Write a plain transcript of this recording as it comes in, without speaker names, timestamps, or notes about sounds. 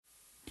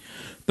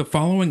The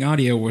following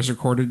audio was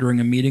recorded during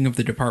a meeting of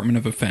the Department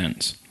of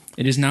Offense.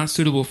 It is not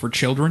suitable for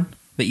children,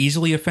 the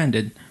easily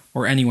offended,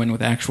 or anyone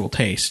with actual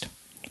taste.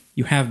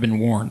 You have been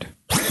warned.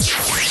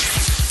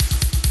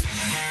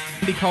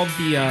 Be called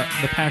the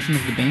Passion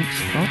of the Binks.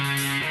 Oh.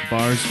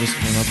 Bars just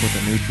came up with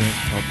a new drink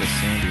called the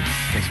Sandy.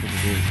 That's what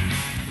it is.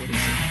 What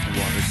is it?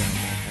 Watered down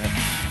like that.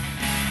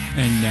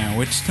 And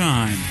now it's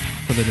time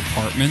for the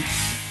Department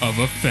of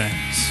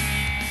Offense.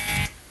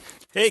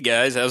 Hey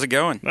guys, how's it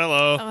going?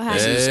 Hello. Oh, hi.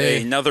 This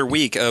is another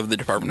week of the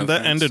Department of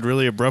That Offense. ended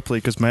really abruptly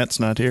because Matt's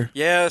not here.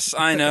 Yes,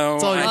 I know.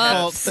 It's all your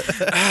fault.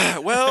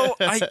 Well,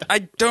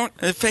 I don't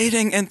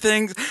fading and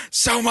things.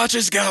 So much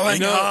is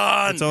going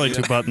on. It's only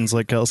 2 buttons,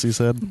 like Kelsey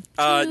said.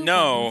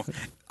 No.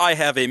 I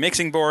have a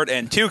mixing board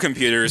and 2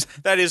 computers.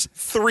 That is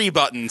 3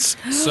 buttons.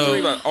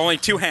 So only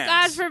 2 hands.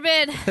 God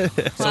forbid.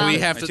 So we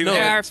have to Two know.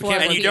 hands. There are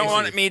 4 And you don't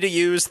want me to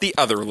use the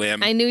other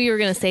limb. I knew you were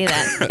going to say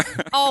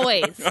that.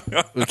 Always.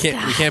 We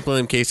can't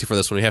blame Casey for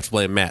this one. We have to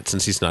blame Matt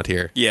since he's not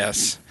here.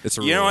 Yes. It's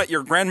a You know rule. what?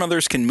 Your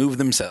grandmothers can move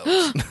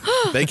themselves.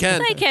 They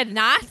can. They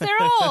cannot. They're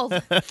old.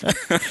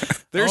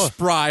 They're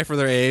spry for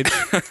their age.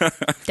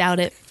 Doubt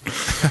it.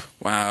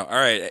 Wow. All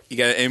right. You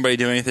got anybody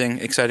do anything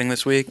exciting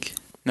this week?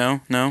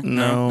 No.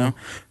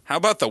 How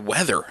about the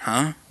weather,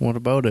 huh? What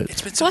about it?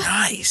 It's been so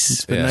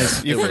nice. Been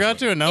nice. You forgot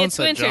to announce It's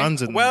that winter.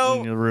 John's in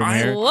your room I-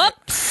 here.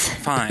 Whoops.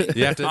 Fine.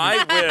 You have to-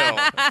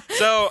 I will.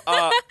 So,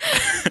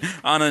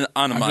 on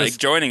a mic, just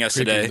joining us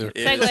today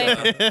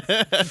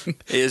Segue.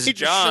 is He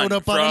just John showed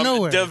up out of from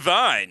nowhere.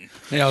 Divine,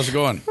 Hey, how's it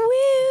going? Woo.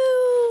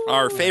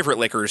 our favorite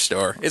liquor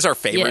store. It's our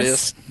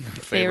favoriteest.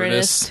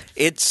 Favoriteest.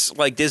 It's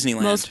like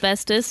Disneyland Most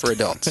bestest. for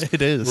adults.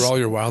 It is. Where all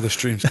your wildest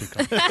dreams can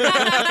come.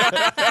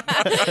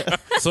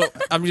 So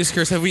I'm just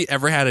curious, have we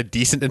ever had a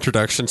decent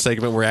introduction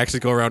segment where we actually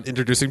go around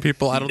introducing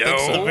people? I don't think No.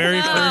 so. The very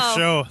No. first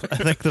show. I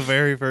think the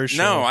very first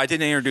show. No, I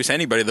didn't introduce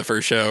anybody the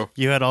first show.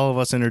 You had all of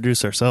us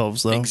introduce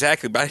ourselves, though.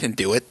 Exactly, but I didn't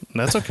do it.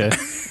 That's okay.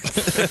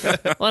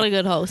 What a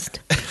good host.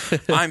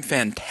 I'm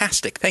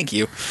fantastic. Thank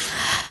you.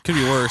 Could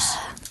be worse.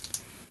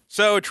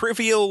 So,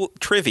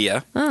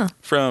 trivia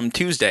from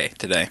Tuesday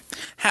today.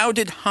 How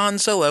did Han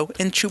Solo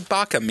and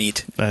Chewbacca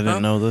meet? I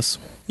didn't know this.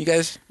 You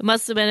guys? It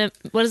must have been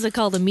what is it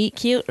called? A meet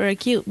cute or a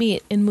cute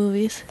meet in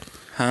movies?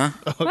 Oh,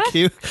 What?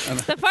 cute.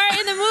 The part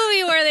in the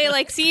movie where they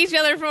like see each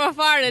other from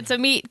afar and it's a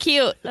meet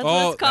cute. That's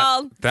what it's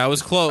called. That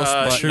was close,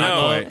 but True, not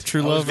no. quite.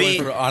 True I was love.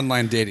 going for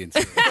online dating.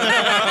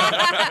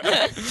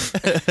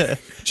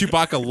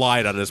 Chewbacca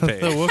lied on his page.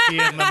 The Wookiee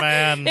and the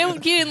man.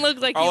 It didn't look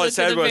like he All it looked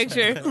at said the was-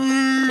 picture.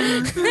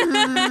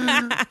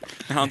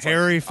 Han's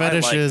Hairy like,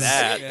 fetishes.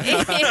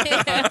 I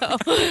like that.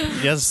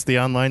 Yes, the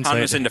online Han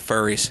site. was into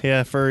furries.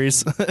 Yeah,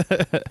 furries.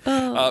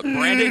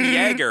 Brandon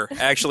Yeager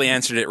actually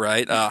answered it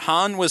right.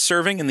 Han was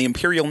serving in the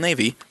Imperial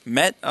Navy,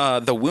 met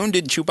the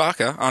wounded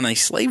Chewbacca on a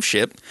slave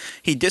ship.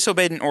 He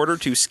disobeyed an order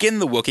to skin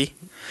the Wookiee,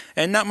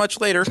 and not much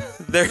later,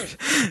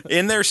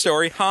 in their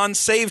story, Han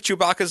saved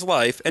Chewbacca's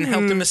life and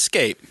helped him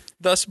escape,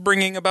 thus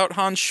bringing about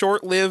Han's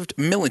short-lived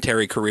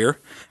military career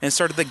and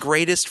started the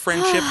greatest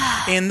friendship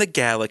in the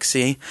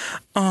galaxy.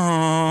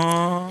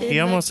 Aww. He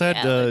almost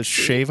had to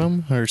shave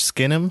him or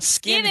skin him.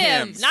 Skin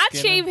him, not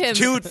shave him.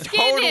 Two Skin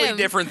totally him.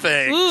 different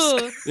things.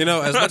 Ooh. You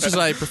know, as much as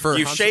I prefer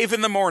You Han- shave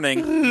in the morning,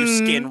 you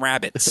skin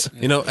rabbits.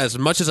 You know, as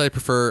much as I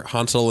prefer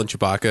Han Solo and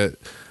Chewbacca,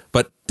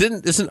 but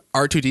isn't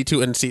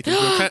R2D2 and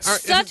C3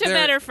 Such a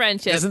better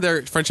friendship. Isn't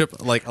their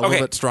friendship like a little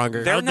bit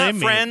stronger? They're How'd not they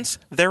meet? friends,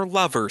 they're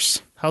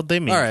lovers. How'd they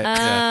meet? All right.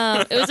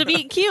 yeah. It was a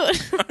meet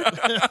cute.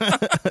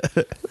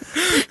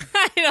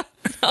 I don't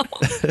know.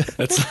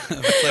 That's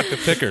like the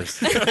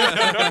Pickers.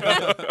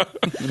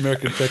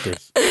 American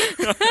Pickers.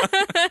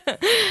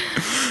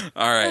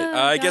 All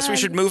right. I guess we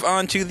should move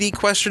on to the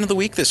question of the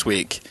week this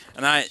week.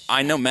 And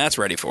I know Matt's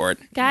ready for it.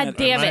 God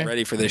damn I'm it.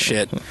 ready for this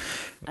shit.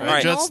 All I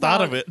right. just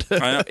thought of it. I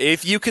know.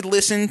 If you could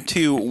listen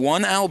to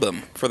one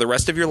album for the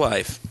rest of your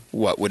life,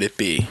 what would it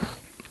be?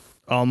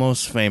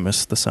 Almost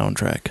Famous, the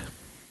soundtrack.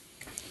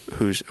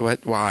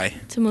 What? Why?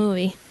 It's a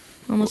movie.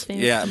 Almost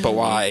famous. Yeah, but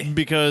why?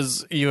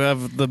 Because you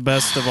have the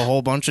best of a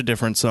whole bunch of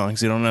different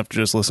songs. You don't have to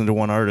just listen to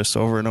one artist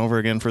over and over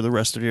again for the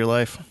rest of your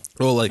life.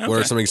 Well, like, what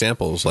are some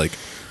examples? Like,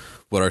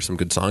 what are some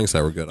good songs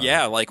that were good on?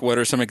 Yeah, like what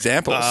are some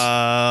examples?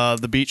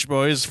 The Beach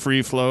Boys,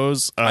 Free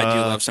Flows. I do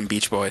love some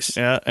Beach Boys.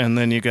 Yeah, and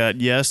then you got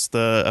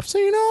I've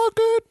seen all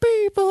good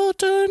people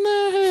turn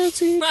their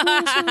heads each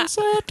one from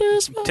side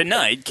to side.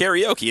 Tonight,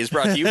 karaoke is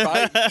brought to you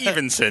by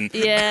Evenson.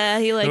 Yeah,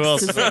 he likes Who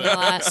else? to sing a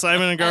lot.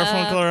 Simon and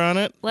Garfunkel are on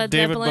it. Led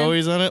David Zeppelin.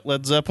 Bowie's on it.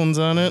 Led Zeppelin's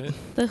on it.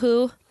 The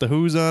Who. The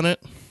Who's on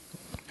it.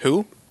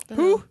 Who?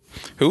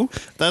 Who?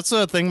 That's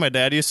a thing my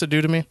dad used to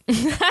do to me.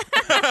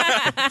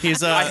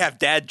 He's I have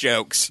dad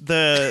jokes.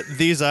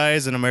 These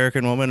Eyes and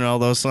American Woman and all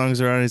those songs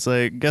are on. He's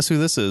like, guess who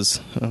this is?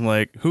 I'm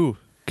like, who?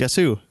 Guess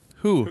who?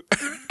 Who?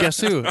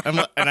 Guess who?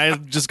 And I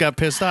just got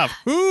pissed off.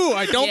 Who?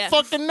 I don't Yeah.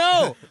 fucking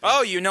know.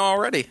 Oh, you know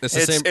already. It's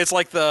the same- It's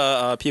like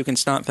the puke and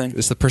snot thing.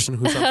 It's the person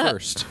who's on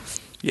first.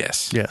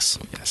 Yes. Yes.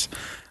 Yes.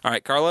 All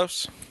right,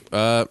 Carlos.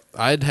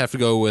 I'd have to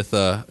go with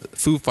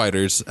Foo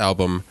Fighters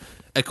album,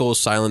 Echoes,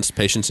 Silence,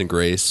 Patience, and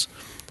Grace.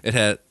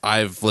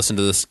 I've listened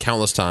to this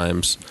countless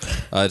times.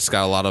 It's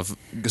got a lot of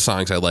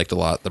songs I liked a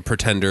lot. The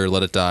Pretender,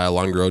 Let It Die,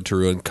 Long Road to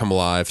Ruin, Come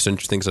Alive,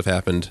 Stranger Things Have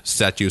Happened,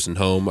 Statues and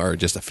Home are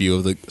just a few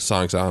of the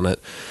songs on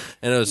it.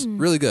 And it was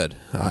really good.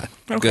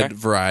 Good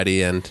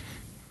variety, and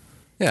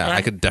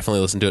I could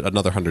definitely listen to it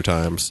another 100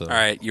 times. So. All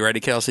right, you ready,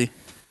 Kelsey?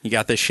 You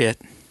got this shit?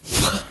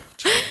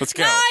 Let's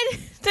go. No, I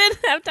didn't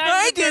have time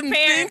I to didn't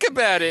prepare. think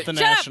about it. The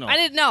Shut National. up. I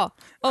didn't know.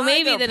 Well,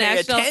 maybe I don't the pay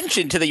National.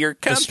 attention to your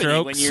company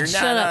when Strokes. you're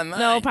Shut not up. online.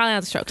 No, probably not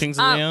the Strokes. Kings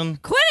of Leon.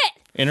 Quit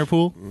it.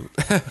 Interpol.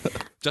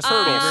 Just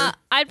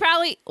I'd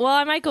probably. Well,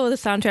 I might go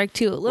with the soundtrack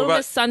too. Little about-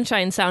 Miss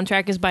Sunshine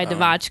soundtrack is by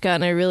Devotchka,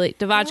 and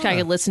Devotchka I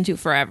could listen to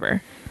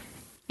forever.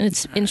 And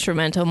it's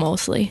instrumental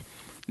mostly.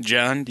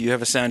 John, do you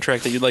have a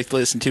soundtrack that you'd like to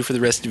listen to for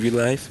the rest of your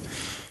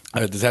life?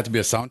 Does it have to be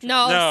a soundtrack?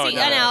 No, No, see,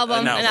 no, an album.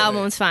 an An album.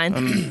 album's fine.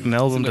 An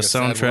album to Like a sad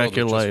world soundtrack with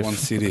your just life. one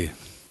CD.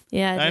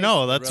 Yeah, I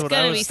know. That's what I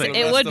Gonna was be.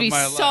 thinking. It would of be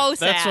my so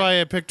sad. That's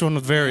why I picked one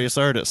with various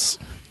artists.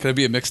 Could it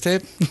be a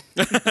mixtape?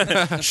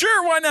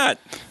 Sure, why not?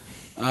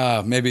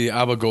 Maybe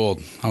ABBA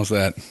Gold. How's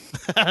that?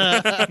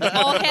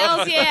 Oh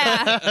hells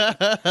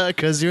yeah!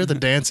 Because you're the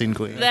dancing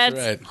queen. That's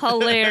right.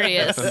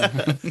 hilarious.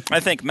 I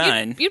think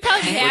mine. You'd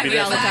probably be happy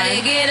all the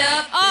time.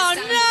 Oh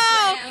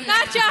no,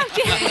 not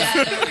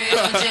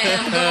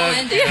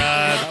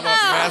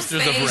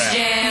Masters of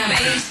Rap.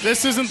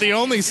 This isn't the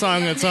only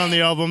song that's on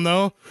the album,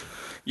 though.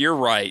 You're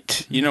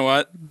right. You know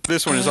what?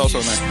 This one is also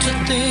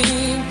on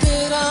there.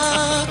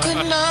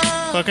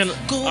 Fucking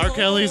R.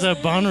 Kelly's at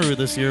Bonnaroo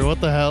this year.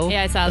 What the hell?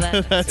 Yeah, I saw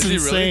that. That's he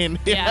really? insane.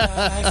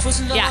 Yeah,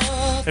 yeah.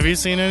 Have you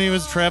seen any of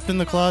his Trapped in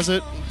the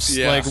Closet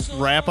Yeah. like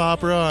rap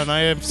opera on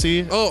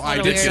IFC? Oh,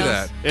 I did see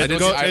weirdos.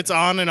 that. It's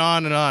on and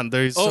on and on.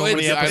 There's so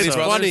many episodes. It's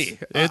funny.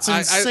 It's I-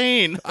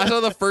 insane. I saw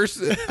the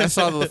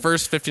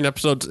first 15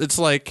 episodes. It's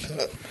like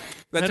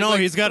I know,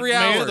 he's got 3 made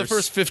hours. The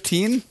first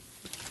 15?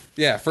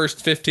 Yeah,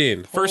 first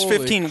 15 First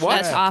 15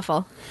 what? That's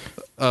awful.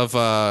 of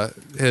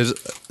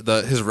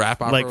his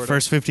rap opera. Like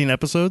first 15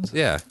 episodes?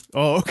 Yeah.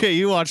 Oh, okay.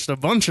 You watched a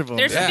bunch of them.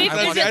 There's Yeah, 50, I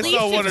there's watched- at least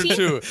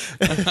 15.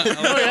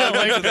 Oh, yeah,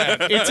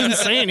 like, it's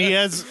insane. He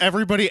has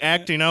everybody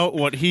acting out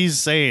what he's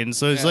saying.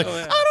 So he's like, I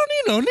don't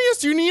need no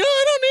this, you need,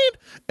 I don't need.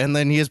 And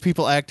then he has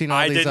people acting all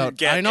I these didn't out.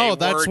 get I know a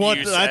that's word what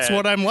you that's said.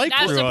 what I'm like.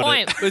 That's the throughout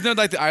point. it. Isn't it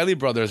like the Isley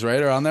Brothers,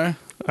 right? Are on there?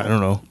 I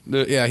don't know.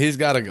 Yeah, he's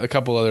got a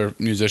couple other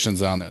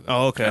musicians on there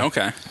Oh, okay.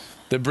 Okay.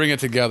 that bring it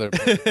together.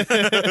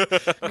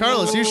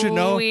 Carlos, you should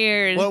know.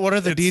 Weird. What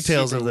are the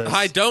details of this?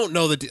 I don't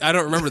know I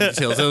don't remember the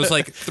details. It was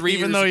like 3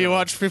 Even years though you ago.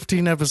 watched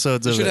 15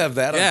 episodes You of should it. have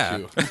that Yeah.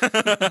 on too.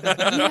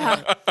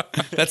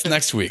 That's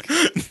next week.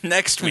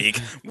 Next week,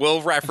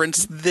 we'll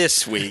reference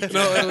this week.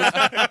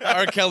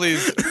 R.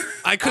 Kelly's.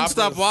 I couldn't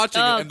stop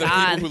watching Oh, it. And the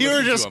God. people who You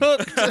were listened just to him.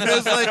 hooked. It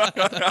was like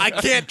I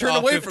can't turn All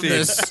away from 15.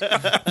 this.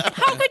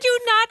 How could you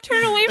not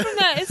turn away from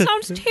that? It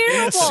sounds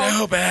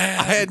terrible. bad.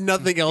 I had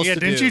nothing else Yeah, to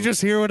didn't do. you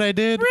just hear what I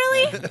did?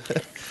 Really?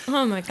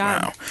 Oh my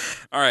god. Wow.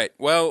 All right.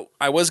 Well,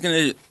 I was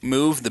going to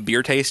move the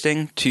beer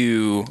tasting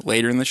to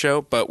later in the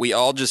show, but we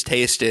all just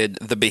tasted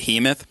the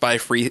Behemoth by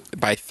Free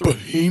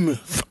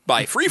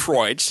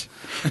Floyds,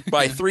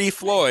 by Three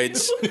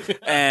Floyds,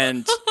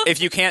 and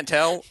if you can't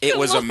tell, it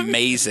was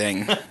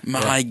amazing.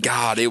 My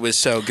God, it was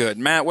so good.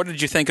 Matt, what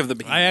did you think of the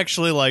Behemoth? I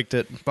actually liked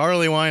it.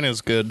 Barley wine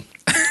is good.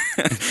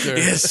 It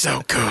is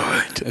so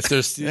good. It's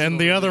their seasonal And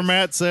the other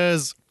Matt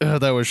says,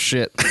 that was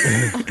shit.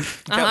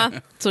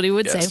 That's what he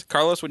would Yes. say.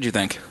 Carlos, what did you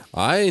think?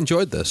 I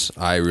enjoyed this.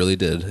 I really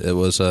did. It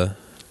was I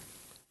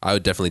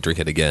would definitely drink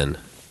it again.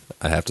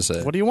 I have to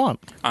say. What do you want?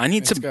 I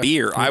need some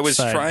beer. I was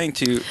side. trying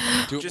to.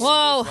 Just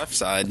Whoa. left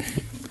side.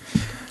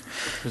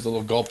 There's a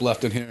little gulp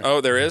left in here.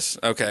 Oh, there is?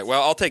 Okay.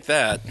 Well, I'll take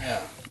that.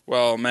 Yeah.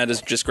 Well, Matt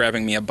is just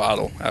grabbing me a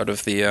bottle out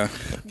of the.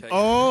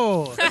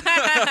 Oh,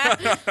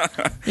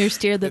 You're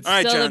steered that's All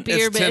right, still John, a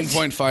beer It's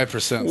bitch.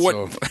 10.5%. What-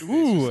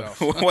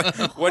 So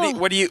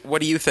what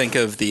do you think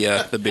of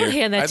the beer?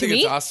 Hand I that to think me.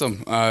 it's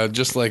awesome.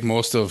 Just like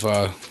most of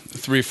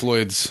Three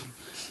Floyd's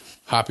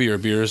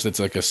hoppier beers, it's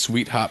like a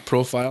sweet hop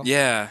profile.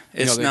 Yeah,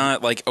 it's they-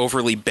 not like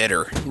overly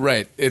bitter.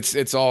 Right.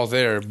 It's all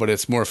there, but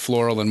it's more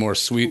floral and more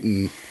sweet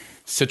and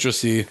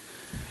citrusy.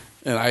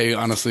 And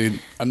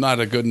I'm not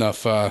a good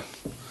enough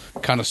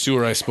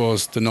connoisseur, I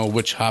suppose, to know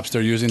which hops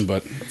they're using,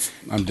 but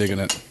I'm digging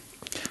it.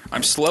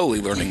 I'm slowly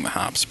learning the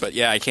hops, but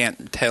yeah, I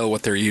can't tell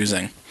what they're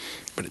using.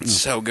 But it's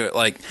so good.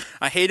 Like,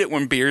 I hate it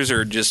when beers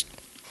are just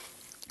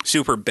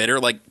super bitter.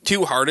 Like,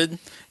 Two Hearted,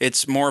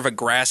 it's more of a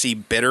grassy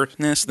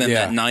bitterness than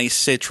Yeah. that nice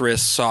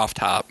citrus soft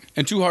hop.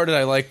 And Two Hearted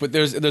I like, but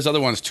there's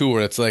other ones too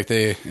where it's like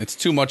it's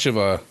too much of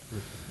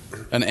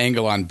an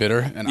angle on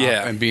bitter and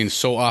Yeah. and being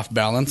so off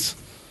balance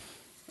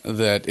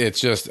that it's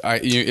just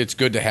it's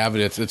good to have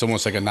it. It's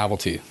almost like a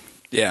novelty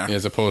Yeah.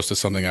 as opposed to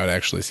something I would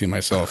actually see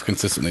myself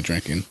consistently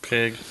drinking.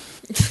 pig.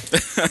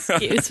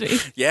 Excuse me.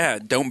 Yeah,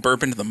 don't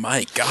burp into the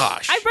mic.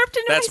 Gosh. I burped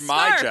into That's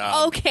my my snarf.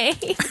 job.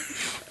 Okay.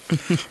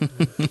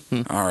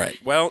 All right.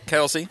 Well,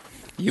 Kelsey,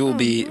 you will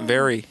be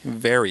very,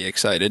 very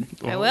excited.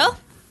 I will.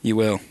 You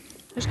will.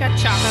 I just got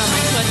chocolate on my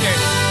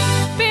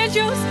sweatshirt.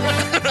 Banjos.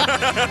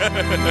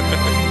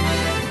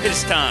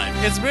 It's time.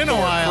 It's been a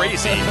while.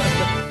 Crazy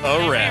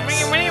arrest.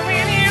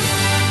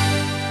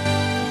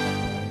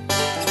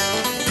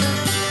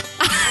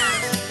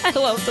 I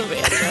love the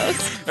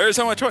banjos. There's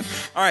so much fun.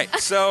 All right,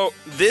 so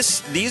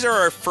these are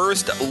our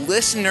first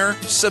listener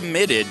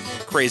submitted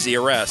crazy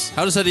arrests.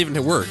 How does that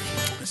even work?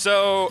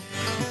 So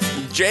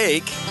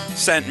Jake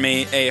sent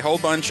me a whole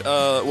bunch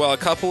of, a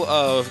couple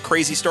of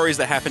crazy stories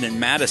that happened in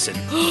Madison.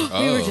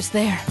 We were just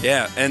there.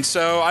 Yeah, and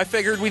so I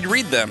figured we'd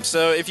read them.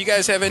 So if you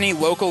guys have any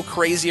local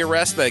crazy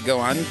arrests that go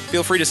on,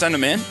 feel free to send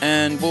them in,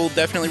 and we'll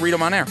definitely read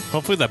them on air.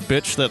 Hopefully that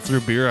bitch that threw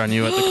beer on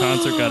you at the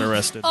concert got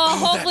arrested. Oh,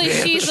 hopefully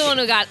she's the one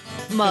who got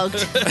mugged.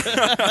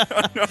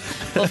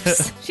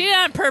 Oops. She did it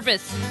on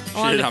purpose.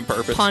 She did it on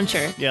purpose. Punch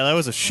her. Yeah, that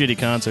was a shitty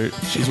concert.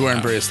 She's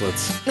wearing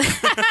bracelets.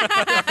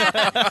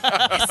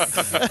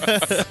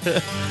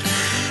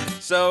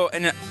 So,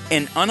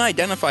 an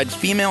unidentified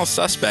female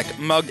suspect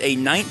mugged a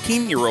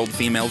 19-year-old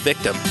female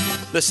victim.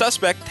 The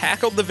suspect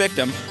tackled the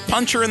victim,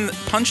 punched her in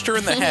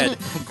the head,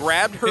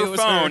 grabbed her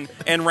phone,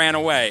 and ran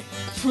away.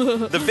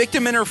 The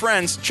victim and her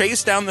friends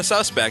chased down the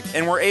suspect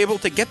and were able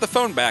to get the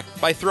phone back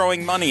by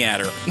throwing money at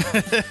her.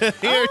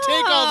 Here,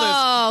 take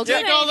all this.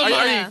 good Take all the idea.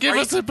 money. Give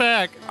us it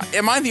back.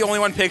 Am I the only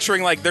one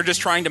picturing like they're just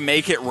trying to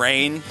make it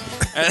rain?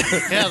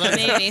 Yeah, that's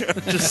Maybe.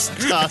 just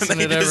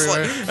tossing it Just,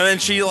 everywhere. and then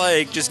she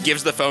like just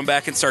gives the phone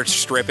back and starts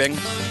stripping.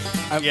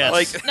 Yes.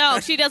 Like No,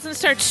 she doesn't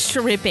start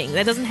stripping.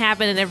 That doesn't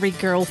happen in every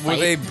girl Were fight.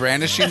 they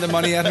brandishing the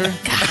money at her?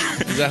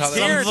 Is that how that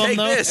here, of them, take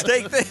though. this,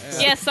 take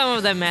this. Yes, some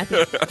of them, Matthew.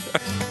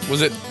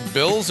 was it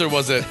bills or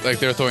was it like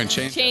they were throwing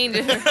change? Change.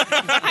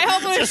 I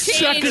hope it was change.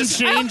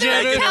 chucking I hope change they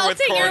at were her.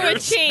 pelting her with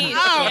quarters. change.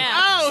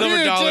 Yeah. Silver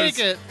here, dollars.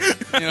 take it.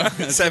 You know,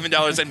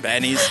 $7 in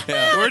pennies.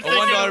 yeah. We're A thinking-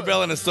 $1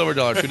 bill and a silver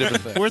dollar, two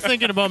different things. We're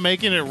thinking about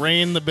making it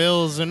rain the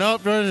bills, and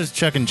we're just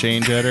chucking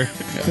change at her.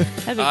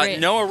 That'd be great.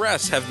 No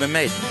arrests have been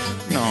made.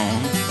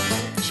 No,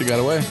 She got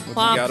away.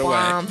 Womp got away.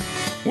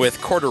 womp. with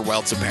quarter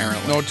welts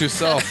apparently. Note to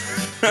self.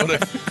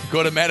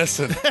 Go to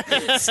Madison.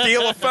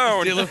 Steal a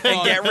phone, Steal a phone.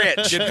 and get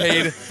rich. Get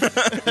paid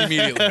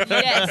immediately.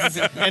 Yes.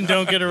 And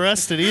don't get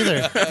arrested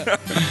either.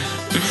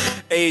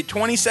 A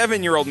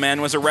 27-year-old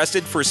man was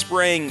arrested for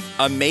spraying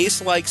a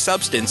mace-like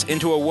substance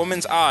into a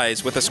woman's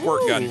eyes with a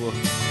squirt gun.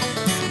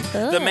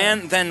 The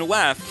man then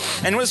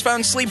left and was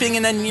found sleeping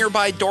in a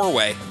nearby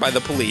doorway by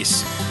the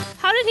police.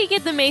 How did he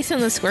get the mace and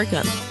the squirt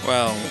gun?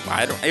 Well,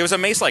 it was a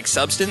mace-like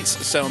substance,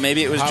 so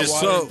maybe it was just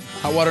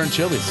hot water and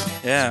chilies.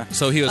 yeah.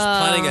 So he was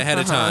planning ahead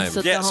of time. So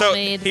it's Yeah, a so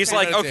homemade. he's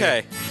like,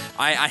 okay,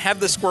 I have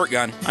the squirt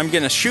gun. I'm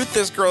going to shoot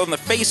this girl in the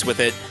face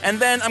with it, and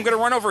then I'm going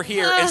to run over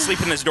here and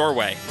sleep in this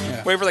doorway.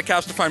 Wait for the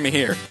cops to find me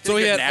here. So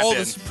he Get had napped all in.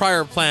 this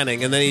prior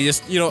planning, and then he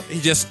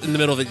just in the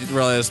middle of it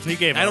realized He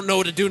gave I up. don't know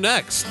what to do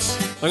next.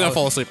 I'm gonna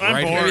fall asleep I'm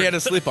right bored. here. Or he had to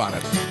sleep on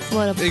it.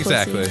 What a pussy.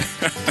 Exactly.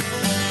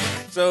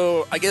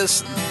 So I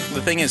guess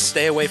the thing is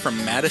stay away from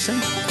Madison.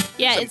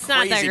 Yeah, Some it's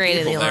not that crazy great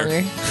any people there.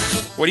 longer.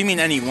 What do you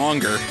mean any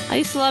longer? I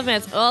used to love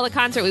Madison. Well, the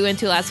concert we went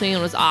to last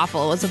weekend was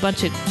awful. It was a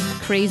bunch of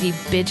crazy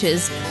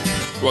bitches.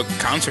 What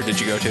concert did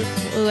you go to?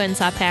 We went and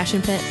saw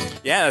Passion Pit.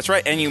 Yeah, that's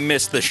right. And you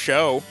missed the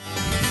show.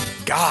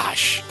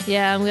 Gosh.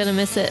 Yeah, I'm gonna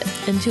miss it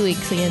in 2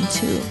 weeks again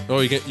too. Oh,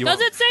 you get you. Does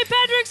it say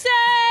Patrick's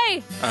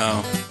Day?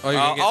 Oh. Oh, you're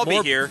gonna get I'll be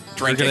more- here You're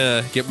drinking.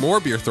 gonna get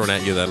more beer thrown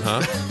at you then,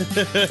 huh?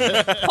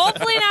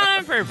 Hopefully not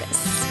on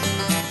purpose.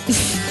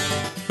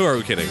 Who are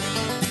we kidding?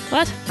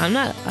 What? I'm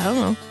not. I don't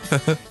know.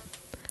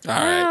 All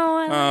right. Oh,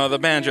 Oh, the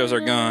banjos are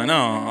gone.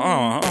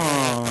 Oh.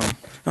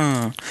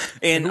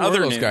 In Who were other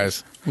those news,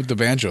 guys with the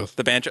banjos?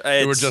 the banjo.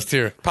 They were just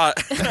here. pot.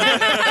 and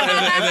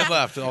then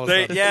left. All of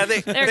a sudden. They're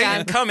they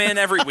gone. come in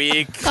every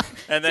week, and 10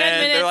 then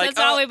minutes. they're like, That's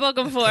all oh, we book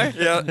them for.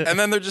 yeah, and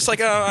then they're just like,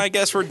 oh, I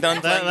guess we're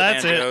done playing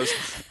That's the it. banjos.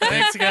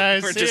 Thanks,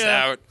 guys. We're See just ya.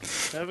 out.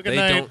 Have a good They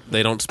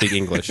night. don't speak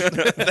English.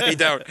 They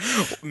don't.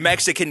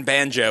 Mexican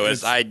banjo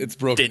is it's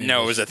broken didn't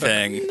know it was a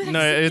thing.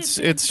 No, it's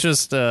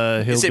just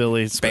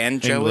hillbilly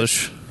banjoist?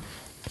 English.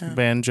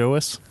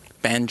 Banjoist.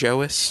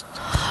 Banjoist?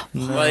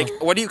 Like,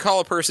 what do you call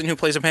a person who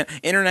plays a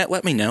Internet,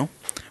 let me know.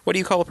 What do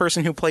you call a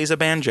person who plays a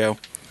banjo?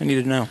 I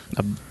need to know.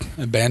 A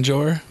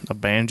banjoer? A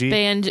banji.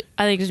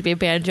 I think it should be a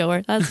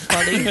banjoer. That's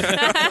funny.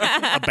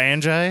 A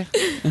banjai.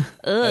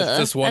 That's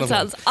just one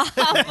that of them. sounds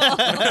awful.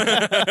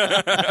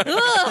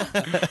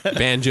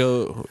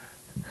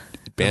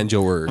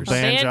 Banjo words.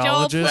 Banjo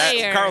Banjologist.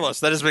 player. Carlos,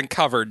 that has been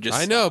covered. Just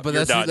I know, but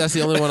you're done. that's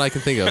the only one I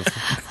can think of.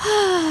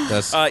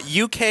 That's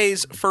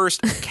UK's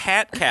first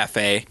cat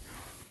cafe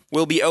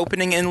will be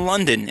opening in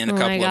London in a Oh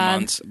my couple of God.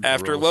 months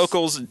after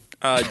locals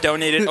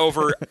donated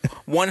over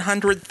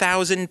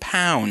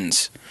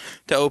 £100,000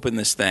 to open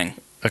this thing.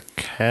 A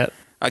cat.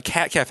 A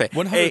cat cafe.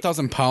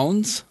 100,000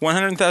 pounds?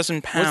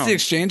 100,000 pounds. What's the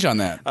exchange on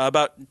that?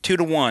 About 2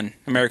 to 1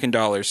 American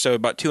dollars, so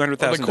about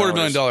 $200,000. Like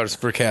 $250,000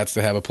 for cats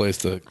to have a place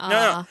to.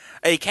 No.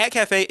 A cat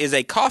cafe is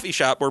a coffee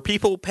shop where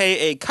people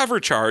pay a cover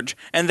charge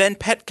and then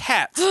pet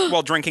cats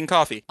while drinking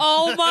coffee.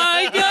 Oh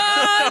my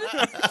god!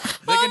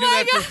 They can do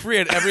that for free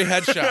at every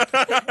head shop.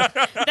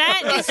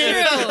 That is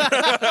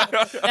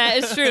true. That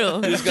is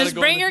true. Just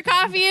bring your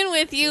coffee in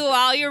with you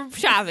while you're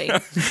shopping.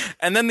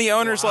 And then the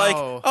owner's like,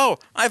 "Oh,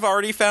 I've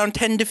already found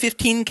 10 to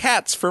 15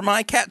 cats for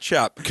my cat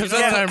shop." Because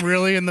that's what I'm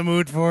really in the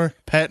mood for.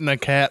 Petting a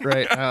cat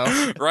right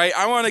now. Right?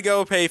 I want to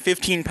go pay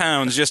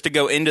 £15 just to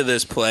go into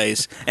this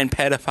place and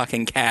pet a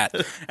fucking cat,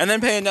 and then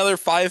pay another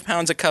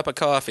 £5 a cup of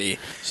coffee.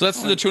 So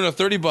that's to the tune of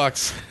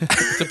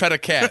 $30 to pet a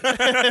cat.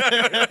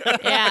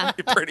 Yeah.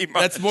 Pretty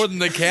much. That's more than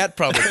the cat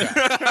probably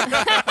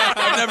got.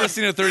 I've never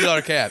seen a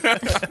 $30 cat.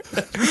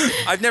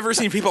 I've never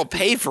seen people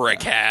pay for a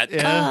cat.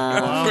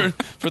 Yeah.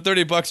 For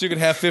 $30, you could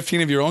have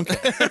 15 of your own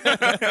cats.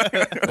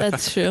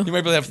 That's true. You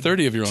might be able to have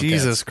 30 of your own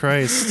Jesus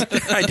Christ.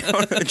 I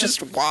don't know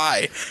just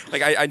why.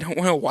 Like, I don't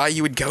know why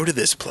you would go to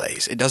this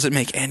place. It doesn't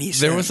make any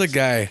sense. There was a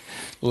guy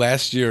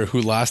last year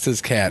who lost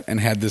his cat and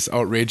had this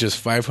outrageous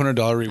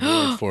 $500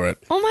 reward for it.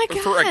 Oh my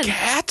god. for a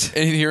cat.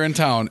 And here in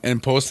town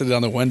and posted it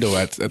on the window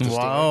at the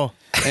Wow.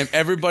 store. And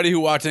everybody who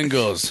walked in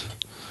goes,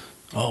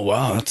 "Oh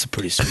wow, that's a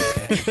pretty sweet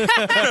cat."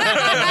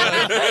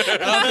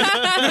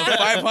 A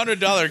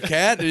 $500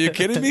 cat? Are you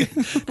kidding me?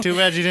 Too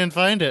bad you didn't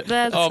find it.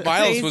 That's Oh,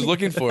 Miles crazy. was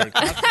looking for it.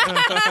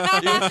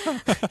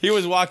 he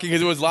was walking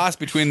because it was lost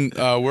between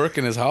work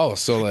and his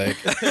house. So like,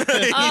 He's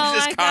Oh my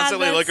just God,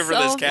 constantly that's looking for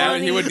so this cat.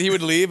 funny. he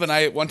would leave,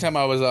 and one time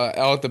I was out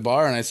at the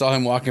bar and I saw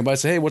him walking by. I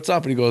said, "Hey, what's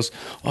up?" And he goes,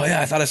 "Oh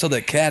yeah, I thought I saw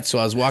that cat, so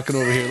I was walking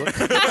over here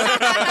looking."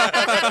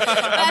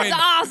 That's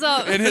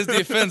awesome. In his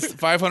defense,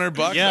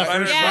 $500. Yeah,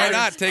 for sure. Why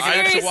not take an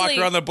extra walk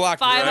Seriously, around the block?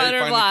 500 find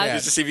the blocks. cat?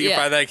 Just to see if you Yeah.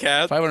 can find that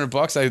cat.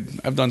 $500.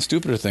 I've done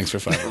stupider things for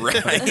 $500.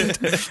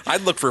 Right.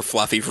 I'd look for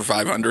Fluffy for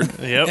 500.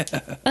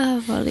 Yep.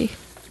 Oh, funny.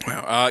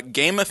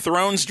 Game of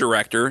Thrones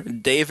director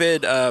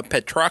David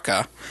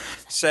Petrarca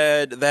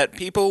said that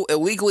people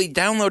illegally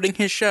downloading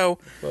his show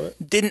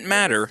didn't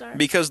matter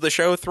because the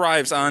show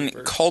thrives on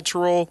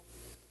cultural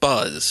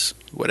buzz,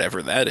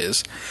 whatever that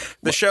is.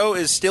 The show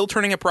is still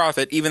turning a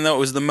profit, even though it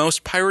was the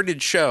most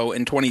pirated show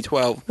in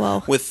 2012,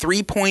 Whoa. with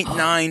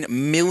 3.9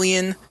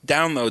 million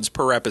downloads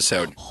per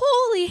episode.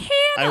 Holy Hannah.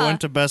 I went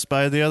to Best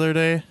Buy the other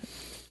day,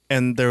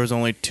 and there was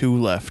only 2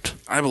 left.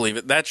 I believe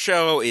it. That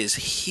show is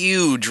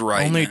huge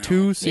right Only now.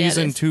 2 Yeah, it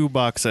season is. 2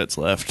 box sets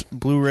left.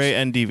 Blu-ray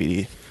and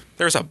DVD.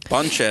 There's a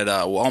bunch at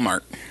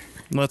Walmart.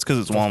 Well, that's because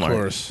it's Walmart. Of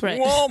course. Right.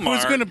 Walmart.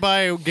 Who's going to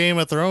buy Game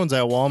of Thrones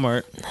at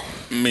Walmart?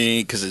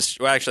 Me, because it's...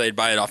 Well, actually, I'd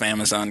buy it off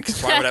Amazon,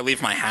 because why would I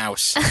leave my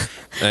house?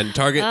 And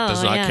Target Oh,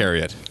 does not yeah.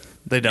 carry it.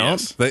 They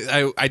don't?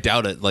 I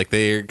doubt it. Like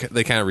they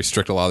kind of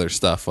restrict a lot of their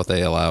stuff, what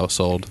they allow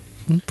sold.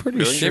 I'm pretty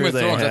Really? sure Game of they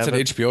Thrones, have that's an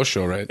it. HBO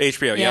show, right?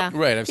 HBO, Yeah. yep.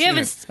 Right, I've You seen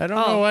haven't it. I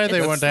don't know why they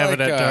it's- wouldn't have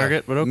it at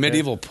Target, but okay.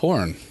 Medieval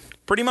porn.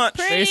 Pretty much.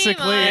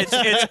 Basically, much.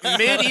 It's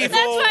medieval. That's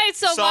why it's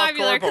so softcore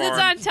popular, because it's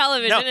porn. on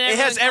television. No, and it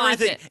has everyone can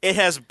watch everything. It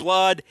has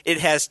blood. It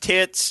has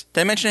tits.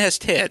 Did I mention it has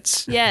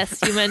tits? Yes,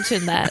 you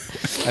mentioned that.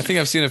 I think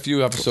I've seen a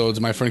few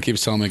episodes. My friend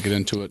keeps telling me to get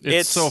into it.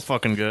 It's so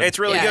fucking good. It's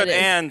really Yeah, good, it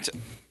is. and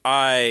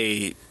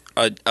I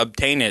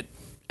obtain it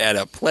at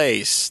a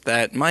place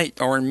that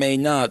might or may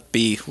not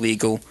be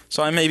legal.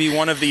 So I may be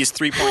one of these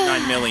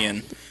 3.9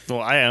 million.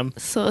 Well, I am.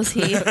 So is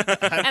he. And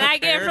I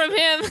get it from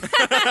him.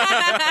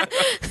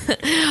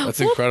 That's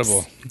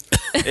incredible.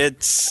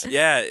 It's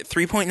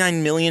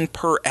 3.9 million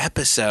per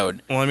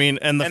episode. Well, I mean,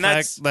 and the And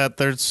that's- fact that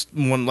there's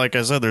one, like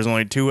I said, there's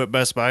only 2 at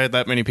Best Buy.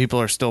 That many people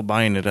are still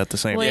buying it at the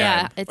same Well,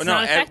 time. yeah, it's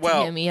not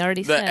affecting him. He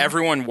already said.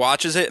 Everyone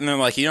watches it and they're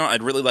like,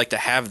 I'd really like to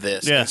have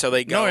this. Yeah. And so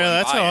they go. No, yeah, and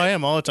that's buy how it. I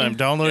am all the time.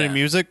 Downloading Yeah.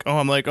 music. Oh,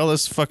 I'm like, oh,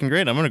 this is fucking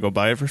great. I'm gonna go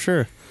buy it for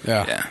sure.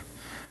 Yeah. Yeah.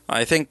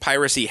 I think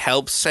piracy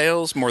helps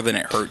sales more than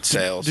it hurts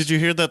sales. Did you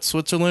hear that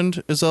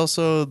Switzerland is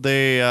also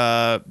they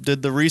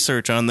did the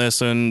research on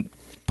this, and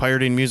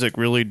pirating music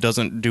really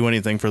doesn't do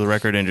anything for the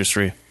record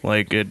industry.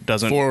 Like it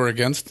doesn't. For or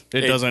against?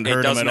 It doesn't hurt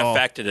It doesn't them at all.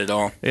 affect it at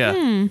all.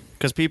 Yeah,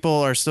 because people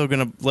are still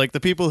gonna like the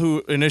people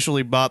who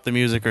initially bought the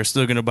music are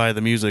still gonna buy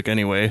the music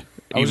anyway,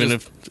 I was even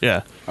just- if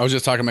yeah. I was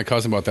just talking to my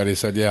cousin about that. He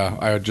said, yeah,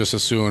 I would just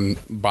as soon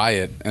buy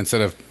it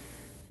instead of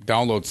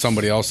download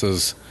somebody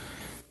else's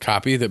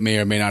copy that may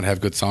or may not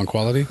have good sound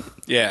quality.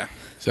 Yeah.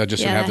 So I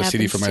just Yeah, should have that the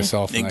CD for happens too.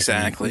 myself. And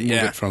Exactly, I can move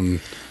yeah. it from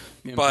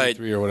But-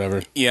 MP3 or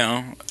whatever.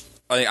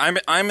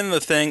 I'm in the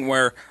thing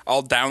where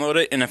I'll download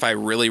it, and if I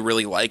really,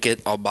 really like it,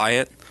 I'll buy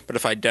it. But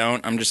if I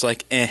don't, I'm just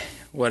like,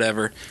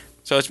 whatever.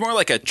 So it's more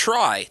like a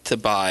try to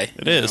buy.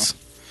 It is.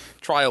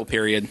 Trial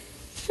period.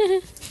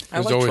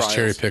 There's always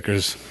cherry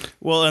pickers.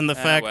 Well, and the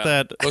fact well.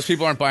 that Those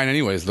people aren't buying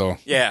anyways, though.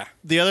 Yeah.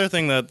 the other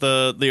thing that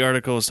the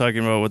article was talking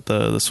about with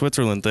the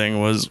Switzerland thing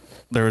was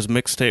there was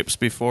mixtapes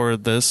before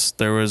this,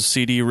 there was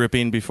CD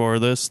ripping before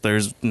this.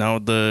 There's now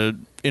the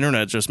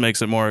internet just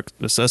makes it more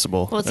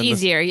accessible. Well, it's And the-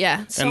 easier,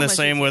 yeah. So and the much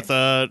same easier. with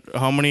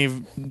how many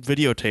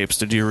videotapes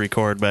did you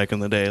record back in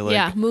the day?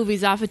 Like,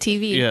 movies off of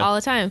TV Yeah. all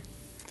the time.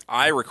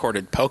 I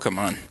recorded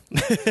Pokemon.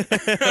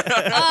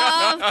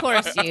 Of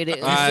course you do. You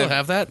still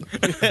have that?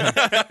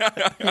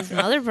 His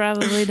mother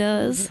probably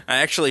does. I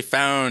actually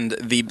found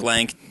the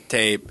blank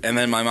tape, and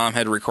then my mom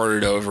had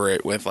recorded over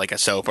it with like a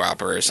soap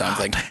opera or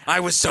something. I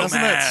was so Doesn't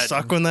mad. that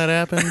suck when that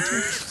happened?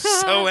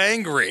 So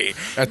angry.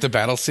 At the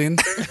battle scene?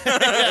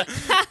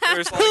 It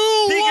was like,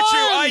 Pikachu,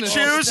 I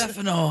choose.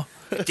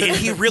 Did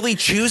he really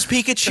choose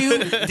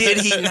Pikachu? Did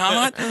he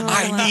not?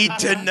 I need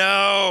to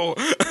know.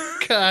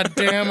 God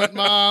damn it,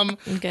 Mom.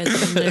 You guys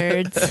are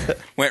nerds.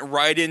 Went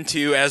right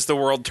into As the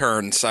World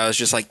Turns. I was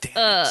just like,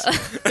 damn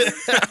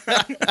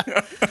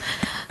it.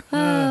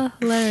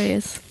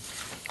 Hilarious.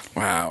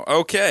 Wow.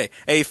 Okay.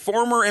 A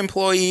former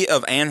employee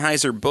of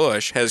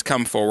Anheuser-Busch has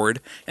come forward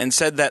and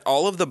said that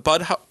all of the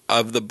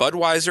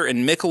Budweiser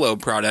and Michelob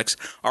products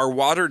are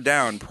watered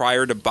down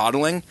prior to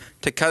bottling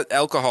to cut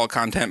alcohol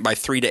content by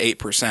 3 to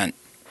 8%.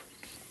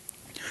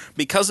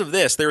 Because of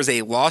this, there is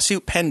a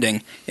lawsuit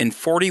pending in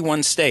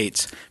 41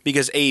 states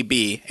because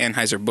AB,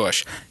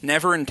 Anheuser-Busch,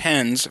 never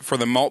intends for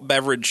the malt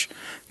beverage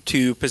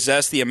to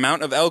possess the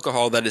amount of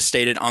alcohol that is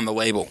stated on the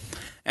label.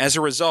 As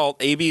a result,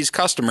 AB's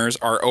customers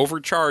are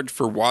overcharged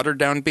for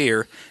watered-down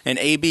beer, and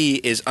AB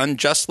is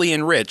unjustly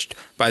enriched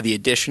by the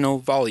additional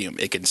volume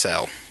it can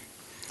sell.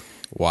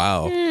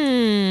 Wow.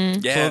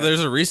 Yeah. So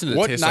there's a reason it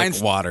What tastes nine-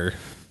 like water.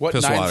 What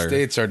Piss 9 water.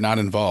 states are not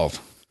involved?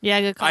 Yeah,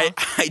 good call.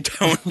 I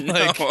don't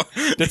know.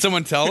 Did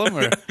someone tell them?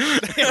 Or they're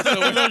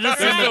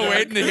still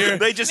waiting to hear.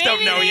 They just Maybe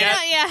don't know they yet.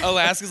 don't- yeah.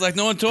 Alaska's like,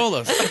 no one told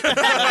us.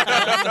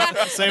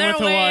 Same They're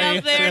with way Hawaii.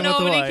 up there. Same with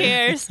Nobody Hawaii.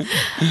 cares.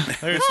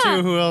 There's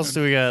two. Who else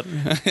do we got?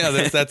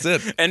 Yeah, that's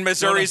it. And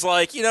Missouri's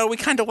like, we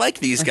kind of like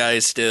these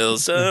guys still,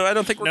 so I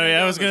don't think we're No, gonna yeah,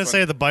 go I was this gonna one.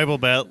 say the Bible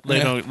Belt.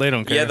 They don't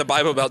care. Yeah, the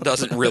Bible Belt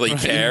doesn't really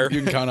care.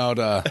 You can count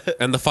out.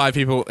 And the 5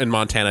 people in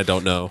Montana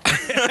don't know.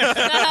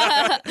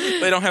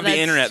 They don't have the That's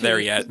internet there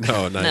true. yet.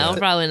 No, not No, yet.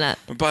 probably not.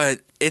 But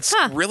it's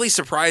really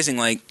surprising,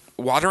 like,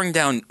 watering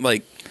down,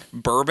 like,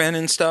 bourbon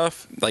and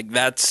stuff, like,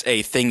 that's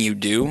a thing you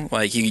do.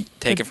 Like, you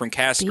take it from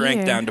cask strength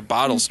beer. down to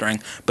bottle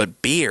strength.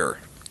 But beer,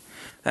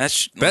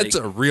 that's That's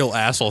a real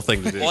asshole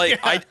thing to do. like,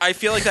 I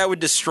feel like that would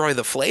destroy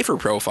the flavor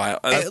profile.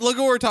 Hey, look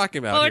what we're talking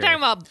about. Well, we're here.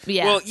 talking about,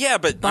 yeah. Well, yeah,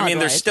 but, I mean,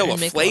 there's Budweiser still a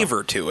and Michelob.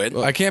 flavor to it.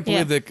 I can't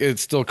believe that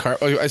it's still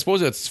carb. I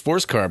suppose it's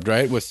forced carbed,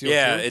 right? With CO2?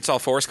 Yeah, it's all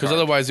forced Because carb.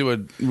 otherwise it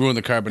would ruin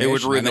the carbonation. It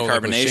would ruin I know, the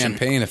like with carbonation.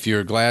 champagne, if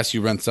your glass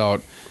you rinse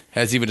out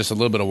has even just a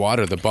little bit of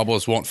water, the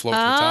bubbles won't float to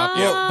the top.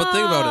 Yeah, but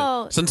think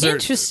about it. Since they're-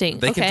 Interesting.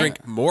 they can Okay.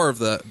 drink more of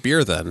the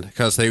beer then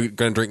because they're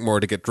going to drink more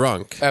to get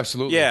drunk.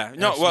 Absolutely. Yeah,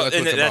 no, well, that's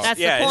and what it's that's,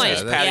 about. the point.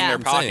 it's just padding Yeah. their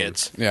Insane.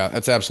 pockets. Yeah,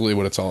 that's absolutely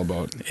what it's all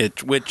about.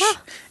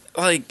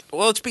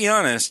 Let's be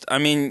honest. I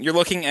mean, you're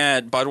looking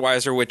at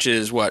Budweiser, which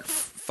is what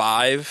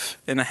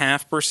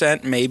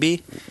 5.5%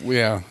 maybe.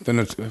 Yeah, then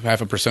it's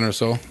 0.5% or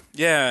so.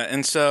 Yeah,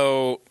 and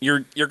so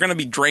you're going to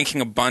be drinking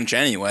a bunch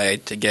anyway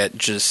to get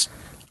just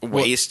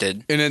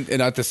wasted. And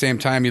at the same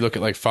time, you look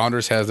at like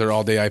Founders has their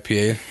all day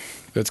IPA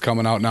that's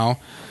coming out now.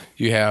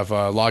 You have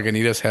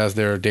Lagunitas has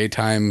their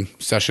daytime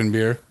session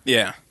beer,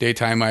 Yeah,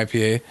 daytime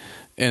IPA,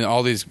 and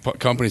all these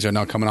companies are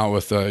now coming out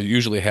with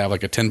usually have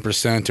like a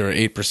 10% or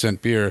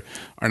 8% beer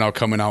are now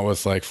coming out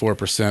with like 4%,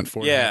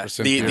 4.5% yeah.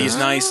 beer. These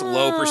nice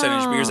low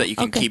percentage beers that you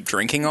can keep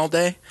drinking all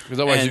day. Because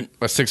otherwise, And-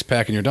 a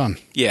 6-pack and you're done.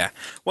 Yeah.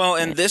 Well,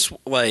 and this,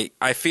 like,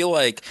 I feel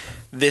like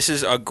this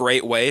is a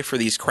great way for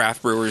these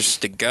craft brewers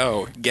to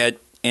get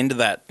into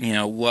that,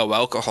 low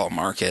alcohol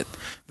market.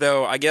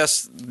 Though I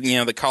guess,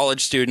 the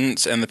college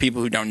students and the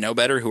people who don't know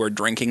better who are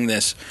drinking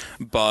this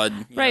Bud,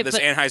 Right, this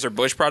but-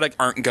 Anheuser-Busch product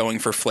aren't going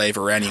for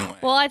flavor anyway.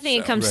 Well, I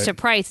think it comes to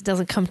price. It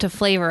doesn't come to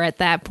flavor at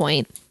that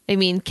point. I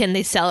mean, can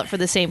they sell it for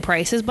the same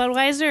price as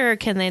Budweiser, or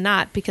can they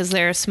not because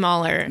they're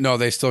smaller? No,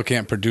 they still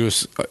can't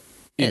produce.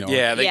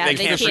 Yeah, they they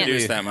can't can't.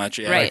 produce that much.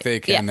 Yeah. Right. like they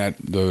can Yeah. at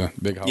the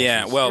big houses.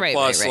 Yeah, well, Right,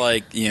 plus,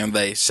 right.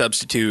 they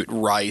substitute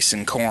rice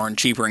and corn,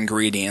 cheaper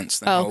ingredients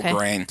than Oh, whole okay.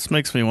 grain. This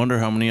makes me wonder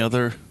how many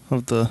other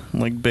of the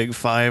big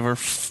 5 are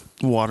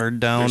watered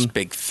down. There's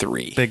big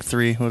 3. Big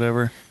 3,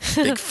 whatever.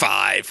 Big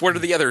 5. What are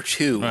the other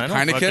 2? I don't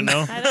Heineken? fucking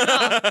know. I don't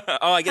know.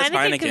 Oh, I guess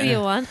Heineken could be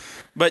a one.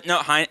 But no,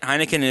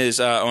 Heineken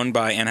is owned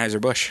by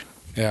Anheuser-Busch.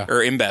 Yeah.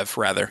 Or InBev,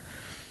 rather.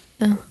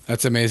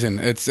 That's amazing.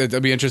 It'll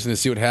be interesting to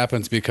see what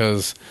happens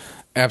because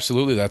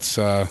absolutely that's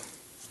Yeah,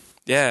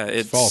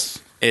 it's false.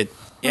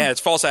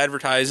 It's false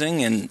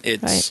advertising, and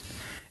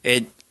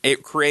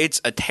it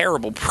creates a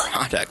terrible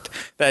product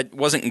that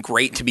wasn't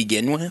great to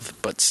begin with,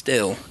 but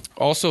still.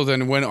 also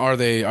then when are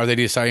they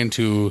deciding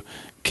to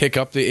kick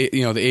up the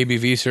the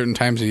ABV certain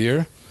times a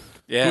year?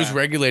 Yeah. Who's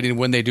regulating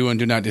when they do and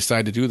do not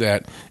decide to do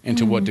that and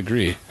to what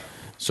degree?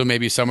 So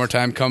maybe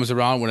summertime comes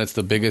around when it's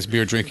the biggest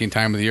beer drinking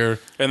time of the year.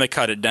 And they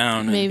cut it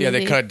down. and- Maybe Yeah,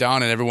 they cut it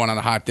down, and everyone on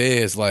a hot day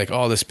is like,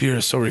 "Oh, this beer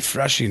is so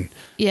refreshing.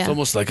 Yeah. It's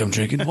almost like I'm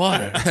drinking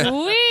water."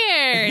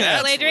 Weird. That's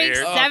So they drink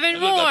weird. 7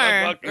 more.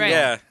 Right.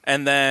 Yeah,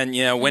 and then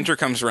winter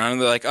comes around,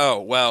 and they're like, "Oh,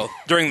 well,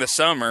 during the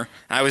summer,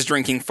 I was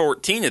drinking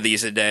 14 of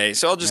these a day,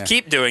 so I'll just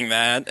keep doing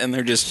that." And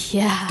they're just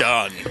Yeah.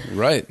 done.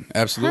 Right?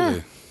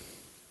 Absolutely.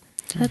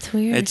 That's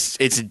weird. It's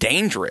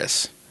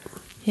dangerous.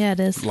 Yeah, it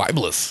is.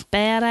 Libelous.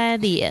 Bad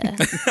idea.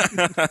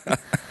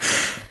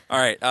 All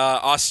right.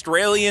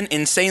 Australian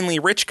insanely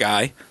rich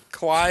guy,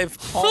 Clive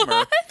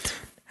Palmer,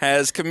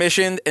 has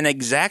commissioned an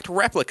exact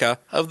replica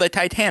of the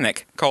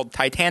Titanic called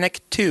Titanic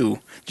 2.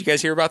 Did you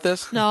guys hear about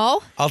this?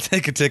 No? I'll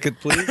take a ticket,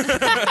 please.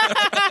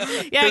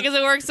 Yeah, because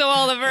it works so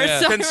well the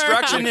first time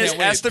Construction is Can't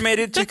wait.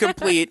 estimated to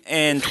complete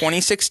in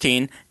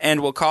 2016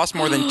 and will cost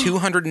more than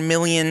 $200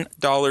 million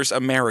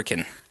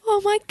American. Oh,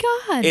 my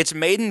God. Its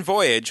maiden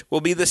voyage will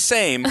be the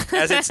same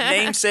as its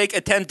namesake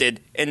attempted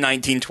in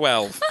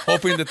 1912.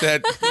 Hoping that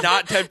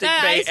Not tempting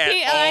That fate ice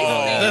at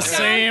all. cream- The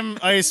same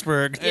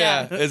iceberg.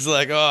 Yeah. it's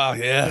like, oh,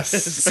 yes.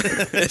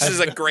 This is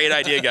a great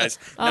idea, guys.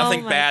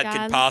 Nothing my bad God.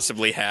 could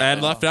possibly happen.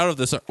 And left out of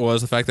this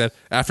was the fact that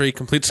after he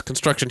completes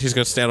construction, he's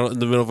going to stand out in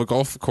the middle of a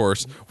golf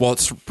course while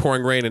it's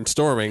pouring rain and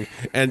storming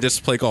and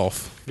just play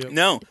golf.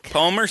 No,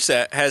 Palmer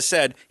has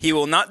said he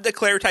will not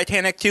declare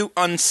Titanic 2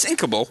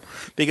 unsinkable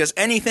because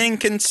anything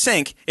can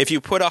sink if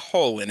you put a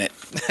hole in it.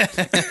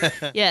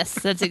 Yes,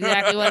 that's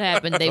exactly what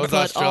happened. They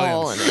Those put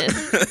all in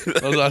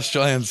it. Those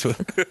Australians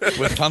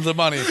with tons of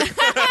money.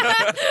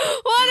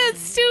 What a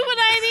stupid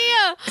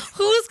idea.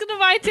 Who's going to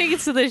buy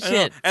tickets to this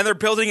shit? And they're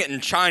building it in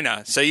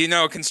China, so you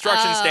know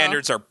construction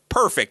standards are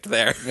perfect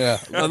there. Yeah.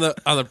 On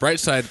the bright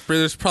side,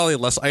 there's probably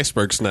less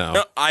icebergs now.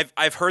 No,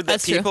 I've heard that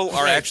That's true. people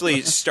are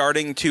actually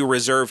starting to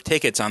reserve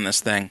tickets on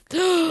this thing.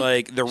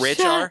 Like the rich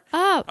Shut are.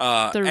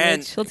 up. The and-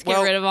 rich. Let's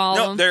well, get rid of all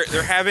no, of them.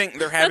 they're having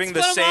Let's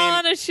the put them all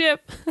on same. a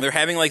ship. They're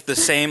having like the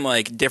same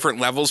like different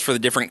levels for the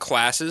different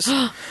classes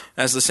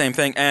as the same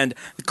thing. And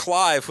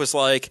Clive was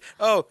like,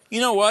 "Oh,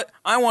 you know what?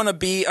 I want to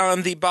be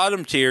on the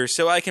bottom tier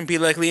so I can be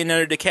like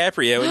Leonardo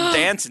DiCaprio and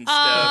dance and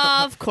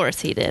stuff." Of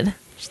course he did.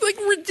 It's like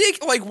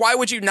ridiculous. Like, why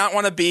would you not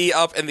want to be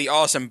up in the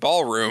awesome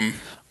ballroom?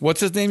 What's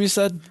his name you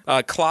said?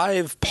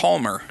 Clive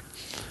Palmer.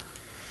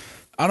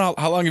 I don't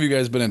know. How long have you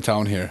guys been in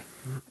town here?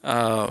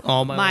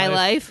 All My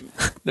life.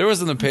 There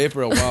was in the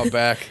paper a while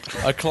back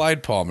a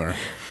Clyde Palmer.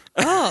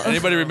 Oh.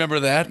 Anybody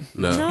remember that?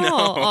 No. No.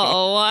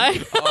 Uh-oh,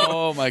 why?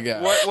 Oh, my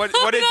God. What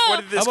did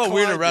this? How about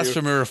weird Clive arrest do?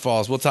 from River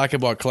Falls? We'll talk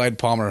about Clyde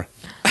Palmer.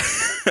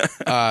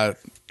 I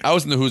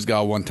was in the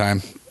Hoosgow one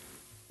time,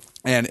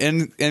 and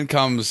in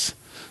comes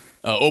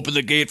open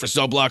the gate for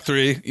cell block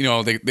 3. You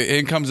know,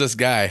 in comes this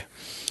guy.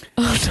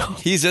 Oh, no.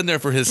 He's in there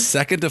for his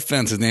second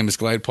offense. His name is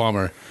Clyde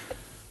Palmer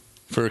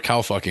for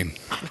cow fucking.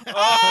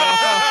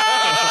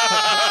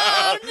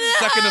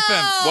 Second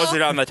offense. Was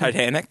it on the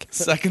Titanic?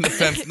 Second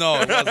offense.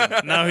 No, it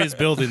wasn't. Now he's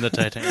building the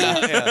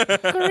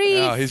Titanic. Grief.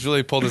 No, he's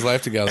really pulled his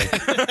life together.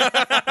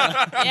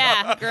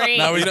 Yeah, great.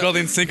 Now he's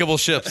building sinkable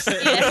ships.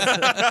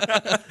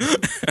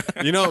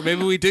 You know,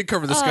 maybe we did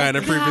cover this guy in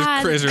a previous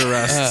God. crazy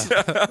arrest.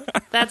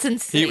 That's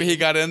insane. He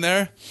got in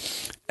there,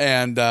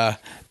 and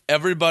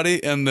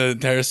everybody in the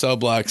entire cell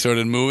block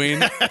started mooing.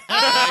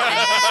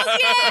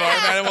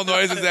 Farm animal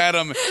noises at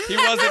him. He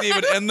wasn't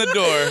even in the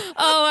door.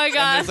 Oh, my And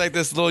God. there's like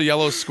this little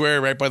yellow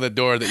square right by the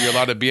door that you're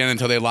allowed to be in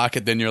until they lock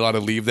it. Then you're allowed to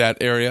leave that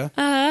area.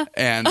 Uh-huh.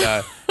 And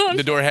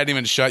the door hadn't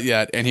even shut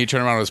yet. And he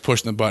turned around and was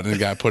pushing the button and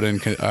got put in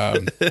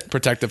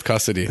protective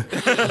custody.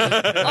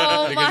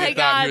 Oh, Because my he thought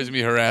God. he was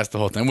being harassed the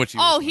whole time. Which he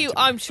Oh, was.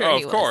 I'm sure Oh,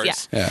 he of was.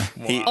 course. Yeah.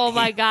 Yeah. Oh,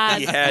 my God.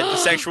 He had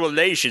sexual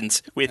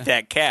relations with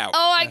that cow.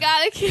 Oh, my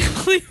God. I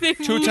can't believe they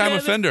moved Two-time him.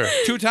 offender.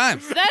 2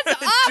 times. That's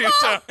 2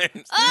 awful.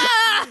 times.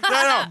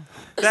 No.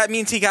 That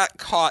means he got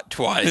caught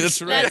twice.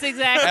 That's right. That's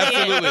exactly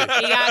Absolutely. it.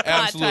 He got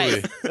caught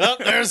Absolutely. twice. Oh,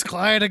 there's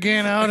Clyde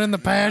again out in the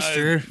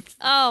pasture.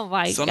 Oh,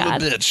 my Son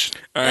God. of a bitch.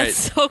 All right.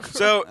 That's so gross.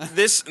 So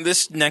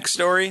this next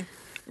story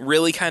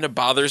really kind of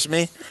bothers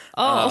me.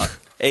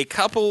 A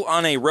couple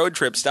on a road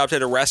trip stopped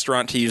at a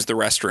restaurant to use the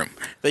restroom.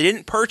 They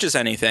didn't purchase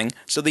anything,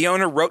 so the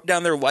owner wrote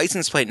down their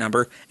license plate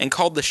number and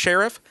called the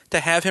sheriff to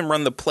have him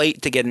run the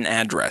plate to get an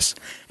address.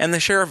 And the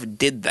sheriff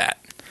did that.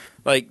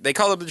 Like, they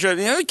called up the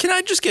sheriff, can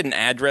I just get an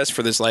address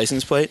for this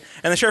license plate?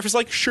 And the sheriff is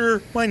like, sure,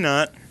 why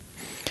not?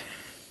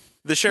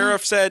 The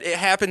sheriff said it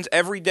happens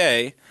every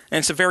day, and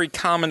it's a very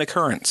common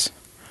occurrence.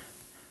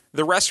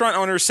 The restaurant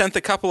owner sent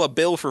the couple a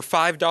bill for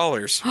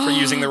 $5 for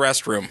using the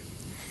restroom.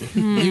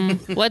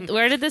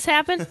 Where did this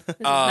happen? This is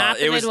not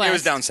the It was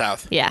Midwest. down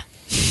south. Yeah.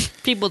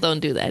 People don't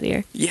do that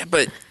here. Yeah,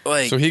 but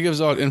like So he gives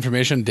out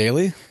information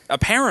daily?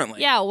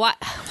 apparently, Yeah, why?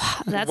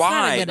 That's why?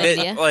 not a good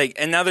idea. Like,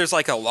 and now there's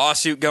like a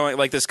lawsuit going.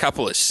 Like this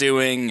couple is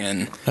suing,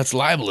 and That's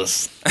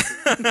libelous.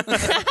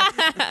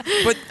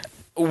 but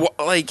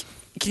like,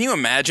 can you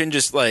imagine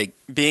just like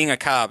being a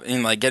cop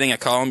and like getting a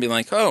call and being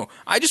like, "Oh,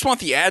 I just want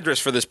the address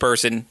for this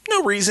person.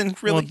 No reason,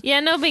 really." Yeah,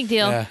 no big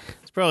deal. Yeah.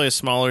 It's probably a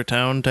smaller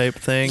town type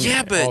thing.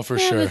 Yeah, but Oh, for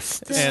Yeah, sure. but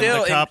still. And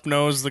Still, the cop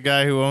knows the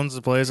guy who owns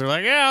the place. They're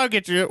like, yeah, I'll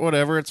get you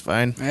whatever. It's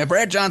fine.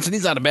 Brad Johnson,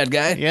 he's not a bad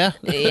guy. Yeah.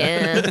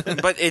 Yeah.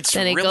 but it's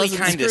Then he really goes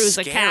and kind of screws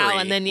scary. a cow,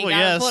 and then you Well,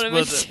 gotta yes, put him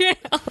in but-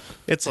 jail.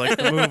 It's like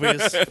the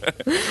movies.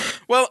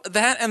 Well,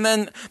 that and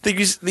then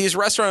these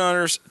restaurant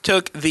owners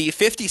took the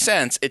 50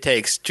 cents it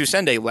takes to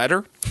send a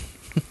letter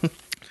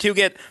to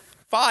get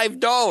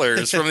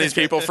 $5 from these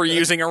people for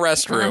using a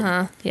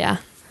restroom. Yeah.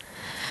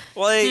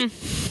 Like,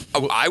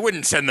 I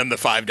wouldn't send them the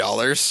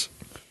 $5.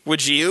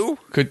 Would you?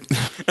 Could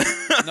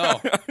No,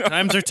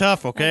 Times are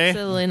tough, okay?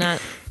 Absolutely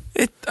not.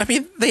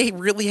 They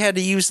really had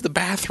to use the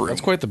bathroom. that's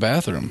quite the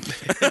bathroom.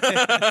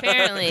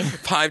 Apparently.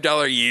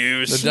 $5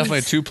 use. They're definitely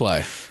a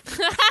 2-ply.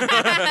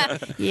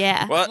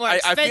 Yeah. Well, More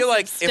I feel expensive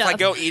like if I stuff.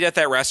 go eat at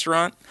that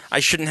restaurant, I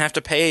shouldn't have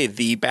to pay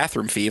the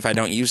bathroom fee if I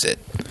don't use it.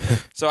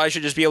 So I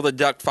should just be able to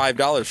deduct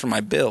 $5 from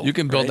my bill. You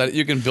can build that.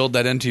 You can build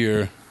that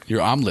into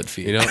your omelet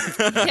fee. You know,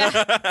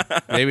 Yeah.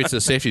 maybe it's a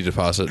safety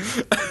deposit.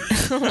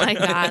 Oh my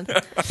god.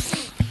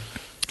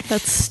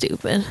 That's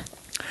stupid.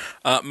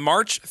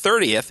 March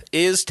 30th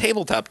is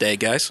Tabletop Day,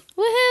 guys.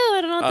 Woohoo! I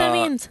don't know what that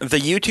means. The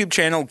YouTube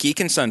channel Geek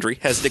and Sundry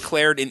has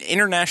declared an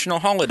international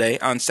holiday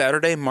on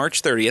Saturday,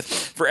 March 30th,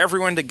 for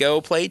everyone to go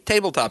play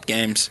tabletop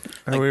games.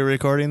 Are we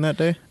recording that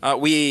day?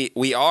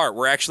 We are.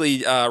 We're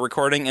actually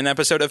recording an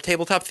episode of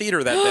Tabletop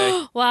Theater that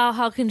day. Wow,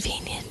 how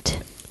convenient.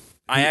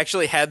 I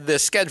actually had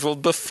this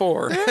scheduled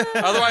before.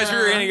 Otherwise, we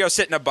were going to go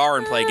sit in a bar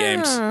and play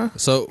games.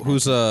 So who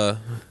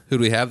do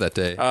we have that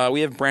day?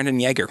 We have Brandon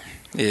Yeager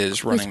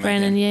is running Who's that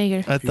Brandon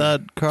game. Yeager? I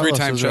thought Carlos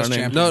 3-time was chess running.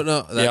 champion.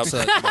 No, that's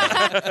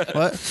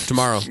What?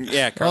 tomorrow.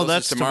 Yeah, Carlos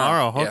that's is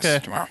tomorrow. tomorrow. Okay.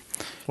 Yes, tomorrow.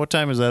 What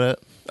time is that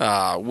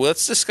at?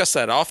 Let's discuss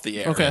that off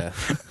the air. Okay.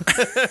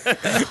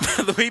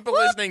 The people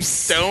listening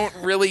don't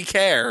really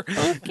care.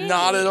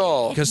 Not at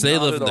all. Because they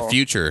Not live at in the all.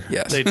 future.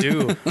 Yes. They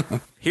do.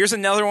 Here's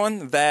another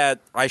one that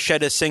I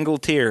shed a single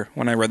tear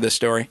when I read this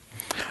story.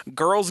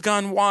 Girls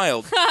Gone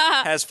Wild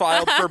has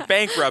filed for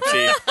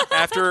bankruptcy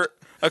after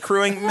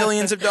accruing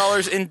millions of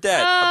dollars in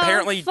debt. Oh,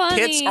 Apparently, funny.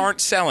 tits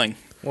aren't selling.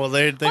 Well,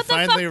 they What the fuck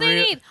finally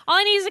they need? All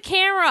I need is a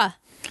camera.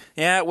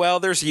 Yeah, well,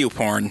 there's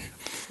YouPorn.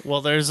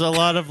 Well, there's a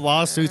lot of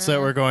lawsuits that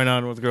were going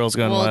on with Girls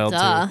Gone Well, Wild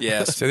duh. too.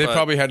 Yes. So they but-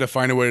 probably had to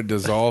find a way to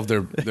dissolve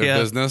their Yeah.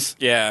 business.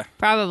 Yeah.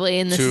 Probably,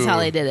 and this is To how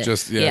they did it.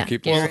 just,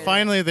 keep Well, Well,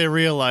 finally they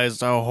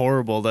realized how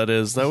horrible that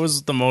is. That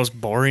was the most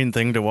boring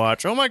thing to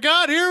watch. Oh my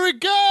god, here we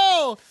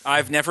go!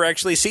 I've never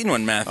actually seen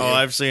one, Matthew. Oh,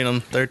 I've seen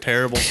them. They're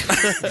terrible.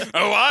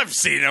 Oh, I've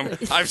seen them.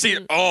 I've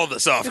seen all the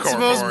softcore It's the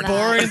most porn.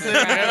 boring thing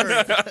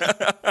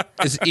ever.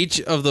 Is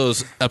each of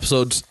those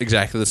episodes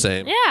exactly the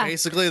same? Yeah.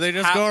 Basically, they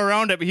just go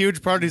around at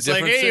huge parties like,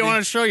 Different hey, you city.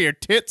 want to show your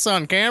tits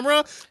on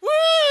camera? Woo!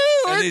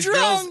 and We're these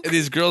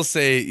drunk! girls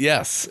say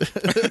yes.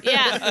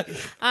 Yeah.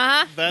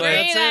 Uh-huh.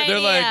 Great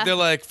idea. They're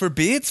like for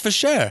beats for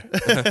sure.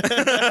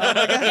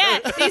 Yeah,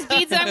 these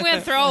beads I'm going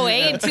to throw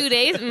away in 2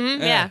 days.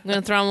 Mm-hmm. Yeah, I'm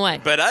going to throw them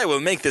away. But I will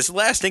make this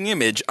lasting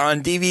image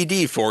on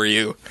DVD for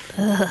you.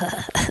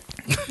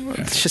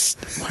 It's just,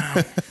 wow.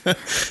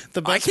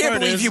 The I best can't part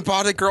believe is, you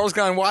bought a Girls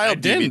Gone Wild I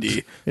didn't.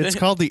 DVD. It's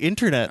called the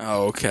internet.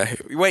 Oh, okay.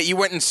 Wait, you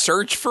went and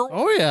searched for one?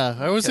 Oh yeah,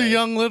 I was a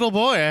young little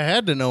boy. I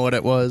had to know what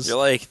it was. You're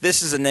like,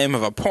 this is the name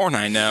of a porn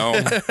I know.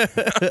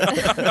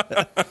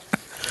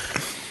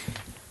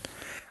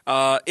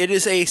 It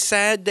is a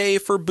sad day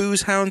for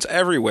booze hounds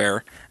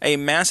everywhere. A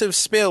massive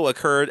spill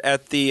occurred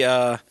at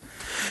the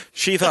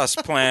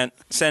Chivas plant,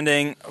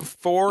 sending You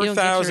don't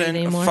get to read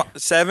anymore.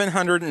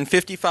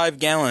 4,755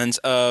 gallons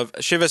of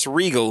Chivas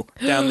Regal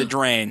down the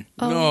drain.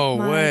 No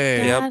my way.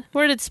 God. Yep.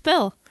 Where did it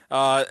spill?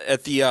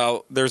 At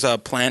the there's a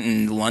plant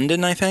in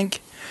London, I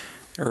think.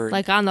 Or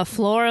Like on the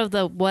floor of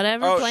the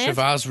whatever Oh, plant?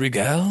 Chivas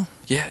Regal.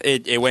 yeah,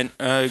 it went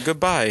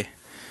goodbye.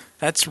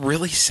 That's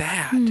really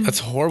sad. That's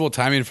horrible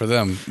timing for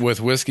them with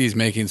whiskeys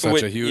making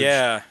such a huge.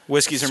 Yeah,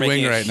 whiskeys are swing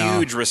making a right now.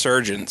 huge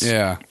resurgence.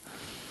 Yeah.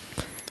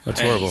 That's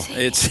horrible.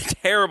 It's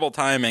terrible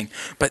timing,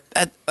 but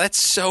that's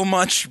so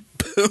much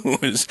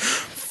booze.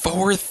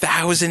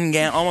 4,000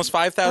 almost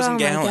 5,000 Oh, my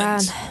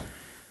gallons. God.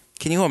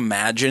 Can you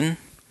imagine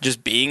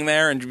just being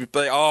there and be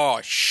like, oh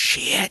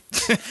shit?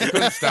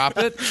 Couldn't stop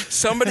it.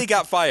 Somebody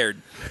got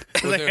fired.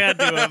 They had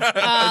to have. Is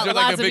there Lots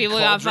like a of big people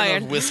got cauldron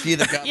fired. of whiskey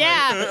that got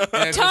Yeah,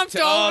 like, tumped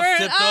over.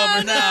 tipped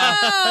over now.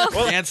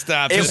 no. Can't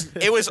stop it.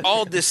 It was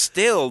all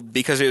distilled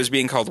because it was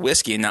being called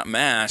whiskey and not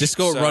mash. Just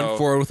go so run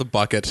forward with a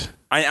bucket.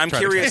 I'm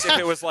curious if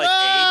it was like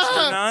aged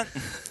or not.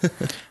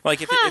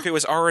 Like if it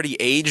was already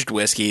aged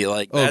whiskey,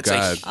 like Oh, that's a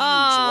God. huge Oh,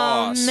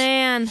 loss.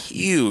 man.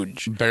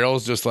 Huge.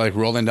 Barrels just like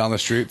rolling down the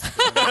street.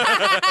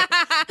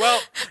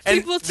 Well, and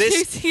People this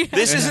chasing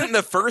this isn't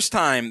the first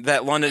time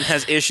that London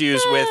has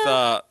issues with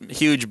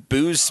huge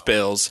booze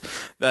spills.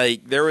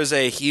 Like there was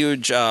a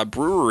huge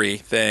brewery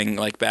thing,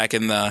 like back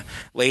in the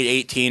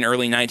late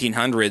early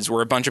 1900s,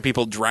 where a bunch of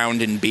people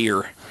drowned in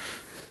beer.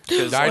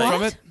 Died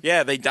from it?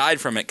 Yeah, they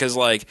died from it because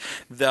like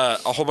a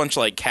whole bunch of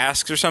like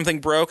casks or something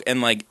broke,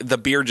 and like the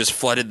beer just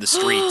flooded the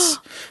streets,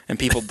 and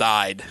people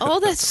died. Oh,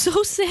 that's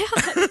so sad.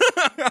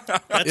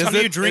 That's how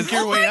you drink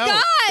your way out.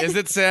 God. Is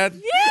it sad?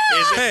 Is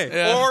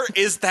it, or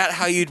is that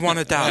how you'd want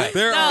to die?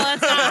 There No, are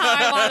that's not how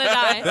I want to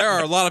die. there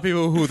are a lot of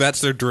people who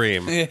that's their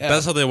dream. Yeah.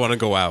 That's how they want to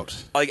go out.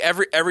 Like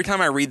every time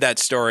I read that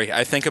story,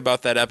 I think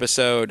about that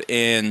episode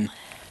in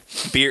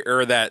beer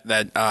or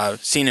that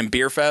scene in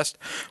Beer Fest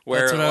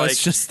where That's what I was like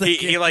just he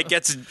thinking. like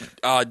gets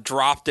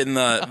dropped in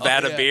the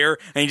vat of yeah. beer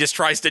and he just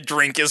tries to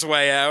drink his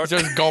way out.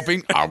 Just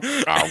gulping. Ow,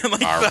 ow,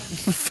 Like ow. the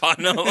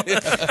funnel.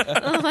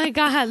 Oh, my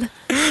God.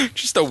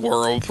 Just a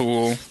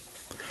whirlpool.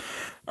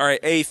 All right,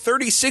 a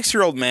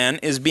 36-year-old man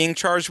is being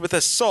charged with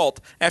assault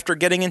after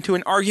getting into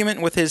an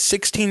argument with his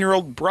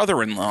 16-year-old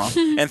brother-in-law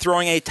and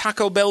throwing a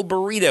Taco Bell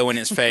burrito in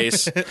his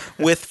face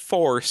with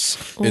force.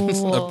 It's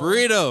a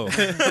burrito.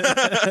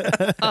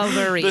 A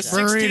burrito.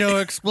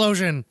 Burrito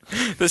explosion.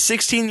 The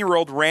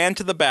 16-year-old ran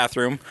to the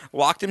bathroom,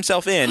 locked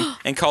himself in,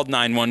 and called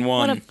 911.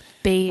 What a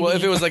baby. Well,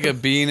 if it was like a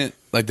bean,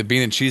 like the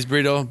bean and cheese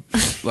burrito,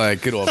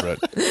 like get over it.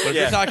 But if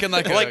Yeah. you're talking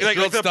like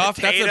grilled the stuff,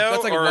 potato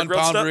that's like a or a 1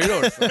 grilled pound stuff?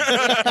 burrito. Or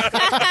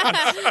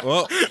something.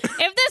 Well,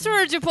 if this were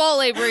a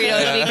Chipotle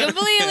burrito, it'd be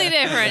completely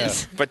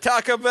different. But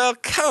Taco Bell,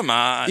 come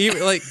on.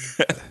 even like,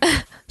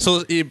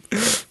 so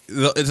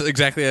it's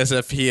exactly as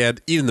if he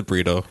had eaten the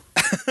burrito.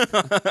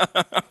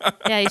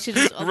 Yeah, you should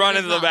just Run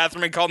into the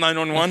bathroom and call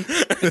 911.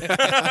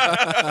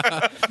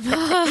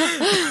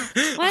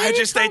 I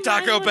just ate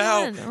Taco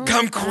Bell.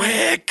 Come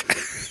quick.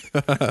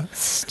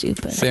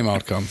 Stupid. Same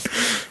outcome.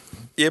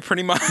 Yeah,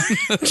 pretty much.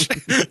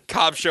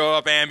 Cops show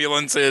up,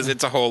 ambulances.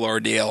 It's a whole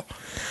ordeal.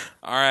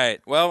 All right.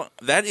 Well,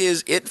 that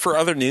is it for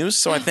other news.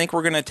 So I think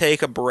we're going to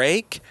take a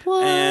break.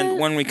 What? And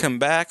when we come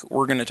back,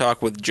 we're going to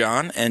talk with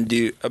John and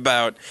do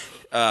about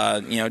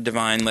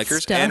Divine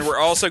Liquors. Stuff. And we're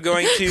also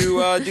going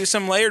to do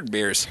some layered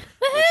beers,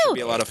 which should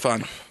be a lot of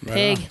fun.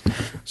 Pig.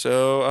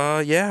 So,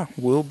 yeah,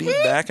 we'll be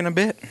back in a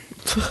bit.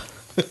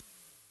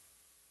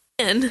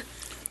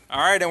 All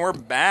right, and we're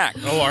back.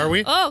 Oh, are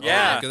we? Oh,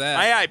 Yeah, look at that.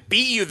 I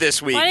beat you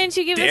this week. why didn't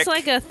you give dick. us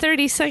like a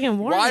 30-second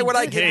warning? Why would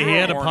I give Hey, you he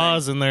had a warning?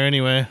 pause in there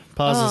anyway.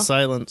 Pause Oh. of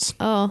silence.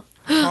 Oh.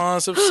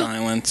 Pause of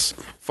silence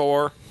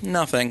for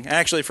nothing.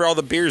 Actually, for all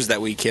the beers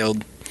that we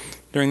killed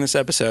during this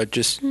episode,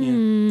 just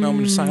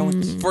moment of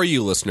silence. For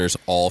you listeners,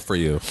 all for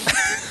you.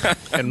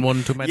 And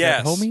one to my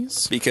Yes, dead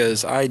homies.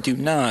 because I do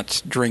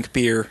not drink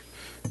beer.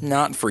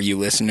 Not for you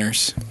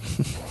listeners.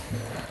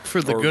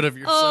 For the Or- good of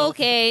yourself.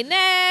 Okay,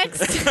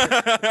 next. All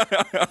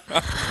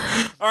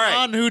right.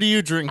 Ron, who do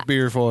you drink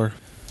beer for?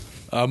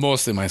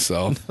 Mostly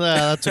myself.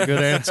 That's a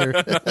good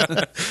answer.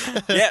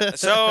 Yeah.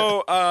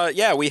 So,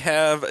 we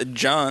have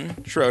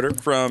Jon Schroeder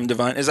from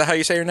Divine. Is that how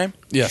you say your name?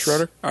 Yes.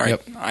 Schroeder. All right.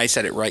 Yep. I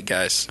said it right,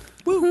 guys.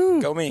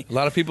 Woohoo! Go me. A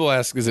lot of people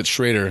ask, is it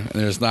Schrader? And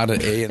there's not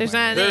an A in There's my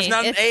not an name. There's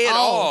not an It's A at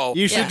all.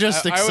 You should Yeah.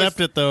 just I always- accept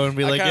it, though, and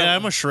be I like, kinda- yeah,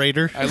 I'm a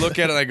Schrader. I look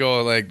at it and I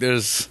go, like,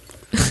 there's...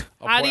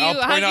 How do you- I'll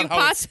how point do out you how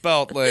pos- it's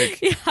spelt,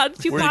 like... How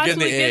did you Where'd you get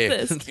possibly the get A?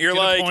 this? You're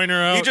Get a like,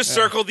 pointer out. you just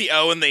circled the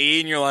O and the E,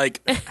 and you're like,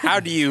 how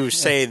do you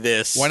say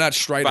this? Why not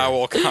Schreider?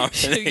 Vowel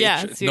combination? Yeah,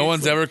 No seriously.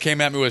 one's ever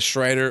came at me with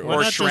Schreider Why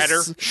or not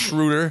Shredder.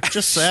 Schroeder.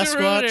 Just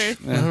Sasquatch?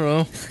 I don't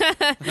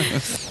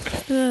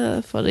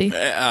know. Funny.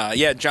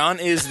 John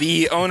is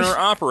the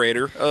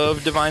owner-operator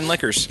of Divine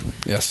Liquors.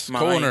 Yes. My-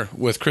 Co-owner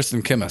with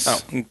Kristen Kimmis.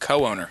 Oh,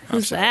 co-owner. I'm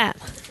Who's sorry.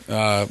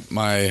 that?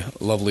 My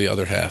lovely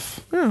other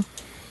half.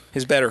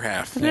 His better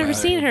half. I've never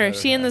seen her.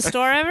 Is she in the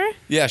store ever?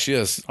 Yeah, she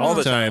is. All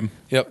the time.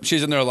 Yep,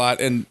 she's in there a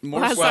lot. And more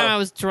Last so, time I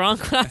was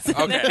drunk. When I was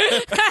in there.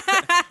 Okay.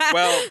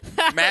 Well,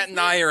 Matt and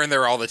I are in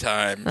there all the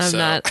time. I'm so.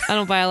 not. I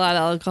don't buy a lot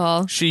of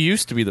alcohol. She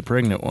used to be the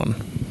pregnant one.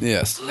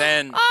 yes.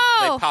 Then Oh,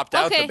 they popped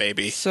out okay. the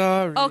baby.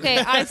 Sorry. Okay,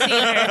 I've seen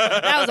her.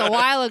 That was a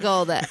while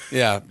ago. That.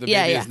 Yeah, the baby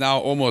Yeah, yeah. is now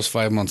almost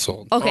 5 months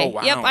old. Okay. Oh,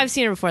 wow. Yep, I've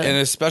seen her before. And Then.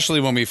 especially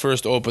when we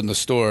first opened the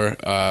store,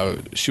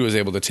 she was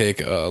able to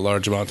take a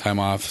large amount of time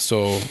off.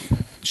 So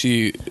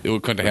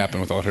it couldn't happen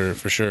without her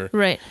for sure.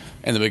 Right.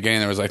 In the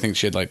beginning, I think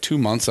she had like 2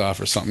 months off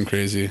or something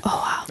crazy.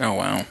 Oh,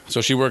 wow.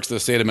 So she works the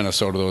state of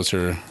Minnesota. That was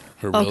her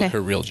Okay.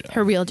 real job.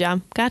 Her real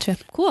job. Gotcha.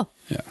 Cool.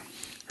 Yeah.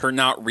 Her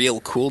not real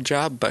cool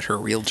job, but her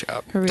real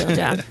job. Her real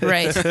job.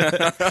 Right.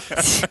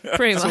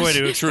 Pretty much. Way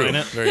to explain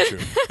it. Very true.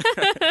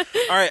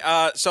 All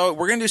right, so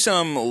we're going to do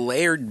some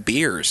layered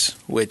beers,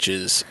 which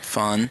is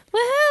fun.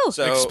 Woohoo!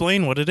 So,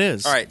 Explain what it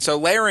is. all right, so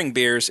layering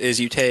beers is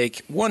you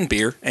take one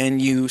beer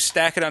and you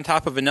stack it on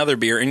top of another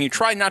beer, and you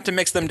try not to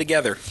mix them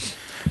together.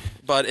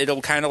 But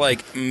it'll kind of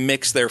like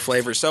mix their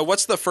flavors. So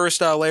what's the first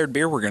layered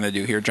beer we're going to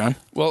do here, John?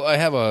 Well, I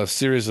have a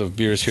series of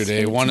beers here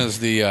today. One is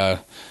the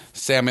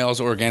Sam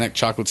Ale's Organic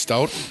Chocolate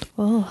Stout.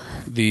 Oh.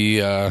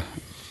 The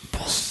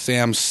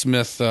Sam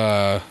Smith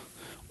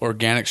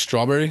Organic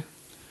Strawberry.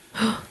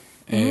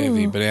 And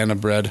the Banana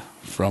Bread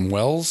from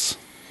Wells.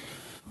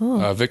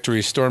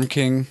 Victory Storm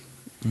King.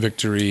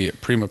 Victory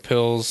Prima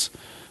Pills.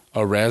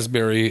 A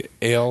Raspberry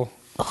Ale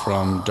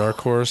from Dark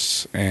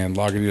Horse. And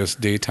Lagunitas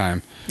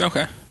Daytime.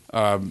 Okay.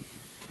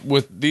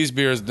 With these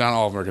beers, not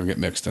all of them are going to get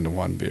mixed into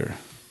one beer.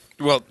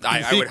 Well,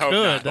 I would hope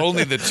not.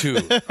 Only the two.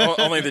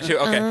 Only the two.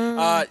 Okay.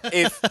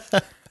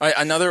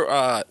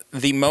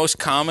 The most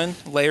common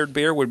layered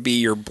beer would be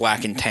your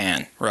Black and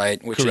Tan,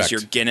 right? Which Correct. is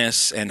your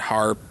Guinness and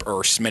Harp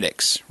or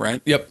Smittix,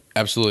 right? Yep,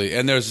 absolutely.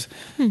 And there's,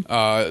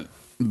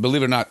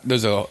 believe it or not,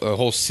 there's a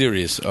whole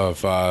series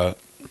of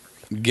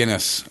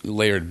Guinness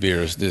layered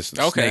beers. This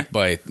Okay. Snake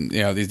Bite,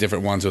 these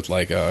different ones with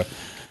like a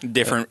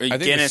Different I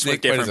think Guinness the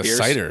with Snake Bite different is a beers.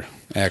 cider,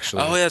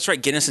 actually. Oh, yeah, that's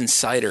right. Guinness and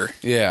cider.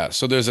 Yeah,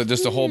 so there's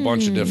just a whole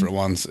bunch of different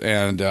ones,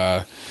 and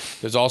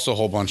there's also a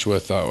whole bunch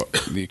with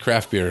the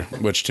craft beer,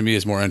 which to me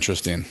is more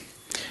interesting.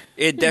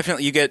 It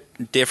definitely, you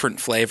get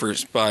different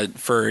flavors, but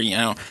for,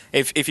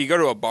 if you go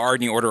to a bar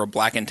and you order a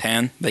black and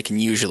tan, they can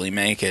usually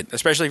make it,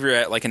 especially if you're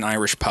at like an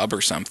Irish pub or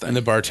something. And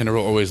the bartender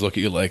will always look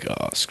at you like,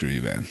 "Oh, screw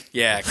you, man."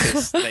 Yeah,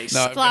 because they It's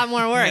a lot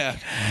more work. Yeah.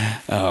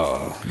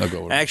 Oh, no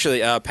go.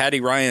 Actually,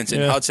 Patty Ryan's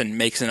in Hudson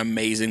makes an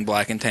amazing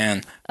black and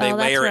tan. They Oh,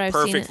 that's layer where it I've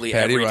seen it. perfectly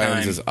Patty every Ryan's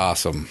time. is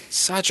awesome.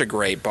 Such a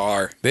great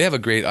bar. They have a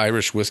great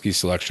Irish whiskey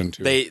selection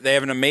too. They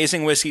have an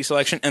amazing whiskey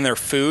selection, and their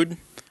food.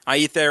 I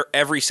eat there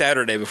every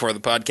Saturday before the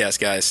podcast,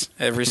 guys.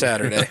 Every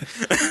Saturday.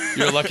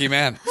 You're a lucky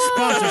man.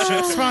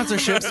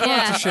 Sponsorship.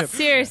 Yeah,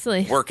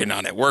 seriously. Working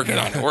on it.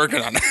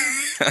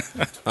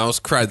 I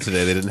almost cried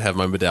today. They didn't have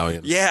my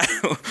medallion. Yeah,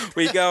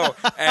 we go.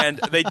 And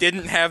they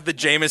didn't have the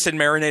Jameson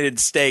marinated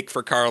steak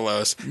for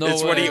Carlos. No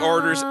it's what he way.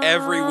 orders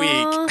every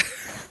week.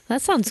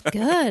 That sounds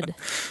good.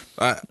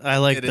 I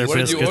like their What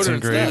did you biscuits order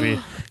and instead?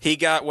 gravy. He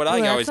got what Oh,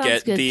 I that always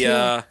sounds get,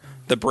 good,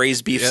 the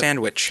braised beef Yep.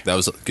 sandwich. That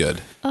was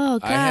good. Oh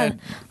God, had-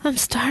 I'm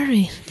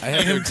starving. I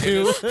had their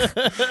Guinness.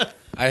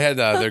 I had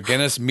their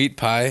Guinness meat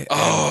pie.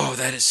 Oh,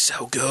 that is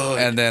so good.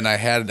 And then I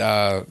had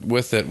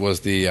with it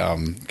was the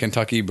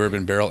Kentucky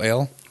Bourbon Barrel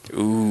Ale.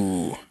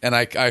 Ooh. And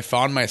I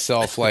found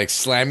myself like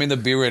slamming the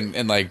beer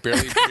and like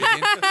barely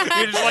breathing.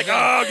 You're just like,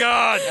 oh,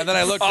 God. And then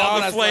I looked All down.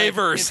 the I was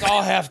flavors. Like, it's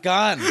all half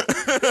gone.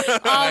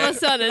 All of a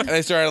sudden, And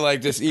I started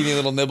like just eating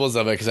little nibbles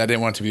of it because I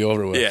didn't want it to be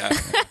over with. Yeah.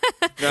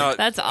 No,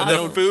 That's The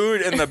awesome.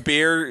 food and the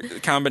beer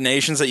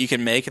combinations that you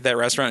can make at that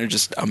restaurant are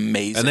just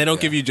amazing. And they don't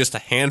give you just a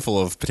handful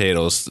of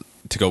potatoes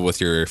to go with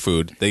your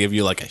food. They give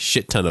you like a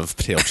shit ton of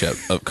potato chip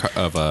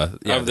of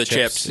the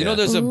chips. You know,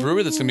 there's a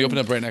brewery that's gonna be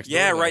opening up right next door.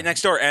 Yeah, there. right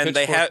next door, and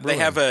they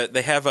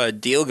have a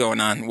deal going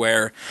on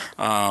where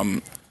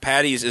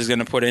Patty's is going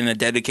to put in a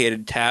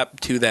dedicated tap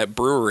to that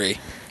brewery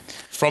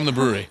from the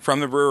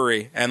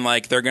brewery. and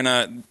like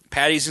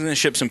Patty's is going to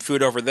ship some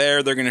food over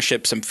there. They're going to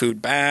ship some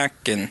food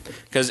back, and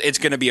because it's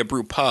going to be a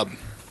brew pub,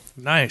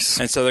 Nice.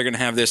 and so they're going to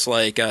have this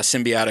like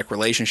symbiotic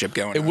relationship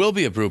going. It on. will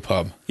be a brew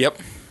pub. Yep.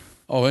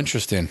 Oh,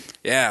 interesting.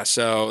 Yeah,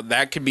 so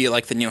that could be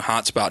like the new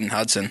hotspot in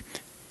Hudson.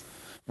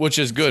 Which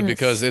is good in a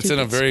because it's in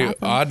a stupid very spot,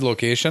 though. odd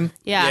location.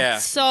 Yeah, Yeah,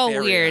 so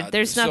very weird. odd.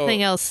 There's So,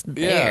 nothing else Yeah.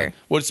 there.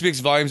 Well, it speaks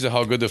volumes of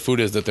how good the food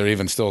is that they're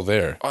even still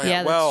there. Oh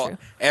Yeah, that's well, true.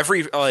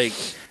 every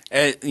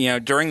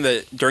during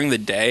the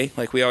day,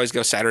 like we always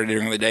go Saturday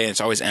during the day, and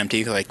it's always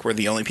empty. Like we're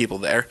the only people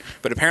there.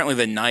 But apparently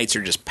the nights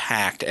are just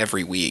packed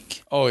every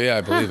week. Oh, yeah,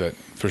 I believe it.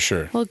 For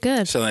sure. Well,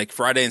 good. So like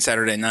Friday and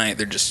Saturday night,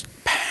 they're just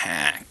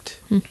packed,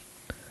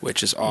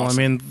 which is awesome.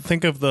 Well, I mean,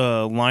 think of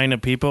the line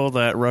of people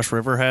that Rush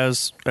River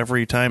has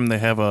every time they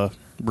have a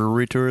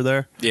brewery tour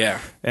there. yeah.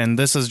 And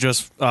this is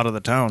just out of the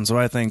town, so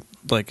I think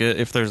like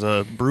if there's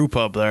a brew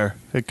pub there,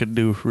 it could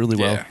do really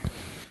well. Yeah.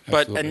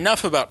 But Absolutely.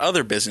 enough about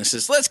other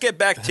businesses. Let's get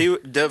back to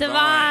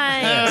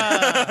Divine.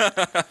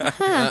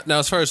 Divine. Now,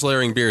 as far as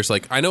layering beers,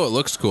 like I know it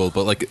looks cool,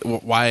 but like,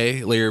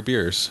 why layer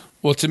beers?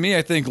 Well, to me,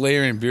 I think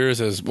layering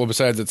beers is, well,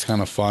 besides it's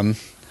kind of fun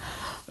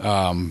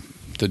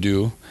to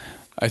do,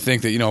 I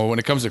think that, when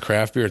it comes to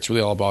craft beer, it's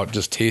really all about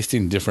just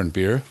tasting different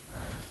beer.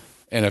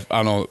 And I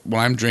don't know, when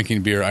I'm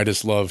drinking beer, I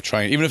just love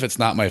trying, even if it's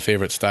not my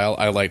favorite style,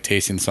 I like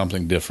tasting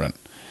something different.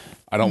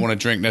 I don't want to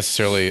drink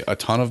necessarily a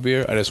ton of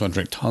beer. I just want to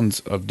drink tons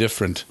of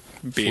different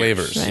Beers.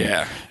 flavors. Right.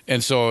 Yeah.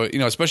 And so,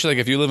 especially like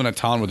if you live in a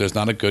town where there's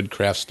not a good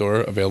craft store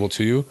available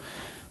to you,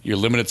 your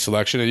limited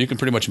selection, and you can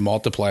pretty much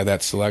multiply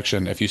that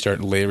selection if you start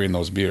layering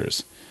those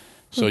beers.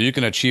 So you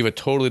can achieve a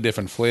totally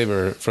different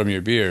flavor from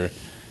your beer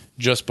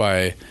just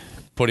by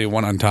putting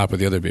one on top of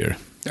the other beer.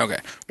 Okay.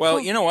 Well,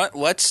 you know what?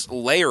 Let's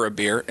layer a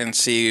beer and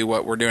see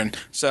what we're doing.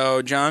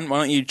 So, John, why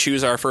don't you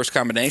choose our first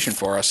combination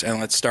for us, and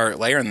let's start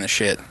layering this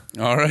shit.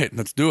 All right,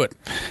 let's do it.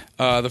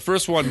 The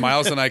first one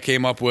Miles and I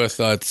came up with,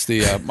 it's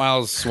the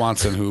Miles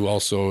Swanson, who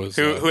also is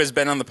Who has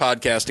been on the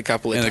podcast a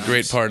couple of and times. a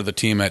great part of the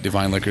team at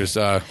Divine Liquors.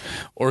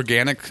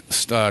 Organic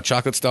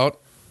chocolate stout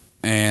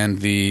and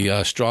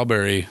the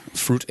strawberry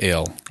fruit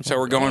ale. So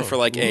we're going for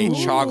like a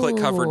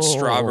chocolate-covered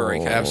strawberry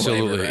kind of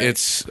Absolutely. flavor, right?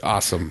 It's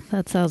awesome.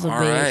 That sounds All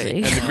right.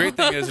 amazing. And the great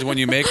thing is when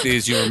you make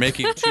these, you are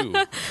making two.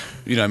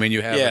 You know, I mean,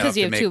 you have Yeah. enough 'Cause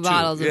you to have make two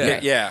bottles of Yeah. beer.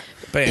 Yeah.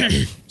 Bam.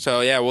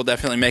 So, yeah, we'll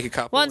definitely make a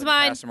couple. One's and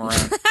mine. Pass them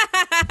around.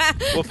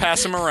 We'll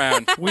pass them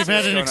around. We've See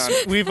had what's going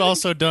on. we've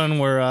also done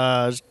where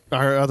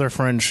our other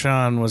friend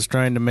Sean was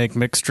trying to make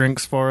mixed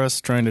drinks for us,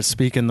 trying to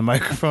speak in the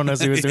microphone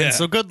as he was doing. Yeah.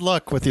 So good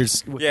luck with you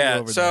Yeah,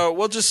 over so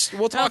we'll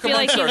I talk feel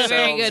like amongst he's a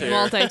very ourselves good here.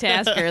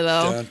 multitasker,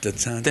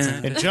 though.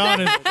 there.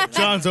 And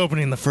John's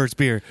opening the first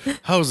beer.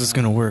 How is this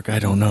going to work? I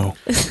don't know.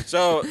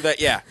 So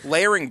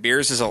layering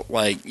beers is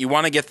like you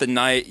want to get the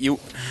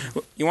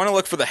you want to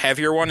look for the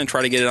heavier one and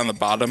try to get it on the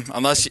bottom,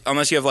 unless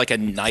you have like a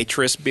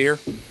nitrous beer,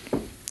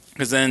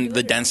 because then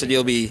the density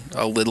will be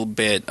a little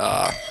bit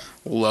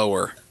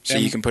lower, so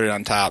you can put it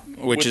on top.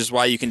 Which is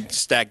why you can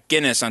stack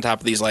Guinness on top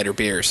of these lighter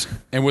beers.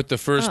 And with the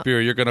first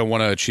beer, you're going to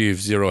want to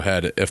achieve zero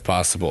head if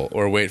possible,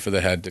 or wait for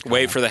the head to come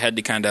Wait out. for the head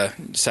to kind of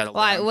settle.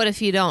 Why? down. What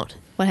if you don't?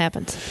 What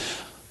happens?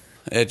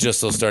 It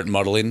just will start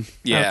muddling.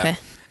 Yeah, Okay.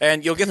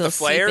 and you'll get It'll the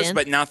flares, seep in.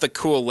 but not the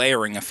cool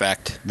layering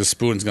effect. The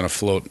spoon's going to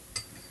float.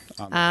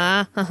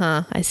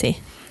 I see.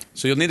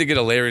 So you'll need to get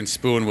a layering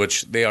spoon,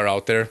 which they are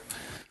out there.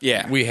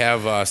 Yeah. We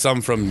have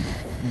some from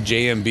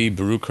JMB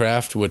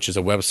Brewcraft, which is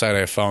a website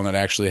I found that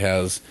actually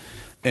has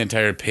an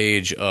entire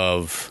page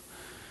of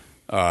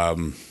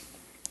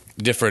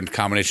different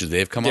combinations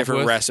they've come up with.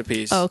 Different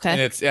recipes. Oh, okay. And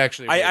it's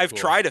actually really I've cool.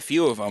 tried a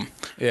few of them.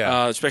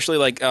 Yeah. Especially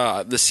like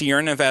the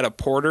Sierra Nevada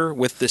Porter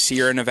with the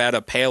Sierra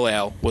Nevada Pale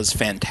Ale was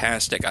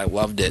fantastic. I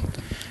loved it.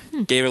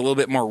 Gave it a little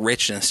bit more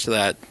richness to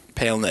that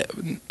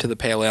the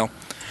pale ale.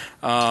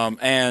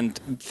 And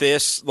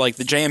this, like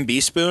the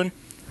JMB spoon,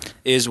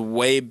 is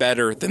way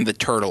better than the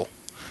turtle.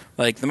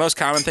 Like the most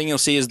common thing you'll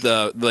see is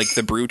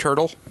the brew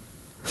turtle.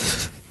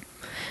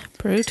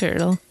 Brew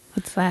turtle.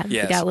 What's that?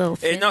 Yes. It got little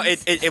fins?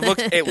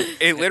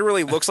 It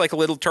literally looks like a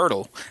little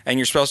turtle, and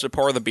you're supposed to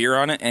pour the beer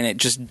on it, and it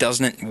just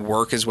doesn't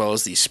work as well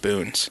as these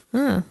spoons.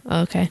 Oh,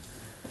 okay.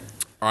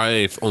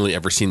 I've only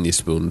ever seen these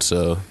spoons,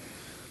 so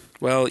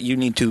Well, you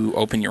need to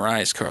open your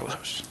eyes,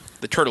 Carlos.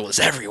 The turtle is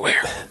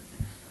everywhere.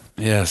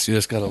 Yes, you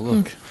just got to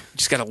look. You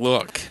just gotta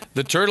look.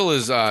 The turtle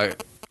is has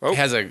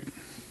a.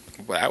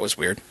 Well, that was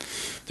weird.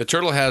 The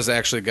turtle has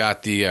actually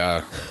got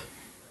the.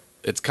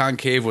 It's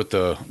concave with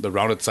the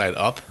rounded side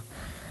up.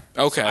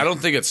 Okay. I don't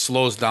think it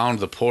slows down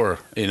the pour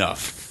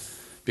enough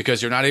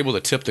because you're not able to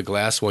tip the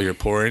glass while you're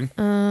pouring.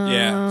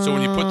 Yeah. So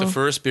when you put the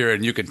first beer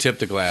in, you can tip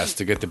the glass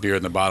to get the beer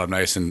in the bottom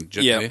nice and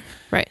gently. Yeah.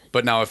 Right.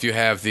 But now if you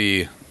have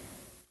the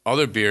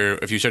other beer,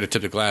 if you try to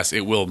tip the glass,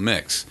 it will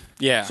mix.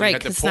 Yeah. Right,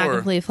 have to because it's not pour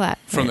completely flat.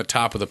 From Right. the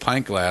top of the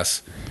pint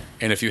glass,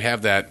 and if you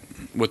have that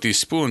with these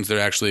spoons,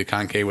 they're actually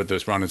concave with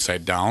this rounded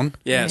side down.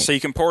 Yeah. Right. So you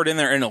can pour it in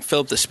there, and it'll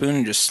fill up the spoon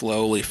and just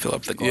slowly fill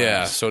up the glass.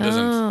 Yeah, so it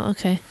doesn't. Oh,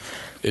 okay.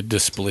 It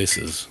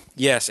displaces.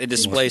 Yes, it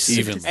displaces.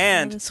 Evenly. How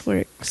And this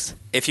works.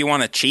 if you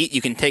want to cheat,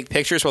 you can take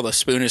pictures while the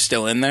spoon is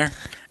still in there,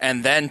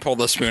 and then pull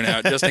the spoon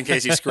out just in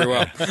case you screw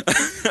up.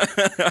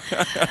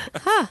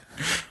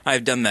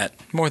 I've done that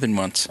more than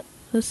once.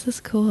 This is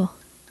cool.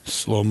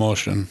 Slow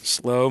motion.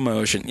 Slow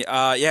motion.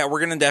 Yeah, we're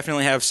gonna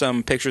definitely have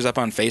some pictures up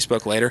on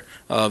Facebook later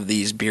of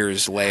these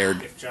beers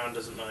layered. If John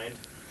doesn't mind.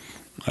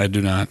 I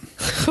do not.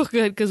 Oh,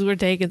 good, because we're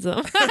taking some.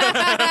 You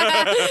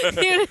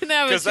didn't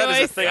have a 'Cause that is a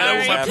choice. thing that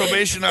will Sorry. happen.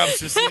 Probation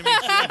officer see me.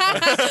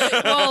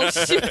 Oh,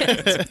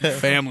 shit.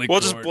 Family We'll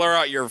court. just blur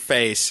out your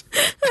face.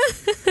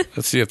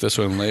 Let's see if this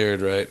one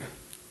layered right.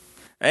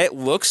 It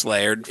looks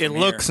layered. It from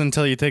looks here.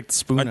 until you take the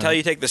spoon until out.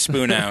 you take the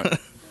spoon out.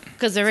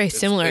 Because they're very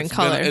similar in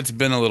color. It's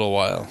been a little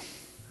while.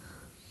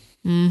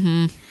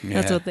 Mm-hmm.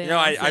 That's what they You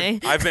know, say.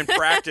 I've been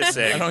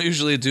practicing. I don't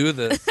usually do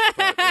this.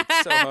 But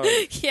it's so hard.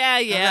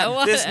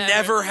 Yeah. This whatever.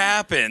 never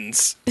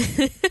happens.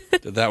 Did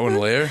that one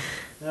layer?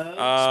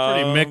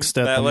 pretty mixed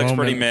at That the looks moment.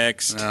 pretty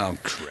mixed. Oh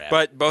crap!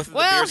 But both of the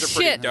Well, beers are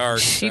pretty shit. dark.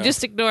 You so.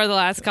 just ignore the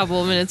last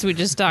couple of minutes we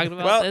just talked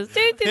about Well, this.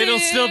 it'll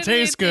still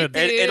taste good.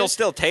 It'll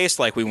still taste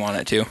like we want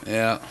it to.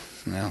 Yeah.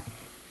 Yeah.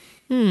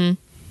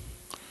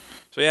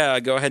 So yeah,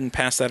 go ahead and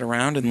pass that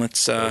around, and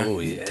let's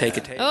yeah. take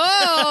a taste.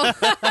 Oh,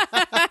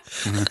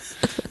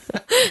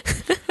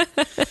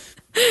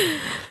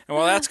 And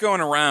while that's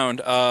going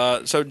around,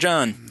 so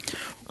John,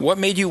 what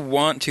made you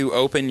want to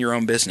open your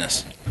own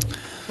business?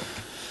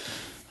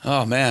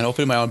 Oh man,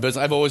 opening my own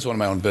business. I've always wanted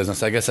my own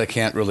business. I guess I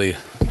can't really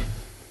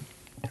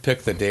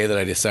pick the day that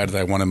I decided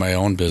I wanted my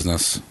own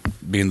business.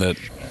 Being that,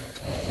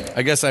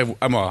 I guess I'm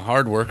a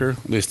hard worker.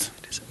 At least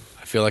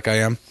I feel like I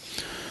am.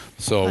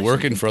 So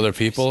working for other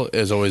people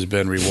has always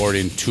been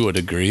rewarding to a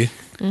degree.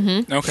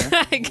 Okay.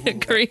 I can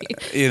agree.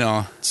 You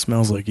know, It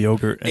smells like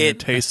yogurt and it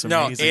tastes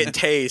amazing. No, it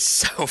tastes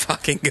so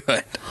fucking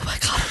good. Oh my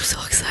god, I'm so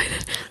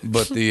excited.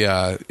 but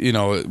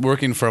the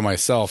working for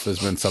myself has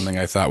been something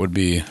I thought would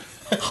be.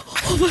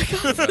 Oh my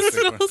god, that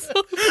smells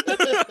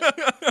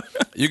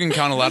so You can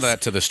count a lot of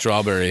that to the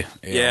strawberry.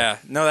 ale. Yeah.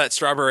 No, that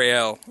strawberry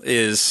ale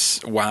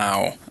is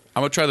wow.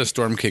 I'm gonna try the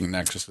Storm King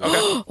next.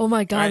 Oh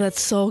my god, Right.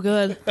 that's so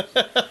good.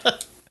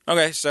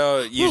 Okay,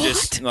 so you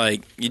just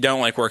you don't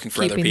like working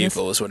for other Keeping this-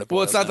 people is what it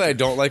Well, it's boils not that I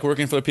don't like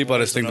working for the people. I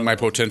just think that my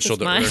potential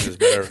to It's earn mine. is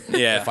better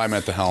Yeah. if I'm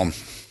at the helm.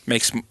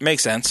 Makes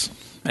sense.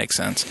 Makes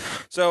sense.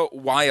 So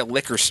why a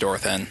liquor store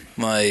then?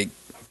 Like,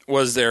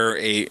 was there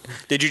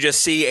did you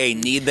just see a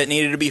need that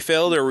needed to be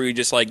filled, or were you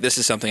just like, this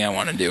is something I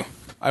want to do?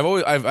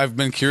 I've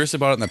been curious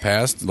about it in the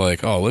past.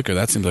 Like, oh, liquor,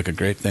 that seems like a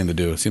great thing to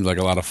do. It seems like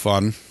a lot of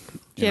fun.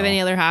 Do you have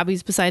any other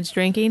hobbies besides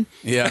drinking?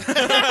 Yeah,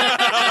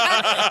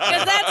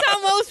 Because that's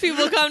how most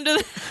people come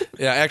to.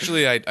 yeah.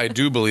 Actually, I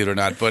do believe it or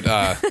not, but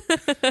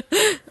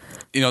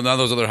none of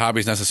those other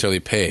hobbies necessarily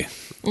pay.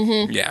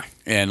 Yeah.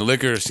 And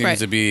liquor seems Right.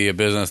 to be a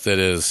business that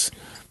is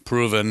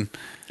proven.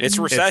 It's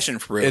recession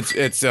proof.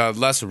 It's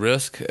less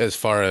risk as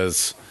far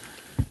as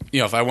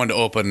if I wanted to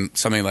open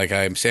something like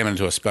I'm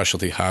into a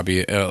specialty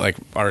hobby like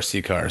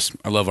RC cars.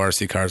 I love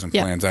RC cars and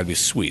Yeah. planes. That'd be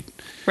sweet.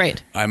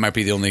 Right, I might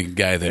be the only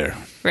guy there.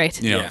 right.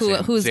 You know,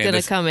 Who's saying going to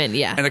this- come in?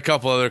 Yeah. And a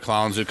couple other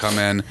clowns would come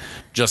in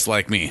just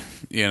like me,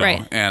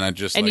 Right. and I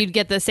just And like, you'd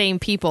get the same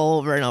people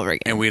over and over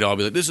again. and we'd all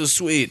be like, "This is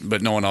sweet,"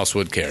 but no one else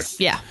would care.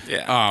 Yeah.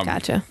 yeah.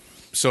 Gotcha.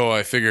 So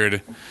I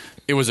figured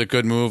it was a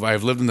good move.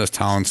 I've lived in this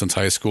town since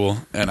high school,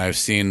 and I've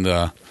seen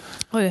Oh,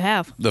 you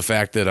have? the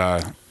fact that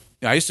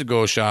I used to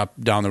go shop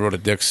down the road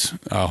at Dick's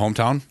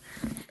hometown,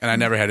 and I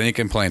never had any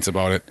complaints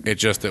about it.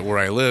 It's just that where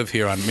I live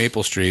here on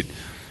Maple Street,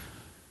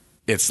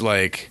 it's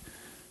like,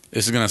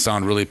 this is going to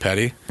sound really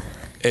petty.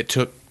 It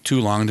took too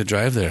long to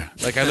drive there.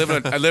 Like I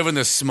live in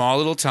this small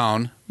little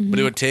town, but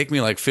it would take me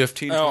like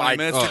 15, 20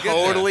 minutes to get there.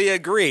 Totally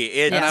agree.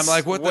 It's And I'm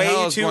like, what the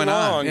hell is going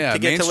on? to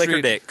get to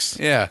Liquor Dick's.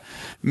 Yeah.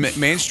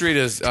 Main Street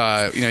is,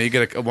 you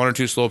get one or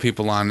two slow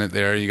people on it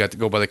there. You got to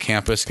go by the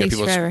campus, get Takes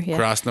people forever, yeah.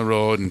 crossing the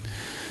road. And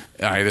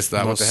I just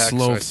thought, what the Those heck?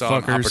 slow So I saw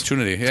an fuckers.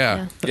 opportunity.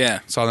 Yeah.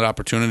 Saw that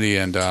opportunity.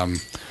 And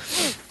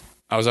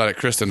I was out at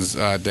Kristen's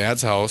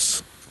dad's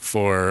house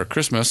for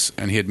Christmas,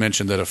 and he had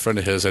mentioned that a friend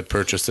of his had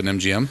purchased an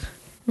MGM.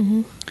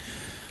 Mm-hmm.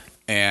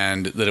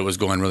 And that it was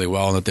going really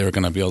well, and that they were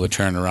going to be able to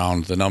turn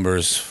around the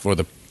numbers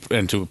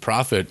and to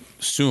profit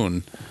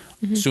sooner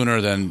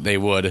than they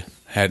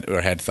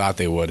had thought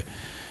they would.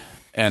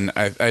 And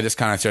I just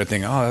kind of started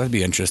thinking, oh, that'd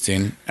be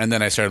interesting. And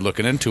then I started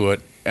looking into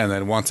it, and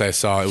then once I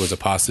saw it was a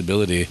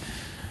possibility,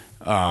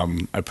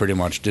 I pretty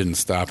much didn't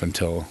stop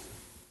until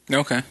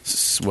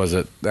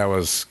that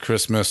was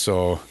Christmas.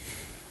 So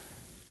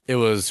it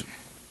was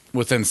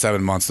within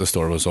 7 months the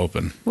store was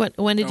open.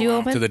 When did you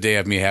open? To the day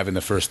of me having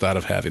the first thought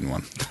of having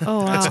one.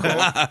 Oh,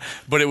 wow.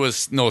 But it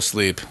was no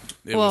sleep.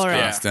 It was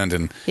right. constant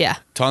and Yeah.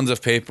 tons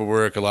of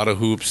paperwork, a lot of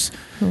hoops,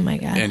 Oh, my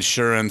God.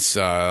 insurance.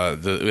 We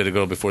had to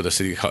go before the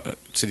city council.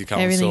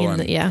 Everything in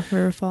and,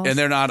 River Falls. and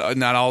they're not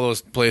all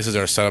those places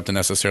are set up to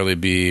necessarily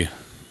be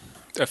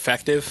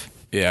Effective.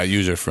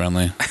 user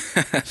friendly.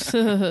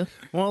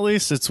 Well, at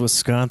least it's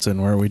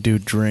Wisconsin where we do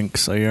drink,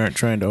 so you aren't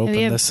trying to open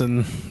you- this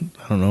in,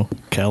 I don't know,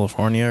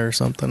 California or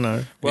something.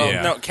 Or, Well,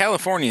 Yeah. no,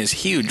 California is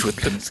huge with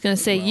the. I was going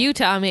to say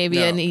Utah maybe.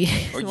 No. And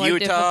Or more Utah.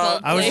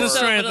 difficult I was place just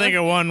to trying open to think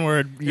of one where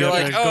you You're have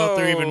like, to go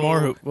through even more oh,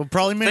 hoops. Well,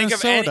 probably Think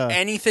of Minnesota.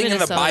 anything in the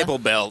Minnesota. Bible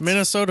Belt.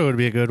 Minnesota would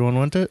be a good one,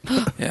 wouldn't it?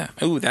 Yeah.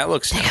 Ooh, that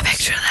looks nice.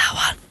 Picture of that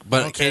one.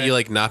 But can't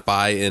you not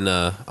buy in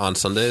on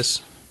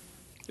Sundays?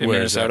 In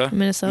Where is Minnesota.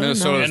 Minnesota?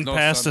 Minnesota. No. There's And no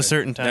past a Sunday.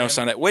 certain time. No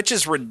Sunday, which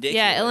is ridiculous.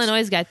 Yeah,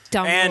 Illinois got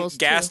dumb And rules,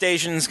 gas too.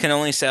 stations can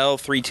only sell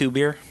 3-2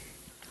 beer,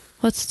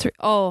 What's three?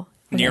 Oh.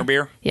 near okay.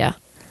 beer. Yeah.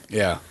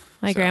 Yeah.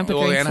 My grandpa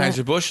Well, drinks that.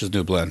 Anheuser-Busch's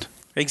new blend.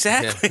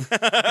 Exactly.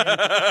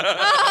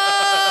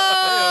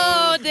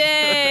 Oh,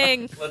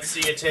 dang. Let's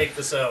see you take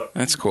this out.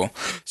 That's cool.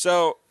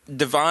 So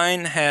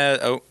Divine had.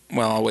 Oh,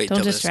 well, I'll wait. Don't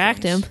till this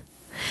distract comes. him.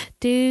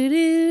 Do,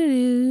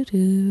 do, do,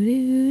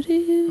 do, do,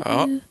 do.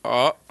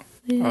 Oh.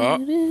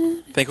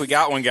 Think we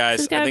got one, guys.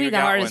 This has got I to think be we the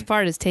got hardest one.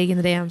 part is taking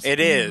the damn It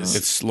is.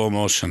 It's slow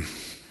motion.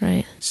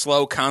 Right.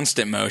 Slow,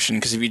 constant motion.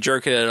 Because if you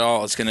jerk it at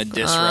all, it's going to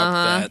disrupt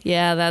that.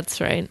 Yeah,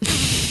 that's right.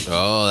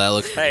 Oh, that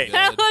looks Hey.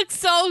 That looks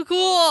so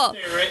cool.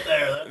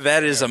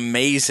 That is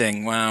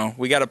amazing. Wow,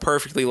 we got a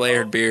perfectly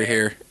layered beer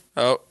here.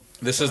 Oh,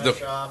 This is the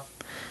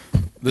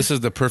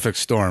perfect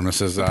storm.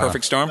 This is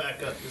perfect storm.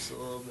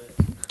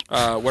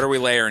 What are we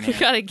layering We here?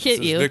 gotta get This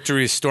is you.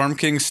 Victory's Storm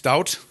King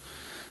Stout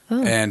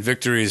and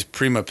Victory's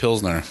Prima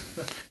Pilsner.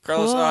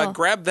 Carlos, Cool.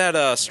 grab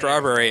that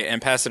strawberry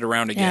and pass it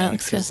around again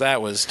that's because good.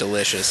 that was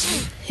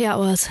delicious. Yeah, it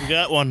was.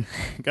 Got one.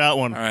 Got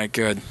one. All right,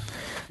 good.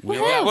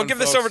 Woohoo. We'll give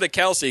this over to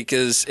Kelsey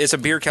because it's a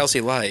beer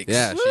Kelsey likes.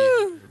 Yeah,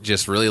 she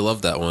just really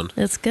loved that one.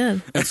 It's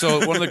good. And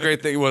so one of the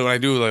great things when I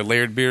do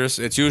layered beers,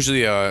 it's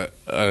usually a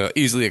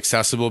easily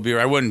accessible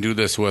beer. I wouldn't do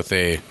this with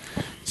a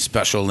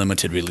special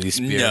limited release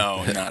beer.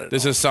 No, not at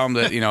This all. is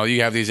something that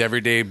you have these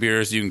everyday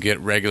beers you can get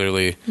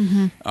regularly,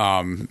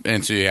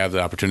 and so you have the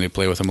opportunity to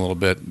play with them a little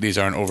bit. These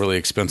aren't overly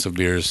expensive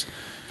beers,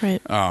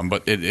 Right.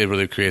 but it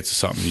really creates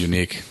something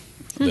unique.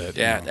 That,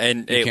 Yeah,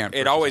 and you can't it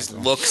purchase always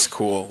them. looks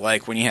cool.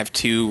 Like when you have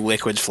two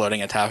liquids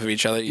floating on top of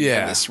each other, you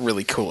Yeah. have this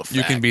really cool effect.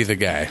 You can be the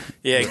guy.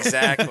 Yeah,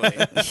 exactly.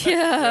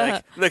 Yeah.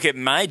 Like, look at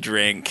my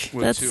drink.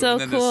 with That's two. so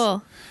And then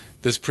cool.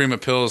 This Prima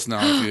Pils now,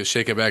 if you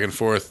shake it back and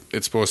forth,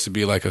 it's supposed to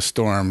be like a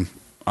storm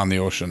on the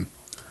ocean.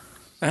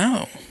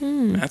 Oh,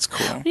 that's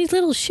cool. These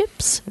little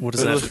ships. What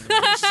is that?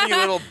 See a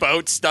little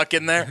boat stuck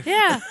in there.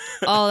 Yeah.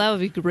 Oh, that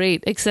would be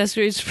great.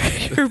 Accessories for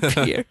your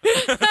beer.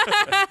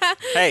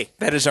 Hey,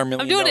 that is our $1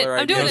 million I'm doing it. I'm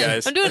idea, doing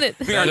guys. it. I'm doing it.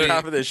 We're on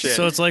top of this shit.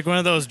 So it's like one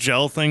of those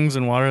gel things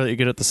in water that you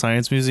get at the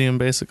Science Museum,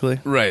 basically.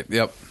 Right.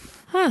 Yep.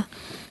 Huh.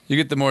 You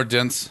get the more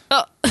dense.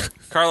 Oh,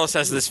 Carlos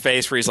has this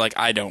face where he's like,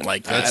 I don't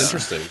like That's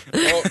this.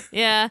 interesting.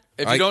 yeah.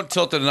 If you don't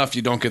tilt it enough,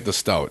 you don't get the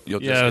stout.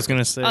 You'll Yeah, I was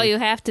gonna say. Oh, you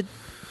have to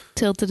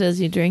tilt it as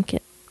you drink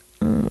it.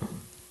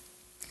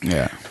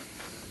 Yeah.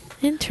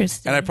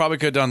 Interesting. And I probably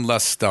could have done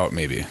less stout,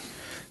 maybe.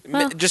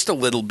 Just a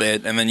little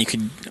bit, and then you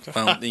could.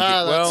 Well, it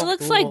well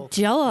looks like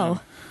Jello.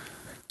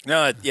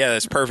 no, yeah,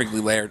 that's perfectly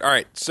layered. All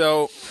right,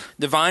 so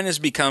Divine has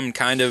become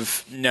kind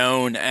of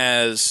known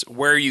as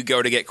where you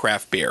go to get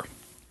craft beer,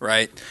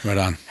 right? Right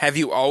on. Have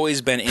you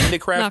always been into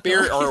craft Not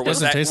beer, really. or was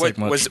Doesn't that taste like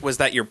much. was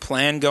that your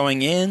plan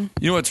going in?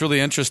 You know what's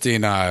really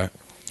interesting? I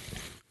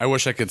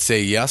wish I could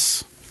say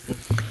yes.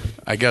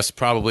 I guess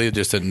probably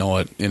just didn't know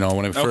it. When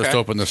I first Okay.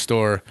 opened the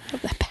store,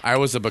 I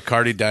was a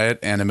Bacardi Diet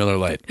and a Miller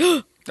Lite.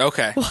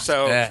 Okay,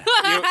 so Yeah.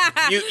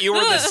 You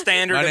were the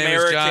standard My name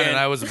American, is John, and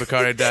I was a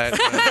Bacardi Diet.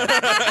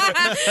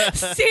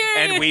 Seriously.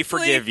 and we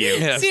forgive you.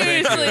 Yes, thank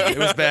you. Seriously. It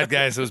was bad,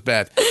 guys. It was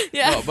bad.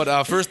 Yeah. No,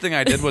 but first thing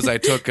I did was I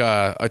took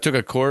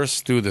a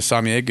course through the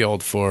Sommelier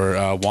Guild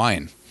for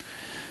wine,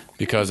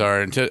 because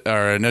our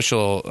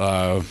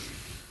initial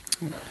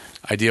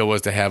idea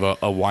was to have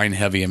a wine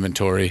heavy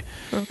inventory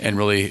and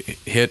really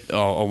hit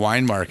a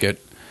wine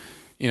market.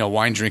 You know,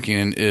 wine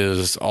drinking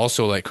is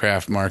also like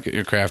craft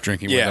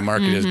drinking, where the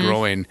market is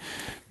growing.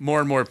 More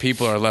and more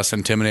people are less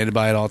intimidated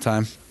by it all the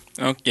time.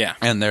 Oh, yeah.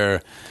 And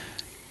they're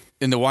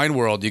in the wine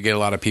world, you get a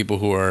lot of people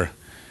who are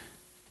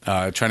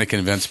trying to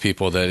convince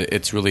people that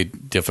it's really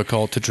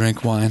difficult to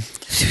drink wine.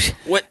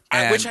 Which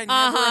I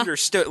never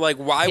understood. Like,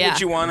 why Yeah.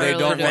 would you want They to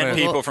don't prevent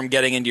wanna- people from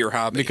getting into your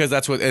hobby? Because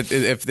that's what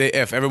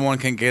if everyone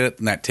can get it,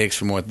 then that takes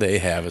from what they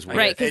have as well.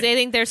 Right, because they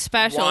think they're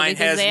special Wine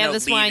because has they have an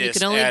this wine. You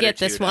can only elitist get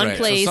this attitude. one Right.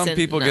 place. So some and,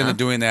 people get into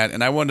doing that,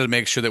 and I wanted to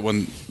make sure that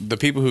when the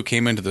people who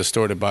came into the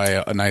store to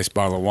buy a nice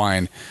bottle of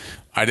wine,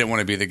 I didn't want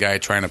to be the guy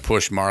trying to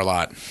push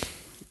Marlot.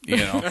 You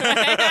know,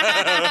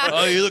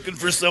 oh, you're looking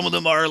for some of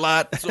the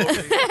Marlot.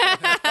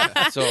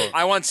 So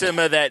I want some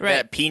of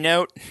that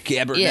Pinot.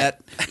 Cabernet.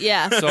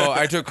 Yeah. So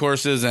I took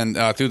courses, and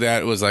through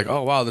that it was like,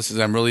 oh wow,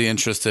 I'm really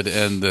interested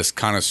in this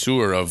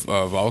connoisseur of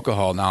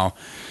alcohol now,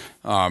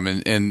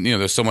 and you know,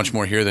 there's so much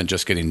more here than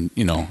just getting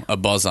a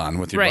buzz on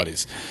with your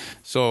buddies.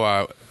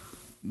 So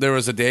there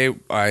was a day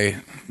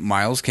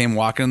Miles came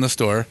walking in the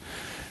store.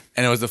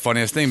 And it was the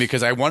funniest thing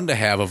because I wanted to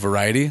have a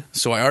variety,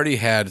 so I already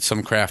had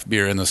some craft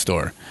beer in the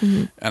store,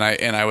 and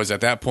I was at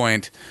that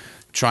point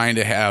trying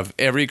to have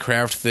every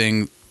craft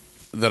thing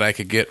that I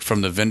could get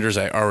from the vendors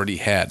I already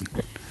had,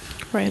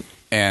 Right.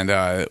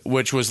 and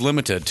which was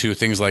limited to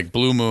things like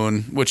Blue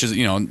Moon, which is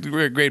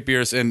great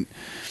beers, and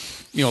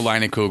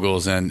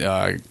Leinekugels and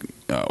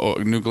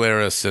New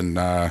Glarus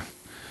and.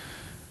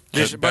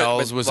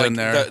 Bell's was like in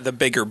there. The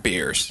bigger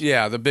beers.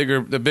 Yeah, the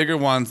bigger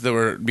ones that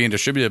were being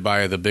distributed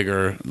by the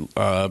bigger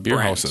beer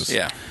Brands, houses.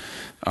 Yeah.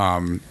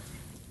 And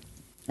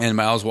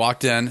Miles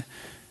walked in,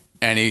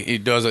 and he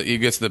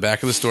gets to the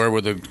back of the store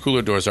where the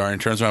cooler doors are, and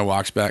turns around,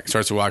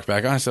 starts to walk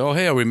back on. I said, "Oh,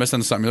 hey, are we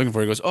missing something you're looking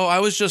for?" He goes, "Oh, I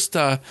was just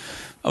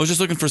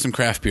looking for some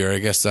craft beer. I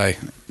guess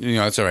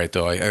it's all right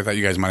though. I thought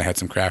you guys might have had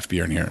some craft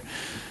beer in here."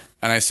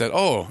 And I said,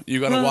 "Oh,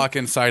 you got to walk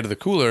inside of the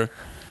cooler.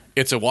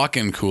 It's a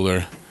walk-in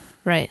cooler."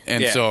 Right.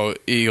 And so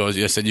he goes,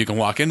 I said, you can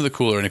walk into the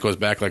cooler, and it goes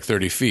back like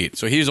 30 feet.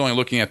 So he's only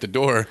looking at the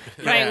door.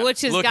 Right,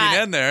 which is looking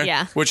in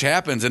there, which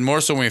happens, and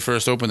more so when we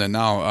first opened it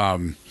now.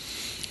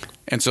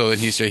 And so then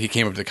he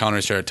came up to the counter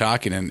and started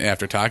talking, and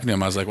after talking to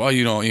him, I was like, well,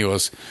 he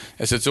goes,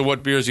 I said, so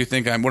what beers do you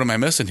think what am I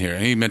missing here?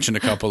 And he mentioned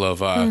a couple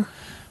of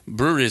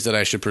breweries that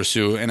I should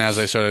pursue, and as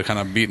I started kind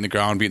of beating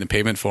the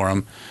pavement for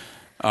him,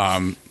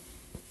 and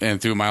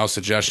through Miles'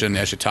 suggestion,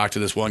 I should talk to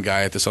this one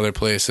guy at this other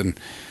place, and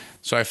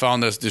so I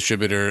found this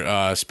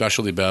distributor,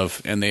 Specialty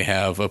Bev, and they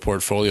have a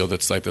portfolio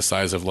that's like the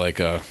size of like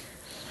a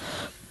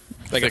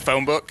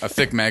phone book, a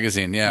thick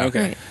magazine. Yeah. Okay.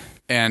 Right.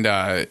 And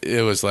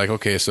it was like,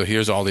 okay, so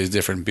here's all these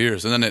different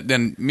beers, and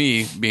then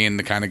me being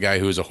the kind of guy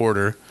who's a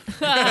hoarder,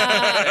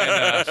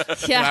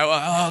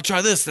 I'll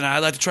try this, and I'd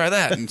like to try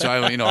that, and so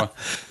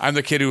I'm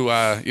the kid who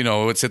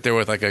would sit there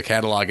with like a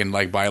catalog and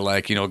like buy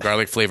like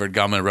garlic flavored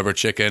gum and rubber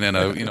chicken and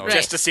a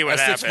just to see what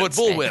a happens. 6-foot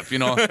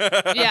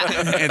bullwhip,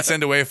 Yeah. and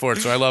send away for it.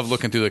 So I love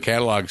looking through the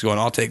catalogs, going,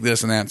 I'll take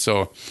this and that.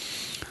 So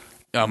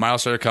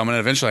Miles started coming, and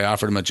eventually I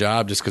offered him a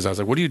job just because I was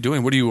like, what are you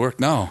doing? Where do you work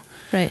now?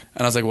 Right.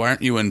 And I was like, why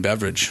aren't you in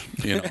beverage?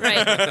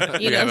 Right.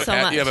 You know have so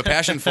much. You have a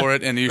passion for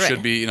it, and you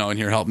should be, and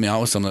here helping me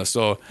out with some of this.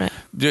 So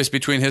just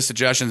between his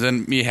suggestions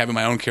and me having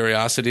my own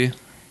curiosity,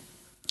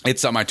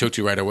 it's something I took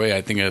to right away.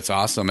 I think it's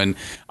awesome. And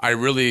I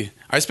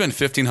spent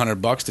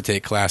 $1,500 to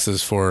take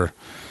classes for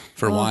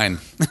wine.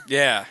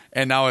 Yeah.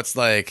 And now it's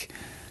like,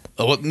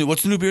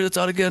 what's the new beer that's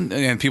out again?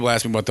 And people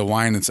ask me about the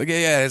wine. It's like,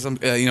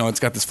 it's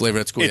got this flavor.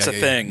 It's cool. It's a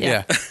thing.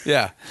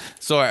 Yeah.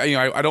 So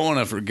I don't want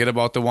to forget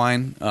about the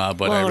wine, but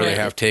I really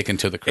have taken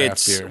to the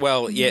craft beer.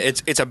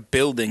 It's a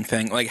building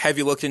thing. Like, have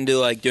you looked into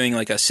like doing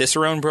like a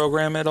Cicerone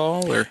program at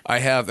all? Or I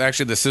have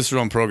actually. The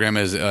Cicerone program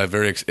is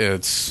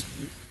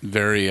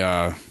very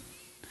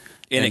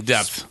in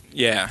depth.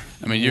 Yeah.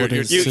 I mean, What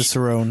is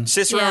Cicerone?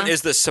 Cicerone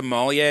is the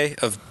sommelier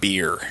of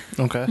beer.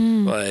 Okay.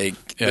 Like,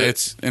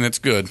 it's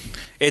good.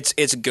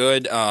 It's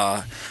good.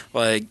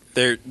 Like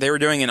they were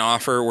doing an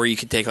offer where you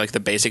could take like the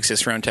basic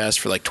Cicerone test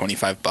for like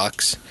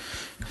 $25,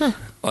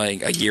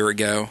 like a year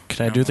ago.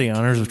 Can I do the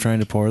honors of trying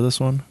to pour this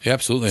one? Yeah,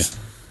 absolutely.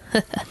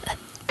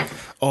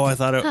 Oh, I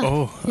thought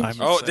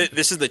it.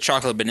 This is the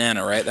chocolate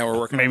banana, right? That we're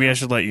working. Maybe I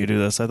should let you do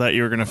this. I thought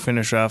you were going to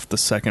finish off the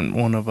second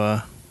one of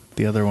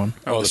the other one.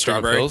 Oh, the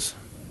strawberry. Pills?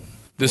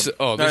 We're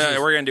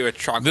gonna do a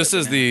chocolate. This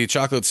is the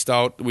chocolate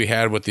stout we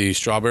had with the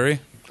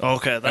strawberry.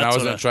 Okay, that's And I was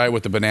going to try it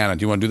with the banana.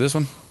 Do you want to do this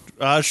one?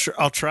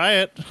 I'll try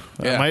it.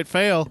 Yeah. I might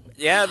fail.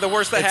 Yeah, the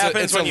worst that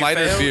happens it's a when you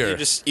lighter fail, beer.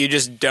 you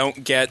just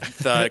don't get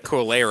the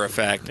cool layer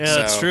effect. Yeah,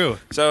 that's true.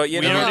 So We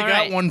already got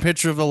Alright. one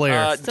picture of the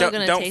layer. Still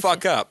gonna don't taste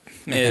fuck it. up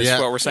is Yeah.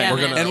 what we're saying.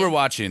 Yeah, man. And we're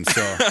watching,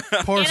 so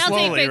Pour And I'll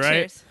slowly, take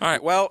right? pictures. All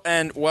right. Well,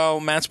 and while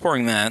Matt's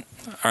pouring that,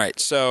 all right.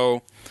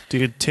 So Do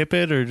you tip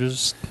it or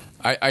just?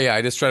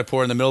 I just try to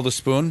pour in the middle of the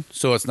spoon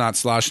so it's not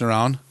sloshing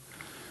around,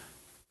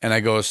 and I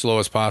go as slow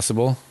as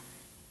possible.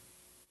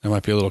 That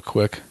might be a little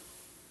quick.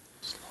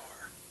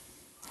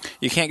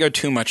 you can't go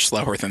too much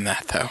slower than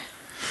that, though.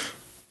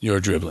 You're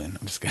dribbling.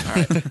 I'm just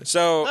kidding.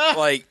 So,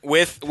 like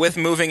with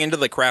moving into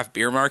the craft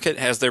beer market,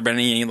 has there been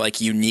any like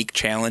unique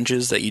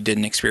challenges that you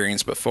didn't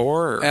experience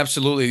before? Or?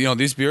 Absolutely. You know,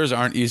 these beers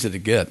aren't easy to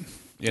get.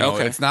 You know,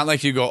 Okay. it's not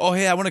like you go, oh,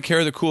 hey, I want to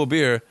carry the cool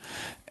beer,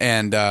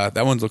 and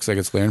that one looks like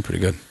it's layering pretty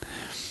good.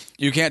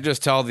 You can't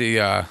just tell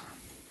the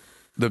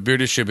beer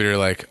distributor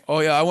like, oh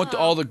yeah, I want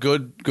all the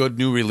good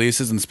new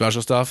releases and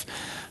special stuff.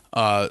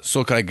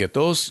 So could I get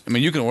those? I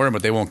mean, you can order them,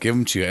 but they won't give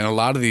them to you. And a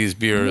lot of these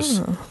beers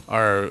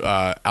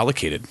are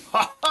allocated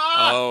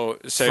Oh,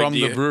 so from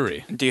do the you-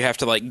 brewery. Do you have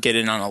to like get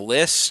in on a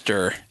list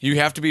or? You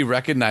have to be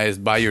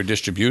recognized by your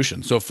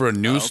distribution. So for a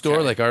new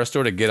store like our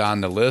store to get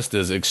on the list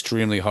is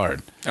extremely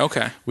hard.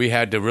 Okay. We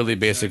had to really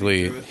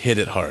basically hit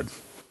it hard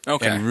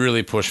Okay. and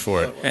really push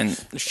for it. And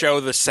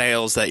show the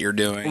sales that you're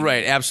doing.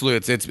 Right,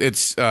 absolutely.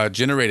 It's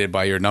generated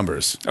by your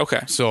numbers.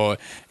 Okay. So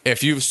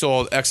if you've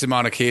sold X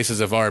amount of cases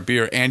of our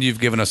beer and you've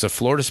given us a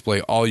floor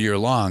display all year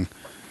long,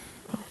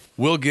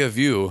 we'll give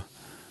you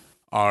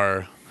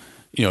our,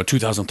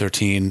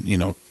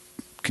 2013,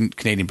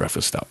 Canadian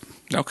breakfast stout.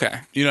 Okay.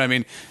 You know what I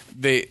mean?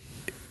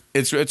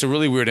 It's a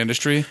really weird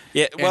industry.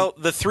 Yeah. Well,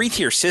 the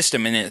 3-tier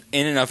system in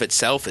and of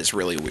itself is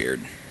really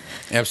weird.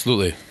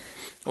 Absolutely.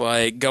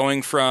 Like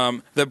going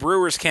from the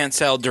brewers can't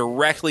sell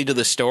directly to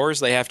the stores;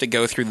 they have to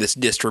go through this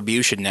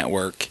distribution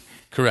network.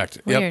 Correct.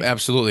 Weird. Yep,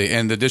 absolutely.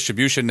 And the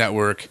distribution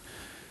network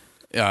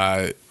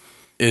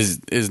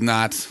is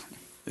not.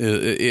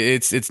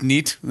 It's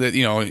neat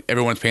that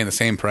everyone's paying the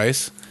same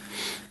price.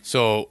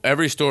 So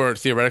every store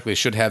theoretically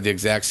should have the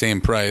exact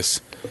same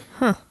price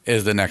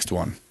as the next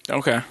one.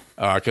 Okay.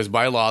 Because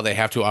by law they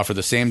have to offer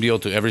the same deal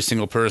to every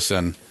single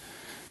person.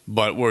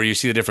 But where you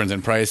see the difference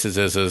in prices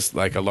is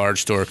like a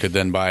large store could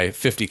then buy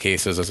 50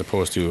 cases as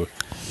opposed to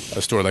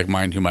a store like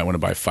mine who might want to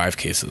buy 5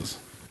 cases.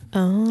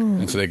 Oh,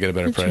 And so they get a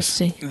better price.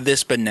 interesting.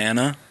 This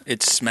banana,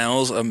 it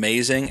smells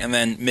amazing, and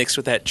then mixed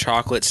with that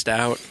chocolate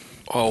stout.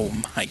 Oh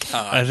my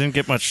god! I didn't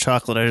get much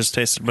chocolate. I just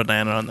tasted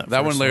banana on that.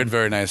 That one first layered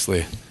very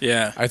nicely.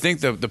 Yeah. I think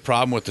the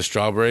problem with the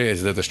strawberry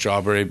is that the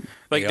strawberry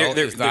Like, ale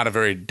they're- is not a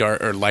very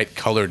dark or light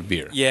colored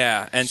beer.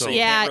 Yeah, and so you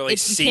Yeah, can't really you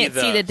see, can't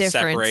see the difference.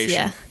 separation.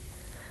 Yeah,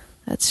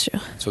 that's true.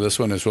 So this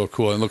one is real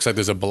cool. It looks like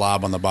there's a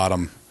blob on the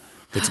bottom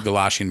that's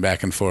galashing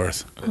back and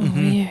forth. Oh,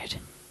 weird.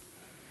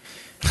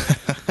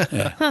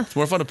 It's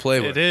more fun to play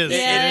with. It is.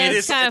 Yeah,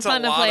 it's kinda it's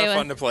fun a to lot play of with.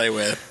 fun to play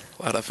with.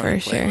 A lot of fun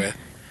For to play sure. with.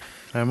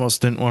 I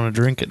almost didn't want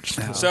to drink it.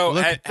 So,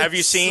 Look at have you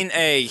this. seen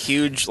a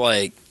huge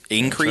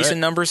increase right. in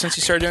numbers since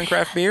you started doing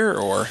craft beer?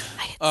 Or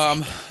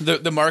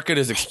The market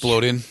is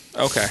exploding.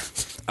 okay,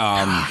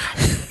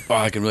 Oh,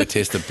 I can really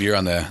taste the beer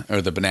on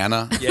the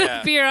banana.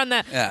 yeah, Beer on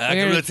that. Yeah, I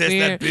can really taste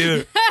that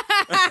beer.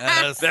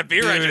 that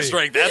beer I just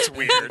drank. That's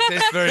weird.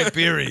 Tastes very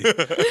beery.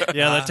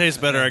 Yeah, that tastes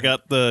better. I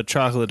got the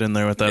chocolate in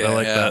there with that. I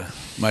like Yeah. that.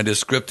 My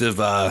descriptive.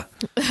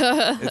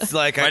 It's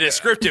like My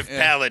descriptive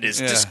palate is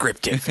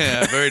descriptive.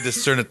 Yeah, very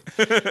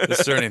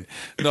discerning.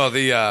 No,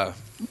 the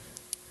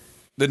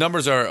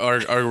numbers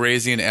are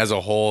raising as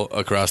a whole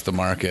across the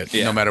market,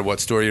 Yeah. no matter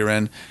what store you're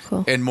in,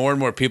 Cool. and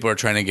more people are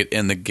trying to get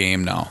in the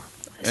game now.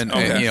 And,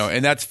 Okay.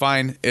 and that's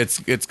fine. It's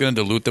going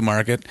to dilute the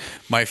market.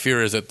 My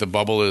fear is that the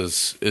bubble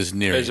is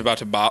near. It's about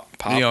to pop.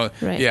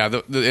 Right. Yeah,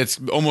 it's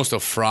almost a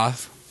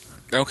froth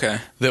Okay.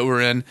 that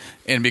we're in,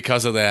 and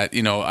because of that,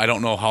 I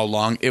don't know how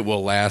long it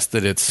will last.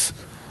 That it's,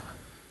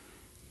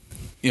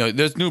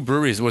 there's new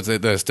breweries. What's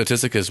the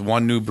statistic is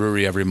 1 new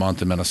brewery every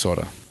month in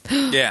Minnesota.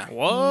 Yeah.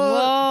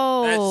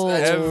 Whoa.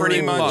 That's pretty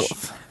Every much.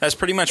 month. That's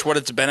pretty much what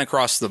it's been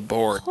across the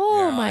board.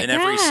 Oh, my in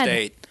every God.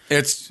 state.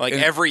 It's Like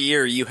and- every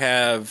year, you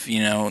have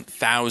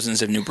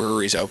thousands of new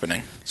breweries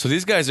opening. So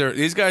these guys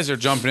are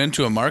jumping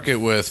into a market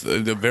with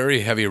the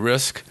very heavy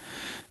risk,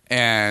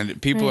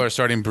 and people Right. are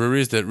starting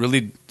breweries that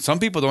really some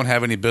people don't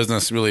have any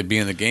business really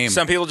being in the game.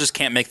 Some people just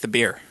can't make the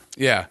beer.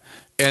 Yeah.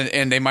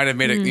 And they might have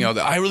made it,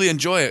 I really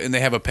enjoy it, and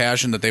they have a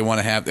passion that they want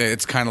to have.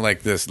 It's kind of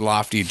like this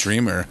lofty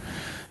dreamer.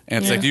 And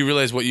it's Yeah. like, do you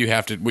realize what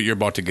you're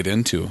about to get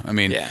into? I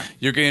mean, Yeah.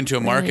 you're getting into a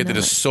market that not.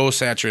 is so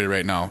saturated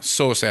right now,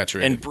 so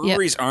saturated. And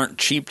breweries aren't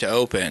cheap to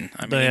open.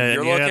 I mean, Yeah,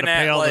 you're you looking got to pay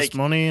at all like this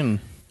money and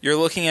you're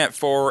looking at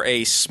for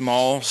a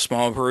small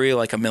brewery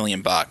like $1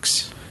 million.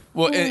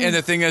 well, and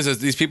the thing is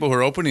these people who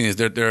are opening these,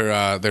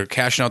 they're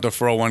cashing out their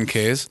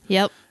 401ks.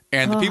 Yep.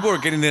 And the people who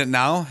are getting it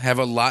now have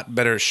a lot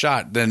better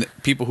shot than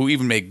people who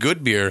even make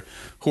good beer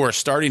who are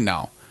starting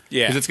now.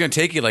 Yeah. Because it's going to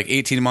take you like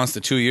 18 months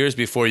to 2 years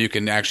before you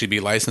can actually be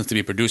licensed to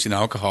be producing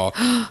alcohol.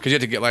 Because you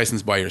have to get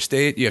licensed by your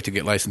state. You have to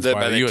get licensed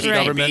by the U.S. TTB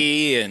government.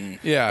 and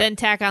Yeah. Then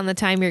tack on the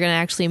time you're going to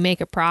actually make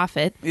a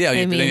profit. Yeah,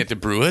 then you have to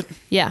brew it.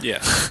 Yeah.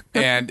 yeah.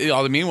 And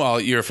all the meanwhile,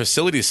 your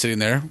facility is sitting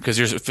there because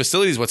your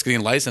facility is what's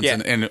getting licensed.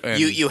 Yeah. And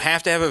you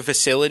have to have a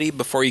facility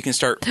before you can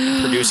start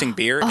producing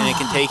beer, and it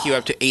can take you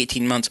up to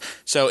 18 months.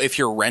 So if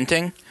you're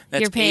renting,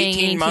 that's You're paying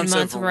 18 months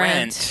of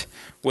rent.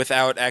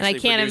 without And actually I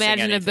can't producing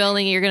imagine anything. a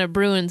building you're going to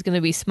brew in is going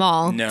to be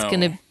small. No. It's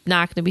going to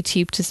not going to be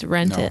cheap to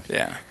rent it.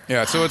 Yeah.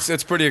 yeah, so it's a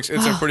pretty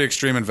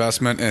extreme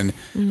investment. And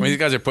I mean, these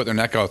guys are putting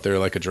their neck out there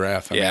like a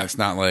giraffe. I mean, it's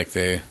not like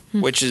they.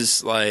 Which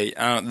is like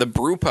the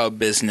brew pub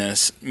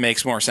business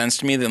makes more sense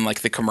to me than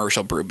like the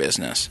commercial brew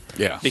business.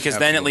 Yeah, because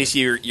then at least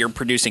you're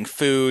producing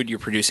food, you're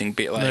producing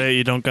beer. Like,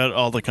 You don't got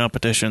all the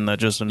competition that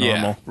just a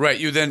normal. Right,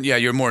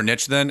 you're more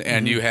niche then,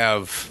 and you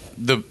have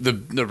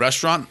the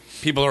restaurant.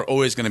 People are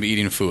always going to be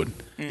eating food.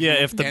 Yeah,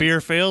 if the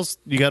beer fails,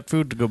 you got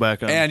food to go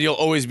back on. And you'll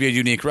always be a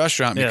unique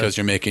restaurant because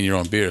you're making your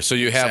own beer. So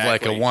you have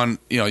like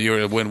you're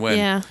a win-win.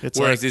 Yeah. It's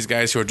Whereas like- these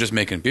guys who are just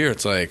making beer,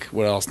 it's like,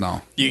 what else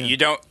now? you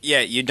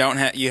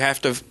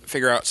have to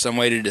figure out some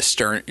way to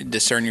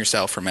discern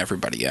yourself from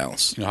everybody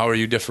else. How are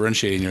you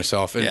differentiating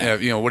yourself?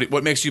 And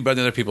what makes you better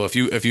than other people? If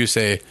you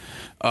say,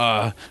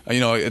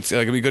 it's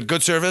gonna be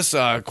good service,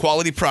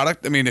 quality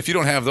product. I mean, if you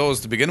don't have those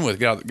to begin with,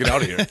 get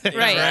out of here.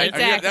 Right,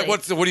 exactly. I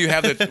mean, what do you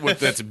have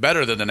that's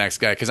better than the next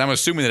guy? Because I'm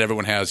assuming that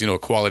everyone has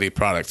quality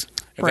products.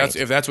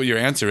 If that's what your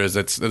answer is,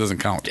 that doesn't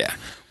count. Yeah.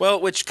 Well,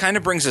 which kind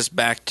of brings us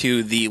back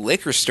to the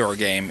liquor store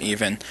game.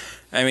 Even,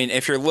 I mean,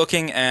 if you're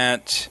looking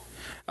at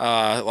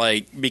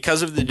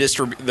because of the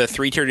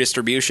 3-tier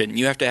distribution,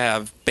 you have to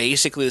have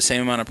basically the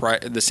same amount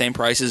of the same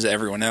prices as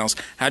everyone else.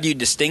 How do you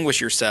distinguish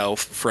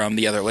yourself from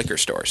the other liquor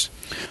stores?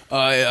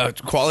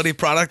 Quality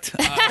product.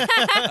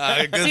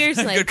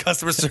 Seriously. Good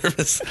customer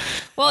service.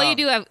 Well, you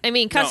do have. I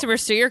mean,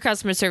 your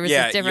customer service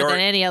is different than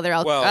any other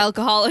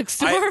alcoholic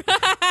store.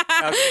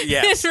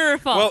 Yes. True or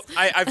false?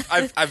 Well,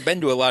 I've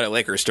been to a lot of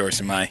liquor stores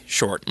in my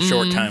short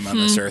time on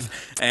this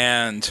earth,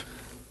 and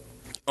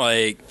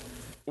like.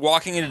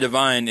 Walking into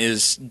Divine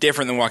is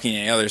different than walking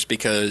in any others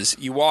because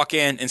you walk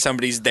in and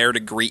somebody's there to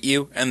greet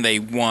you and they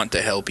want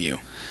to help you.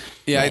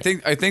 Yeah,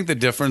 right. I think the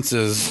difference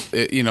is,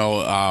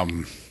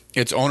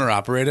 it's owner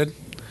operated.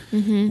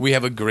 Mm-hmm. We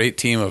have a great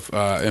team of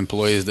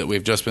employees that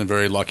we've just been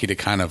very lucky to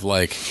kind of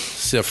like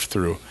sift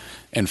through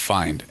and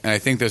find. And I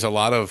think there's a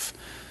lot of,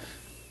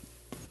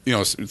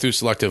 through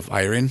selective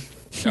hiring.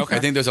 Okay. I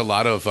think there's a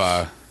lot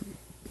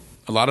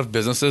of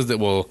businesses that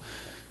will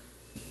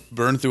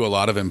burn through a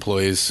lot of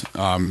employees.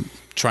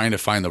 Trying to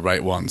find the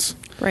right ones.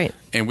 Right.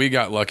 And we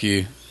got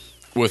lucky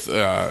with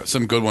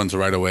some good ones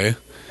right away.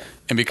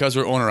 And because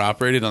we're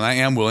owner-operated, and I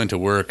am willing to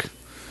work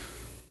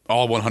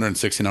all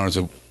 116 hours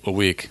a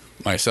week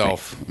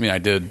myself. Right. I mean, I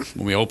did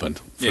when we opened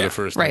for the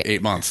first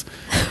 8 months.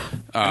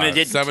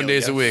 7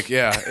 days a week,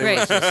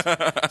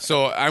 yeah.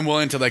 So I'm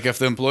willing to, if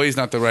the employee's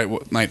not the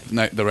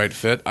right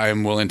fit,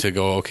 I'm willing to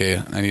go,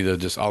 okay, I need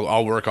to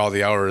I'll work all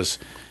the hours.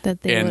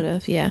 That they would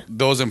have, yeah.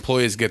 Those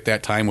employees get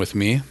that time with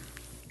me.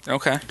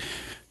 Okay.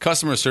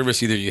 Customer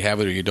service, either you have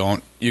it or you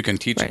don't. You can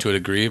teach it to a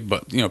degree,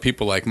 but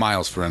people like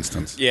Miles, for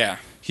instance. Yeah,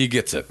 he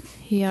gets it.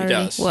 He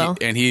does. Well,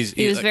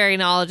 he was very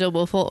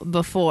knowledgeable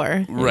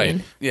before.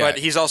 Right. Yeah. But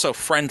he's also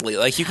friendly.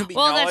 Like you can be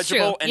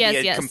knowledgeable and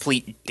be a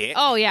complete dick.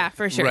 Oh yeah,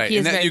 for sure. Right.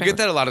 And you get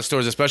that at a lot of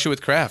stores, especially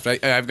with craft.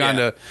 I've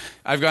gone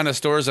to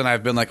stores and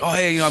I've been like, oh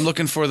hey, I'm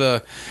looking for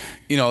the.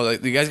 You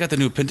guys got the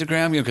new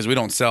Pentagram? Because we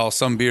don't sell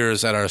some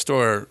beers at our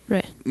store.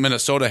 Right.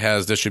 Minnesota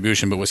has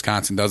distribution, but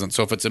Wisconsin doesn't.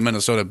 So if it's a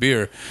Minnesota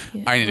beer,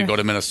 I need to go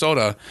to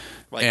Minnesota.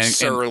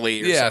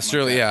 Surly.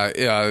 Surly.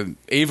 Yeah.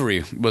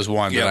 Avery was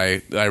one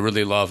that I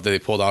really loved. They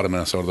pulled out of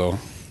Minnesota though.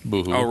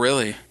 Boo-hoo. Oh,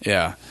 really?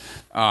 Yeah.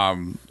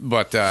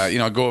 But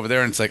go over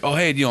there and it's like, oh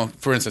hey,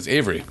 for instance,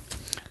 Avery.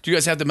 Do you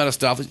guys have the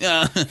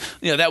Metastaphylus?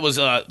 Yeah, that was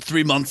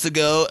 3 months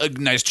ago. A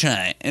nice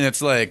try. And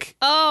it's like,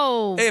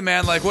 oh, hey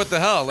man, what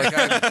the hell?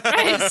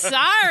 I'm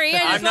sorry.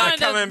 I'm not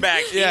coming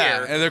back here.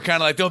 Yeah, and they're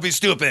kind of like, don't be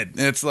stupid.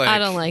 And it's like, I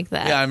don't like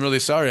that. Yeah, I'm really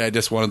sorry. I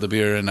just wanted the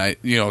beer,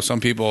 and some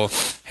people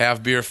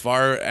have beer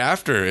far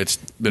after it's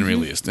been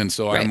released, and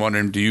so I'm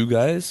wondering, do you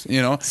guys,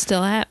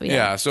 still have?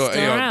 Yeah, so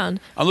still around.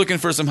 I'm looking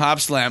for some Hop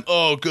Slam.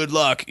 Oh, good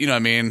luck. You know what I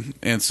mean?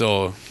 And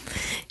so.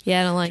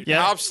 Yeah, I don't like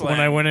that. When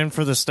I went in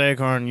for the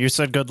Staghorn, you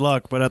said good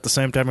luck, but at the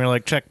same time, you're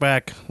like, check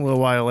back a little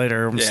while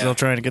later. I'm still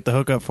trying to get the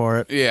hookup for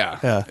it.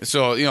 Yeah.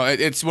 So,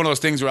 it's one of those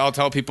things where I'll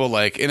tell people,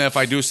 and if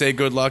I do say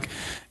good luck,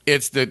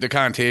 it's the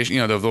connotation,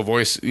 the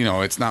voice,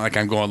 it's not like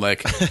I'm going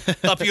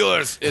up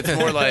yours. It's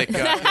more like,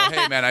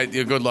 hey, man,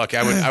 good luck.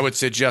 I would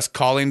suggest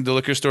calling the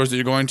liquor stores that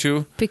you're going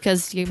to.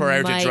 Because you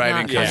prior might to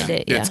driving, not find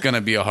it. It's going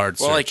to be a hard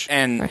search.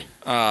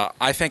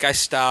 I think I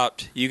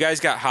stopped. You guys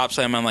got Hop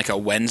Slam on like a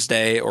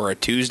Wednesday or a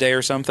Tuesday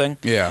or something.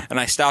 Yeah. And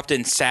I stopped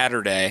in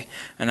Saturday,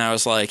 and I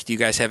was like, "Do you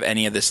guys have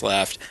any of this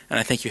left?" And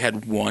I think you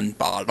had one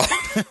bottle.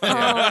 Oh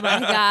my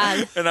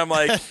god! And I'm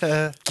like,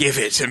 "Give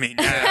it to me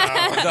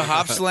now." The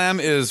Hop Slam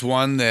is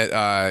one that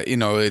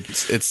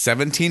it's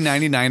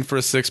 $17.99 for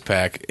a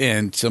 6-pack,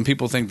 and some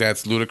people think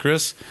that's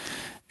ludicrous,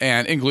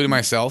 and including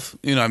myself.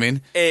 You know what I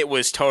mean? It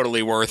was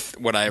totally worth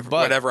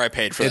whatever I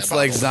paid for. It's that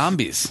like bottle.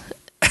 zombies.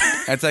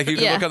 It's like you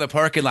can Yeah. look at the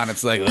parking lot.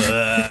 It's like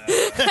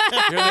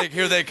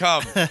here they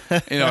come.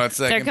 It's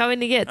like They're coming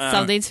to get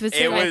something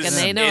specific, and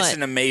they know it's it.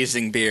 an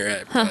amazing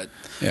beer. But,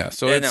 yeah.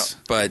 So yeah, it's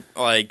but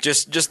like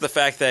just the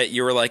fact that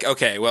you were like,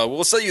 okay, well,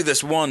 we'll sell you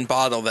this one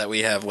bottle that we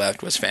have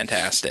left was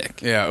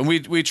fantastic. yeah. And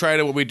we try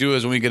to what we do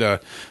is when we get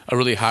a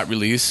really hot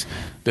release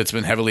that's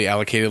been heavily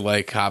allocated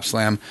like Hop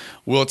Slam,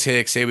 we'll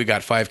take say we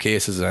got 5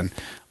 cases in.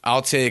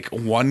 I'll take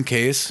 1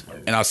 case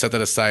and I'll set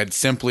that aside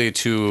simply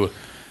to.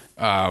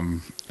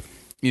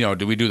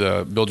 Do we do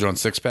the build your own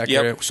 6-pack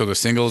Yep. area? So the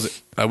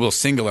singles, I will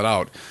single it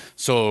out.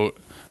 So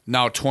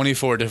now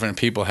 24 different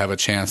people have a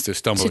chance to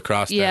stumble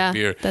across that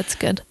beer. That's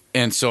good.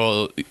 And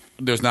so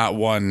there's not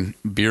one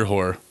beer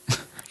whore.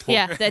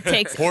 Yeah, that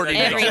takes Hoarding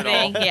it all.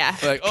 everything. Yeah.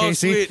 Like, oh,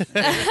 Casey? sweet.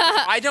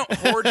 I don't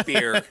hoard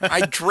beer.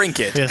 I drink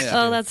it. Yes.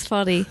 Oh, that's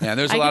funny. Yeah, and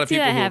there's a I lot can of see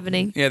people that who,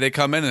 happening. Yeah, they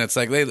come in and it's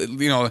like,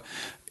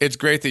 it's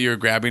great that you're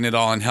grabbing it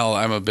all. And hell,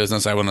 I'm a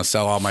business. I want to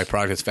sell all my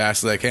product as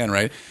fast as I can,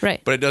 right?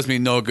 Right. But it does me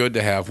no good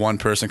to have one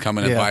person come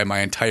in and Yeah. buy my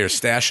entire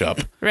stash up.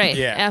 Right.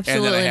 Yeah. And then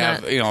Absolutely I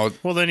have, not.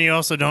 Well, then you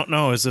also don't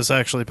know, is this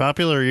actually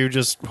popular, or are you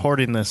just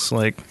hoarding this?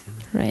 Like,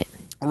 Right.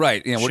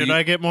 right. What should do you,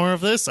 I get more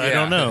of this? I Yeah.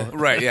 don't know.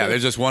 Right, yeah.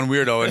 There's just one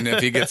weirdo, and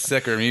if he gets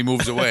sicker, he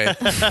moves away.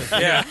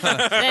 Yeah.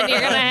 Then you're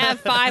gonna have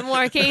 5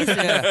 more cases.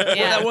 Yeah.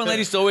 That one lady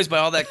used to always buy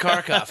all that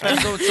car coffee.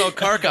 So it's all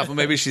car coffee. Well,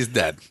 maybe she's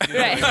dead.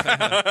 Right.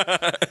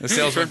 The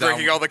sales are Been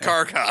drinking down. all the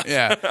car cops.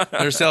 Yeah,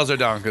 their sales are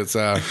down because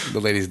the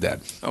lady's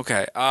dead.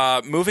 Okay.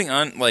 Moving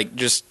on, like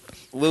just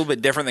a little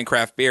bit different than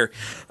craft beer.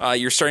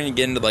 You're starting to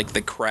get into like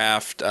the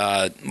craft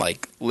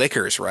like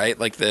liquors, right?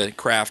 Like the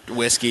craft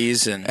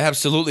whiskeys and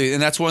Absolutely,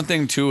 and that's one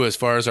thing too. As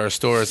far as our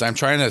stores, I'm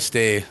trying to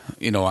stay,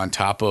 on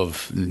top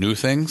of new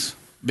things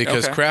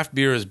because Okay. craft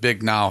beer is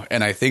big now,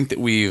 and I think that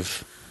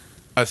we've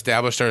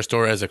established our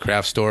store as a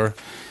craft store.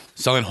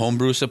 Selling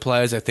homebrew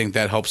supplies, I think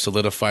that helps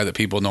solidify that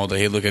people know that,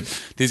 hey, look at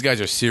these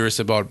guys are serious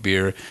about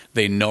beer.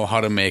 They know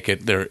how to make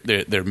it.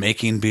 They're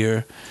making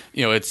beer.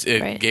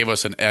 It Right. gave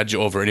us an edge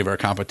over any of our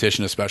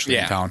competition, especially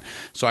in Yeah. town.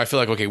 So I feel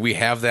like, okay, we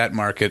have that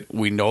market.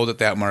 We know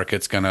that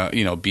market's gonna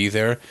be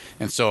there,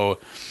 and so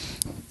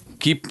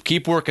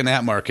keep working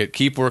that market.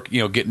 Keep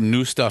getting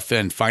new stuff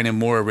in, finding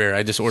more rare.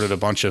 I just ordered a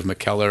bunch of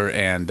McKellar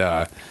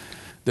and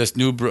this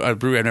new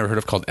brewery I've never heard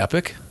of called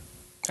Epic.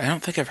 I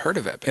don't think I've heard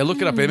of it. Yeah,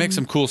 look it up. They make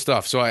some cool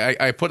stuff. So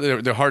I put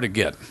they're hard to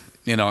get,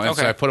 and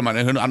Okay. so I put them on.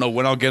 I don't know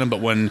when I'll get them,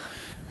 but when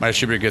my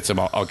distributor gets them,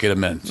 I'll get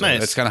them in. So Nice.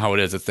 that's kind of how it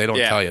is. They don't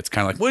Yeah. tell you. It's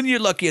kind of like when you're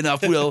lucky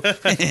enough, we'll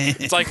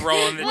It's like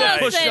rolling the We'll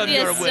dice. send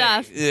you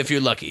stuff. if you're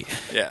lucky.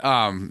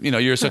 Yeah.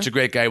 You're such a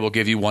great guy. We'll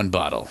give you one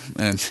bottle.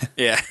 And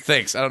Yeah.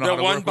 thanks. I don't know The how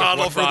to one work with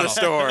bottle one for the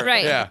store.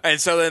 Right. Yeah.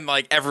 And so then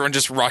like everyone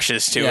just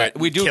rushes to Yeah, it.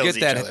 we do kills get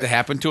each that other. to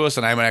happen to us,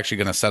 and I'm actually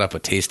going to set up a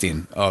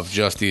tasting of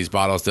just these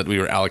bottles that we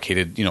were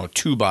allocated.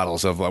 2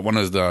 bottles of. One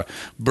is the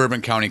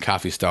Bourbon County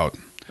Coffee Stout.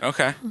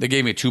 Okay. They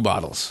gave me 2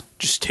 bottles.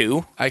 Just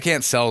 2? I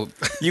can't sell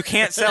You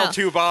can't sell No.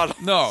 2 bottles.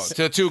 no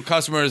to 2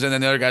 customers, and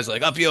then the other guy's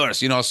like, up yours.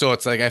 So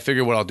it's like I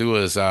figure what I'll do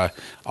is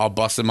I'll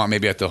bust them out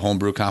maybe at the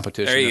homebrew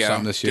competition There you or go.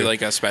 something this year. Do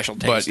like a special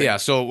But tasting. yeah,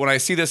 so when I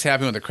see this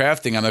happen with the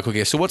craft thing, I'm like,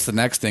 okay, so what's the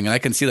next thing? And I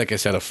can see, like I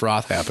said, a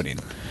froth happening.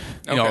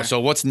 Okay.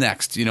 So what's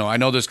next? I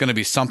know there's going to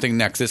be something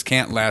next. This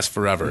can't last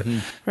forever.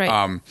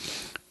 Right.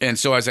 And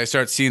so as I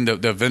start seeing the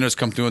vendors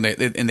come through, and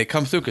they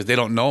come through because they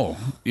don't know.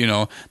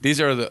 These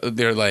are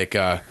they're like.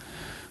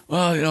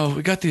 Well,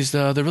 we got these.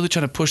 They're really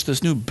trying to push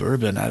this new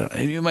bourbon.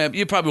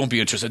 You probably won't be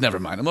interested. Never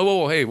mind. I'm like,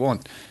 whoa, hey,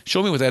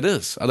 show me what that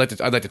is. I'd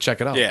like to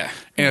check it out. Yeah.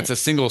 And it's a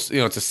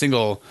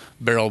single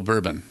barrel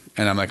bourbon.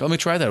 And I'm like, let me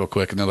try that real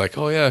quick. And they're like,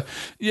 oh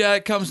yeah,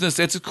 it comes in this.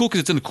 It's cool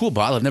because it's in a cool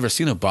bottle. I've never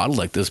seen a bottle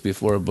like this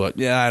before. But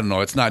yeah, I don't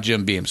know. It's not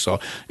Jim Beam. So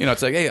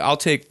it's like, hey, I'll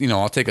take a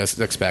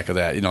 6-pack of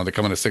that. They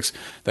come in a 6.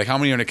 Like, how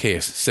many are in a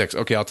case? 6.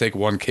 Okay, I'll take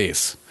 1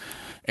 case.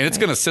 And it's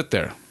gonna sit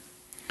there.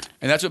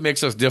 And that's what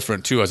makes us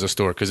different, too, as a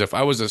store. Because if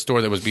I was a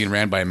store that was being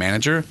ran by a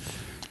manager,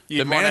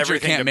 You'd the want manager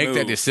everything can't to make that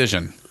move.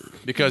 decision.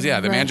 Because, the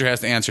Right. manager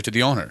has to answer to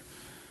the owner.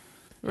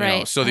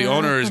 Right. So the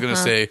owner is going to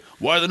say,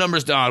 why are the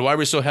numbers down? Why are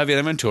we so heavy on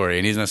inventory?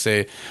 And he's going to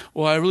say,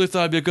 well, I really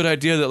thought it'd be a good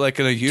idea that like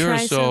in a year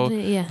Try or so, something,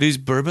 yeah. these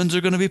bourbons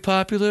are going to be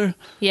popular.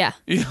 Yeah.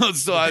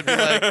 So I'd be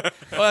like,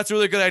 oh, that's a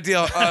really good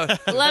idea.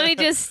 Let me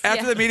just.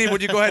 After the meeting,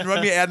 would you go ahead and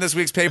run me an ad in this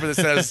week's paper that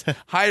says,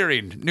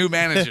 hiring, new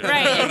manager?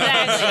 Right.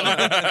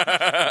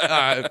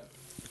 Exactly.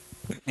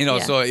 Yeah.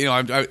 So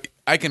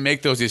I can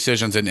make those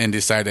decisions and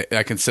decide that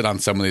I can sit on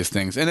some of these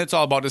things, and it's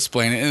all about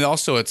displaying it. And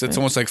also, it's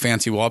almost like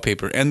fancy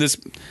wallpaper. And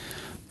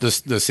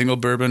the single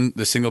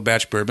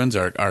batch bourbons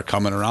are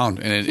coming around,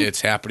 and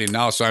it's happening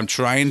now. So I'm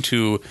trying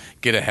to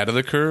get ahead of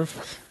the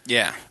curve.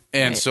 Yeah.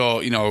 And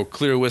so,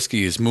 clear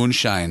whiskeys,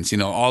 moonshines,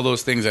 all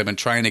those things I've been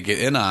trying to get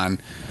in on.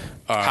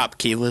 Hop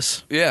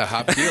keyless. Yeah,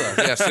 hop tequila.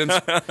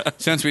 Yeah,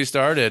 since we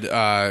started,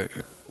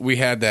 we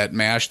had that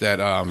mash, that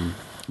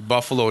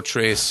Buffalo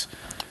Trace.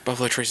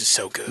 Buffalo Trace is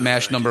so good.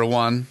 Mash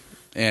 #1,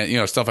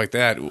 and stuff like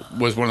that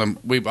was one of them.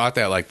 We bought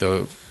that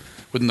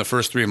within the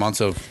first 3 months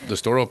of the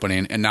store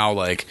opening, and now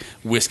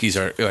whiskeys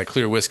are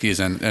clear whiskeys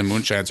and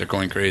moonshines are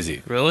going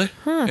crazy. Really?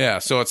 Yeah,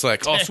 so it's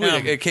like, oh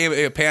sweet,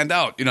 it panned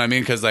out. You know what I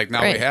mean? Because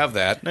now we have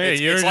that. Hey,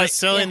 you're it's just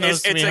selling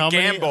those to it's me. a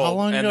gamble, How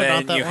long and ago? then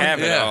Not that you long have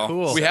ago. it all.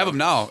 Cool. We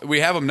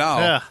have them now.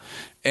 Yeah.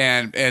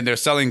 And they're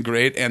selling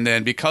great. And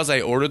then because I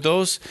ordered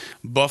those,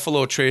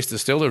 Buffalo Trace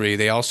Distillery,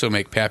 they also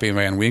make Pappy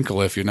Van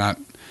Winkle. If you're not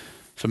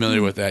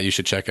familiar with that, you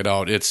should check it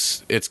out.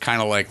 It's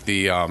kind of like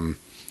the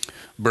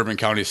Bourbon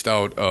County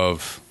Stout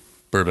of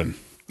bourbon.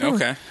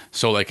 Okay.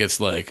 So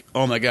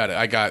oh my God,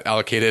 I got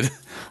allocated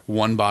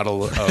one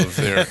bottle of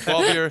their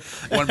 12 year,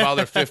 one bottle of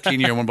their 15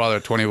 year, one bottle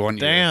of their 21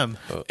 year. Damn.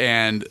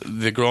 And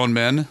the grown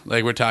men,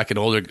 we're talking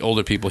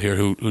older people here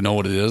who know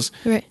what it is,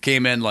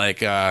 came in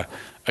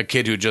a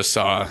kid who just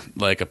saw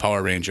a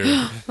Power Ranger. You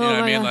know what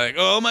I mean? God.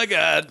 Oh my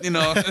God,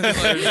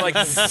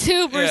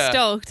 Super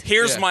stoked.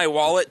 Here's my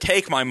wallet.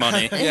 Take my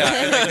money.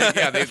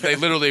 They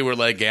literally were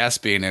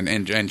gasping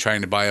and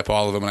trying to buy up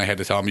all of them, and I had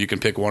to tell them you can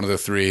pick one of the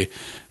three,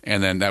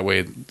 and then that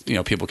way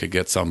people could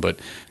get some. But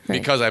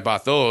because I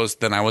bought those,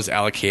 then I was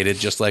allocated,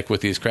 just like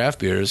with these craft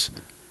beers,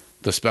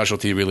 the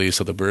specialty release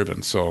of the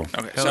bourbon. So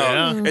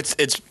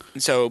it's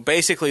so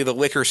basically the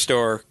liquor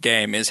store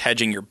game is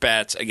hedging your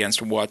bets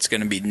against what's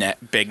going to be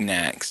big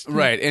next.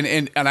 right,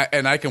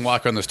 and I can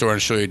walk around the store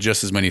and show you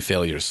just as many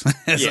failures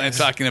as I'm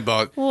talking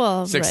about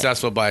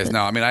successful buys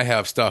now. I mean, I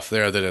have stuff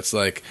there that it's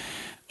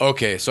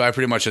okay, so I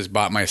pretty much just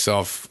bought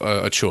myself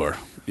a chore.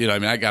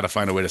 I got to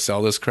find a way to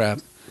sell this crap.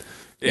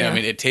 Yeah, I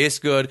mean, it tastes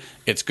good.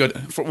 It's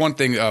good. For one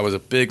thing, was a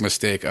big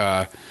mistake.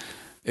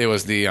 It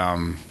was the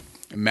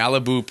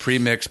Malibu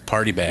premix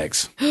party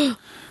bags.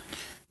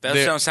 That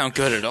don't sound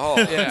good at all.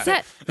 Yeah. Is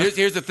that,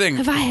 Here's the thing.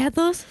 have I had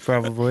those?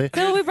 Probably.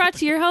 No, we brought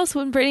to your house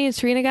when Brittany and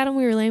Serena got them.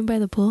 We were laying by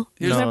the pool.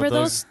 Remember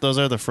those? Those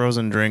are the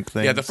frozen drink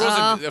things. Yeah, the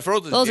frozen.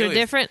 Those are dailies.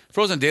 different?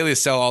 Frozen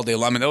dailies sell all day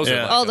long. I mean, those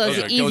Yeah. are Those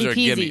are easy a peasy,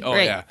 gimme. Oh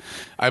right. yeah,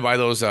 I buy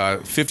those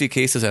 50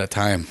 cases at a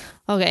time.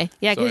 Okay.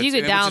 Yeah, because So you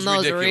could which down is those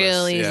ridiculous.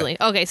 real Yeah. easily.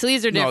 Okay, so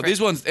these are different. No,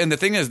 these ones, and the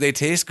thing is, they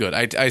taste good.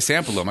 I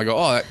sample them. I go,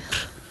 oh,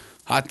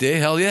 hot day,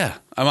 hell yeah.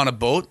 I'm on a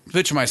boat.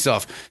 Picture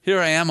myself. Here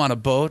I am on a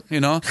boat, I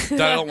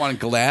don't want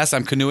glass.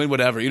 I'm canoeing,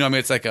 whatever. I mean,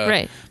 it's like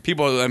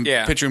people, I'm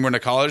picturing we're in a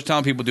college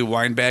town. People do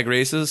wine bag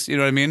races. You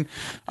know what I mean?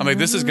 I'm like,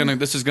 this is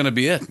gonna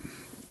be it.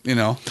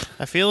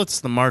 I feel it's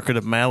the market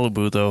of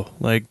Malibu, though.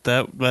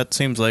 That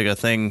seems like a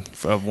thing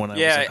of when I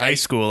was in high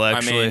school,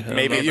 actually.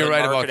 maybe You're the right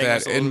about marketing that.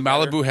 was a little And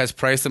better. Malibu has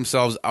priced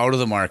themselves out of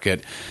the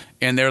market,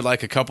 and they're a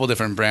couple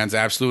different brands.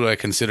 Absolutely, I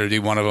consider to be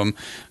one of them.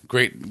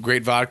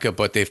 Great vodka,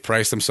 but they've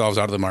priced themselves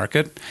out of the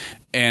market,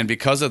 and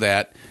because of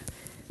that,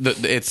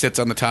 it sits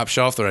on the top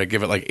shelf there. I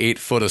give it 8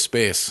 foot of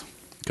space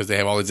because they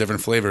have all these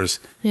different flavors.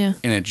 Yeah.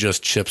 And it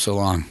just chips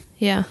along.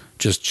 Yeah.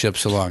 Just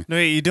chips along. No,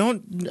 I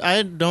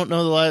don't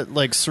know the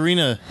lot.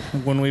 Serena,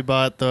 when we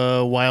bought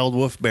the Wild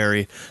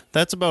Wolfberry,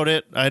 that's about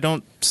it. I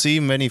don't see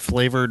many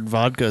flavored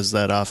vodkas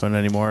that often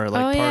anymore,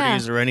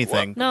 parties or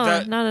anything. No,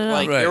 not at all.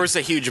 Right. There was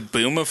a huge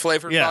boom of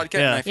flavored Yeah, vodka.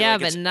 yeah. And I feel Yeah,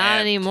 like but it's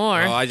not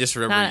anymore. Oh, I just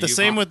remember Not- The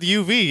same with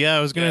UV. Yeah, I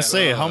was going to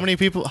say, how many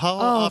people, how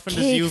often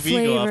does cake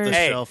UV go off the flavors.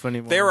 Hey, shelf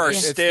anymore? there are Yeah.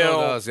 It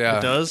still does, yeah.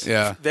 It does?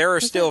 Yeah. there are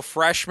still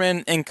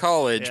freshmen in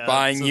college Yeah,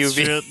 buying that's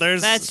UV. true.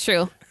 That's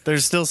true.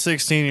 There's still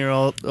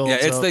 16-year-olds. Yeah,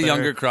 it's out the there.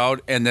 younger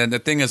crowd, and then the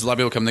thing is, a lot of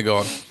people come to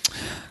go,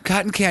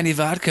 cotton candy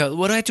vodka.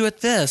 What do I do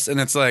with this? And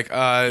it's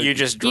You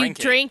just drink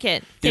you drink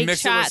it. you Take mix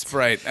shots. it with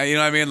Sprite. You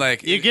know what I mean?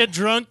 You get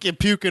drunk, you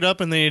puke it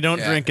up, and then you don't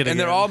yeah. drink it and again.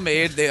 they're all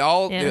made. They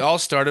Yeah. all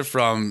started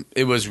from.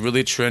 It was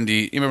really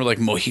trendy. You remember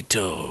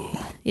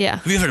mojito? Yeah.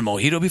 Have you heard of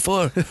mojito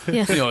before?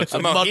 Yeah. It's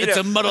mojito.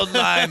 a muddled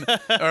lime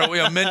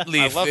or mint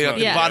leaf. love at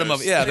the mojitos. bottom of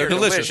they're They're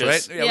delicious,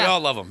 delicious. right? Yeah, we Yeah. all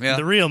love them. Yeah,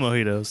 the real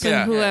mojitos.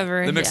 And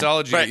whoever, The yeah.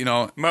 mixology, But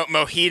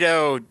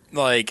mojito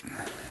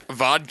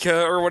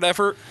vodka or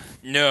whatever.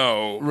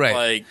 No,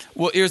 right?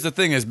 Well, here's the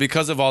thing: is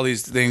because of all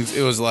these things,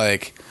 it was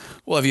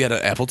well, have you had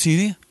an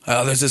appletini?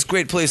 There's this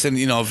great place in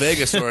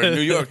Vegas or in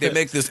New York. They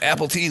make this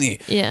appletini.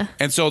 Yeah.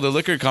 And so the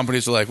liquor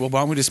companies are like, well,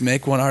 why don't we just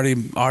make one already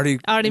Already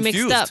infused?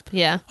 mixed up.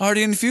 Yeah.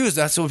 Already infused.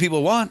 That's what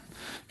people want.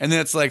 And then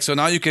it's so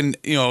now you can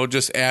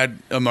just add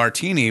a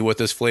martini with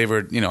this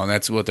flavored and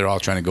that's what they're all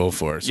trying to go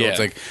for. So Yeah.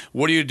 it's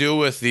what do you do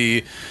with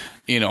the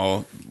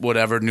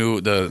whatever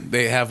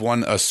they have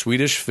a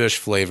Swedish fish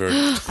flavored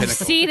I've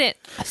seen it.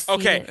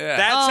 Okay, Yeah.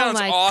 that Oh sounds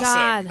my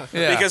awesome. God.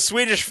 Yeah. Because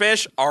Swedish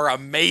fish are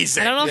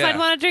amazing. I don't know if Yeah. I'd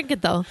want to drink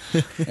it though.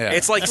 Yeah.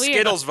 It's like Weird.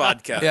 Skittles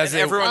vodka. Yeah, and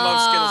everyone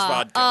loves Skittles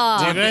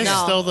vodka. Do you guys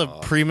no. sell the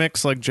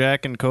premix like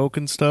Jack and Coke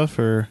and stuff,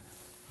 or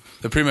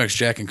the premix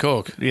Jack and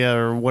Coke.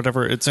 or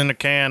whatever? It's in a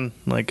can,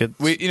 it's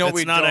We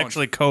it's not don't.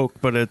 actually Coke,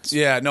 but it's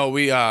Yeah, no,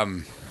 we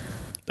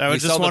I was We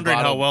sell just the wondering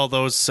how bottle. well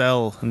those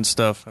sell and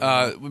stuff.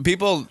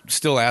 People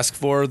still ask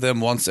for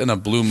them once in a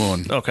blue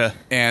moon. Okay.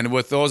 And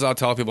with those, I'll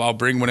tell people I'll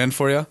bring one in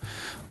for you.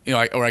 You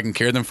know, or I can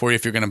carry them for you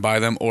if you're going to buy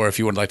them, or if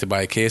you would like to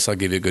buy a case, I'll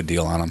give you a good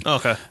deal on them.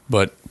 Okay.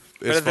 But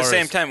at the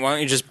same time, why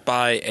don't you just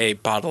buy a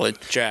bottle of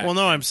Jack? Well,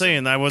 no, I'm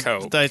saying I see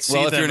Well, if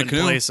you're them in a in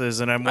canoe,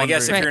 places, and I'm I wondering.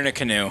 guess if you're in a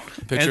canoe.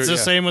 And it's the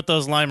same with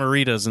those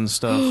limeritas and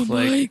stuff. Oh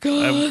my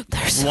God,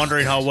 I'm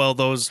wondering how well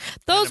those.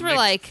 Those were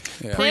like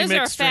those are a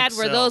Pre-mixed fad drinks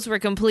where sell. those were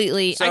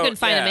completely. I couldn't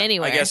find them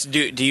anywhere. I guess do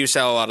you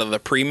sell a lot of the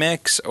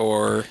premix,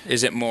 or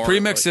is it more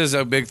Premix is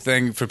a big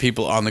thing for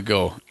people on the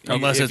go.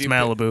 Unless If it's you-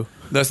 Malibu.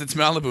 Unless it's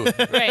Malibu.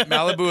 Right.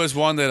 Malibu is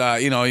one that,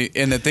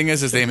 and the thing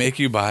is they make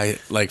you buy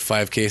like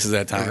 5 cases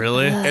at a time.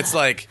 Really? It's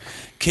like,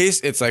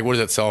 what does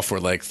it sell for?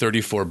 Like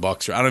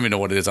 $34. Or I don't even know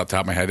what it is off the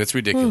top of my head. It's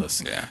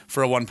ridiculous. Yeah.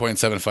 For a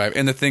 1.75.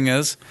 And the thing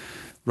is,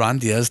 Ron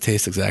Diaz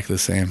tastes exactly the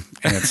same.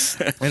 And it's,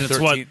 it's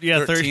what?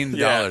 Yeah,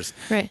 $13.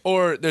 Right.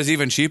 Or there's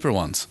even cheaper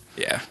ones.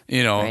 Yeah.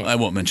 Right. I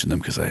won't mention them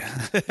because I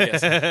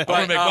Yes.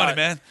 want to make money,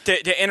 man.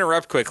 To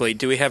interrupt quickly,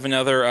 do we have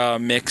another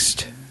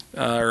mixed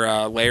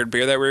or layered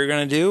beer that we were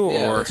going to do?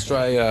 Or Let's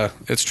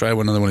try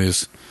another one of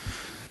these.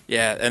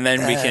 yeah, and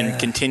then we can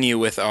continue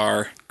with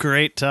our.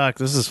 Great talk.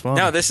 This is fun.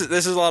 No, this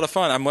is a lot of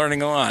fun. I'm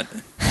learning a lot.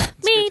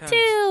 Me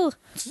too.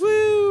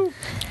 Woo!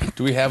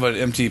 Do we have an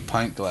empty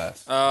pint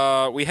glass?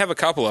 We have a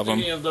couple of them.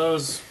 Any of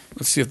those?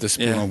 Let's see if this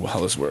how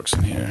this works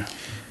in here.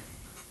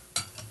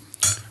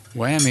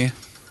 Whammy.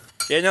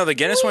 Yeah, no, the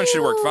Guinness one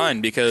should work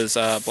fine because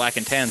black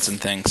and tans and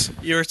things.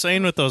 You were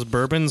saying with those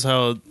bourbons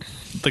how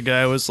the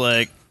guy was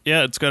like,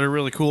 yeah, it's got a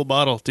really cool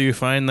bottle. Do you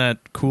find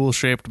that cool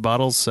shaped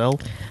bottles sell?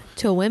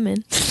 To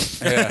women.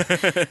 Yeah.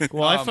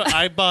 Well,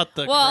 I bought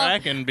the Well,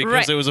 Kraken because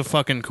right. it was a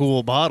fucking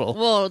cool bottle.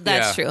 Well,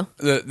 that's Yeah.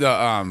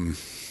 true.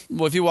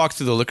 Well, if you walk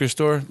to the liquor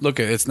store,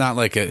 it's not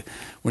like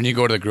when you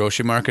go to the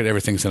grocery market,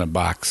 everything's in a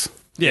box.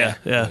 Yeah.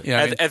 Yeah.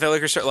 At the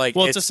liquor store, like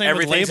Well, it's the same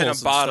with everything's in a labels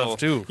and bottle. stuff,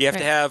 too. You have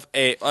to have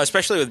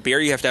especially with beer,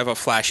 you have to have a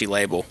flashy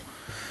label.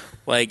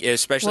 Like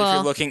especially if Well,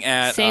 you're looking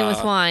at Same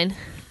with wine.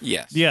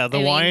 Yes. Yeah, the I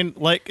mean- wine,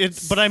 like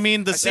it's. But I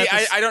mean, the See,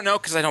 I don't know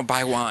because I don't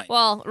buy wine.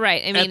 Well,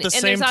 right. I mean, the and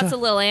same there's lots ti- of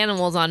little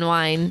animals on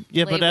wine.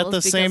 Yeah, but at labels the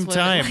because same women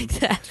time, like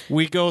that.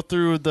 we go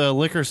through the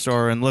liquor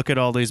store and look at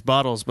all these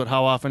bottles. But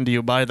how often do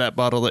you buy that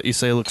bottle that you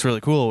say looks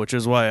really cool? Which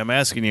is why I'm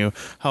asking you,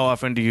 how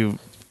often do you?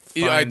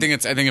 I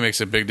think it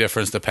makes a big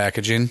difference. The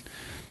packaging,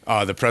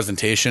 the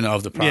presentation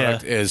of the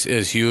product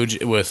is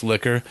huge with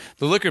liquor.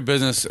 The liquor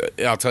business,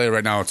 I'll tell you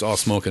right now, it's all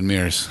smoke and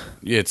mirrors.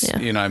 It's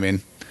you know what I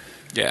mean.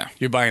 Yeah.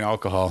 You're buying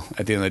alcohol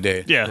at the end of the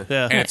day. Yeah.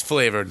 And it's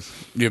flavored,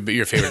 your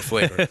favorite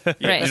flavor. Right.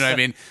 You know what I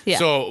mean? Yeah.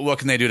 So what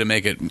can they do to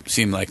make it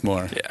seem like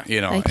more? Yeah.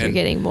 You know, Like you're and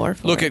getting more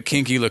for look it. at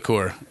kinky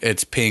liqueur.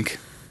 It's pink.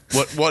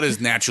 What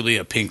is naturally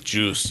a pink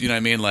juice? You know what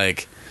I mean?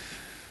 Like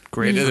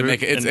Grapefruit doesn't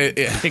make it- and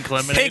it- pink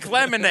lemonade. Pink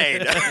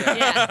lemonade.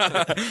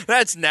 Yeah.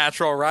 That's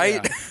natural,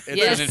 right? It's,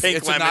 Yes. an, Pink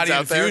it's a lemons naughty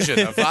out there.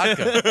 infusion of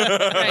vodka.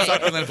 Right.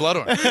 Succulent blood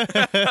orange.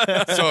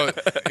 So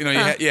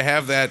you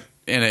have that,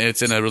 and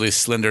it's in a really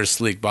slender,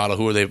 sleek bottle.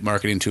 Who are they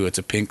marketing to? It's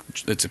a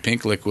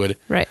pink liquid,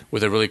 Right.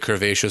 with a really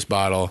curvaceous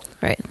bottle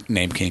Right.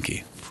 named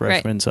Kinky.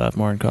 Freshman,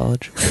 sophomore in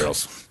college.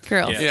 Girls.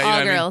 Girls. Yeah. Yeah, you know All what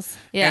I mean? girls.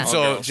 Yeah. And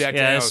so girls. Jack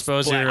Yeah, I Daniels,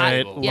 suppose Black you're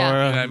right, Label. Yeah. Laura.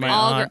 You know what I mean? my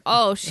All aunt.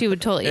 oh, she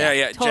would totally. Yeah.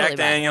 Totally Jack buy it.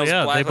 Daniels.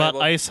 Yeah, Black they bought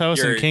Label. Ice House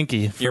and You're-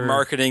 Kinky You're for-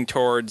 marketing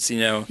towards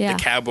Yeah. the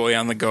cowboy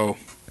on the go.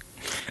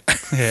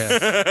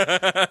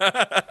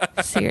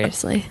 Yeah.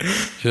 Seriously.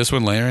 This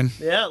one layering.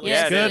 Yeah,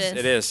 Yeah, good. it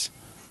It is.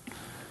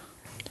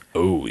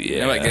 Oh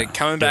Yeah, like,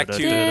 coming back to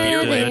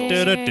beer labels.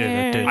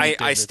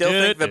 I still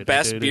think the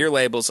best beer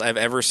labels I've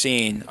ever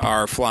seen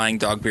are Flying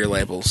Dog beer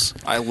labels.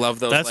 I love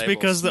those That's labels.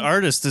 because the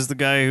artist is the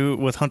guy who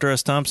with Hunter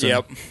S. Thompson.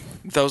 Yep.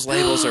 Those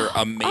labels are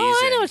amazing.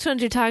 Oh, I know which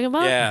ones you're talking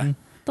about. Yeah.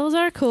 Those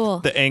are cool.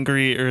 The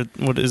angry, or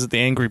what is it? The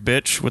angry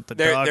bitch with the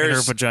dog and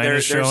her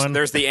vagina showing.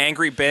 There's the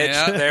angry bitch.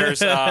 Yeah. There's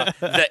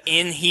the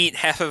in heat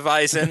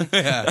Hefeweizen.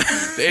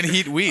 And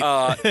heat wheat.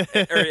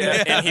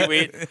 In heat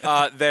wheat.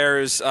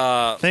 There's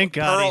Thank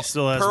God he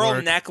still has pearl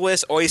work.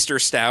 necklace oyster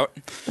stout.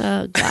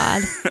 Oh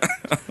God.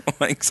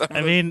 Like some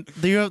I mean,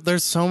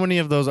 there's so many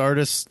of those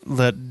artists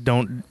that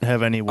don't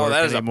have any work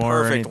that is a anymore.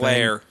 or perfect anything.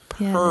 layer.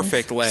 Yeah,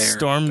 Perfect layer.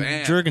 Storm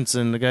Damn.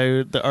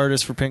 Jurgensen, the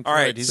artist for Pink All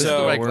Floyd, right, he so-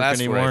 doesn't Like work glass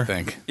for it, anymore. I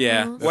think.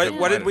 Yeah.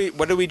 What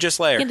did we just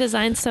You layer? can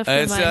design stuff for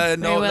It's my none of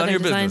Meriwether your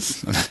design.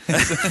 business.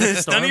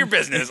 It's none of your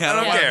business. I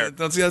don't care.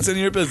 That's none of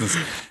your business.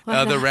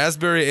 Why The not?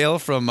 raspberry ale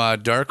from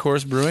Dark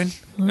Horse Brewing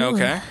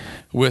Okay.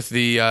 with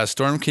the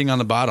Storm King on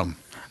the bottom.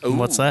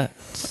 What's that?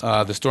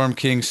 The Storm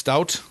King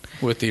Stout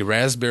with the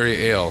raspberry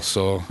ale.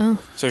 So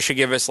So it should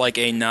give us like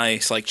a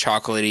nice, like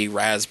chocolatey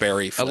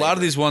raspberry a flavor. lot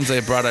of these ones I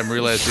brought, I'm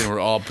realizing were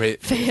all Fail.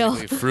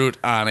 basically fruit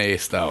on a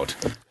stout.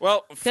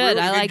 Well, Good. fruit,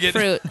 I like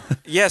fruit.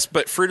 yes,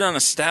 but fruit on a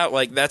stout,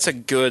 like that's a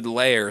good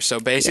layer. So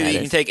basically, Yeah, it you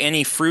can is. take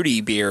any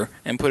fruity beer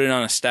and put it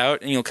on a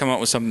stout, and you'll come up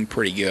with something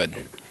pretty good.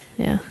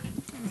 Yeah.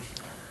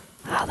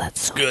 Oh,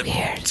 that's so weird.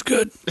 It's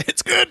good.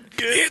 It's good.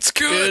 It's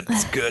good.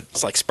 It's good.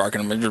 It's like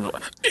sparking.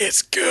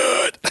 It's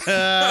good.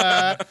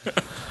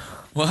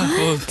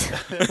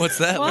 What's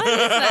that? What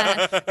is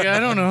that? Yeah, I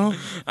don't know.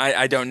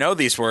 I don't know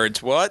these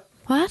words. What?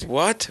 What?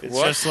 What? It's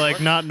What? just like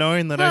not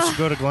knowing that I should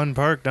go to Glen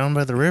Park down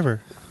by the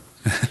river.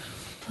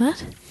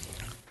 What?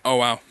 Oh,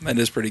 wow. That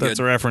is pretty That's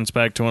good. a reference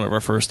back to one of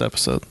our first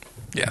episodes.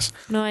 Yes.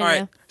 No idea. All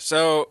right.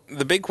 So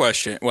the big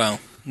question, well,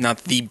 not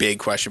the big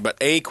question, but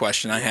a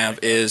question I have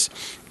is,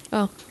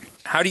 Oh.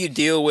 how do you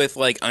deal with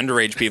like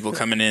underage people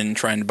coming in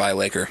trying to buy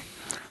liquor?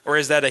 Or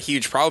is that a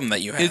huge problem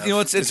that you have? You know,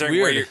 it's Considering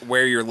weird.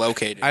 where you're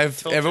located.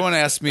 Everyone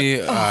asks me,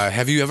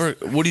 have you ever?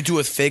 What do you do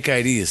with fake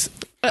IDs?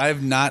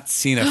 I've not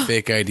seen a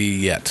fake ID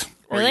yet,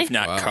 or Really? you've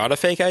not caught a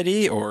fake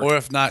ID, or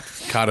if not,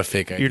 caught a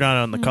fake ID. You're not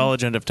on the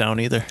college end of town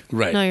either.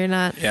 Right. No, you're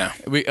not. yeah.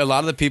 A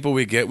lot of the people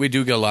we do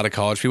get a lot of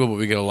college people, but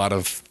we get a lot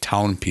of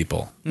town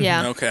people,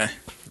 Yeah. Okay.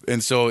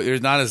 and so you're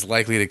not as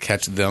likely to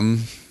catch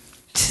them.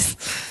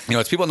 You know,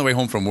 it's people on the way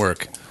home from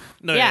work.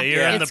 No, yeah,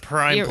 you're in the It's-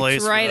 prime you're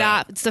place. Right for that.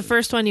 up. It's the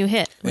first one you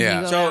hit. when Yeah.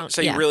 you go So down.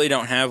 so Yeah. you really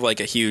don't have like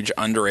a huge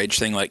underage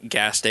thing like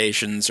gas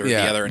stations or the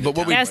other end but of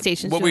what town? we Gas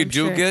stations, what we I'm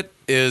do sure. get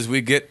is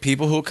we get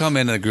people who come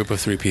in a group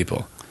of 3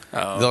 people.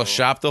 They'll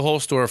shop the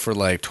whole store for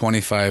like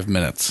 25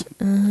 minutes,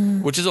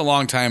 which is a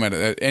long time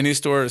at any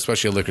store,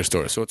 especially a liquor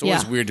store. So it's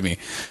always Yeah. weird to me.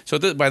 So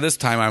by this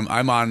time,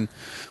 I'm on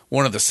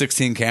one of the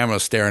 16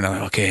 cameras staring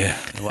at. Okay,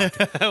 What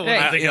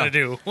are they you know, going to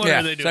do? What yeah.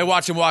 are they doing? So I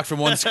watch them walk from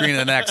one screen to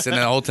the next, and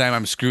then the whole time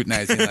I'm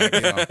scrutinizing, like,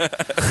 you know.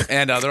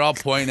 And they're all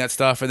pointing at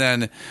stuff, and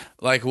then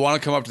like one will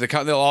come up to the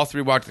counter. They'll all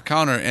 3 walk to the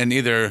counter, and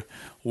either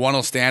one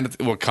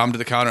will come to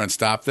the counter and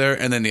stop there,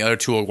 and then the other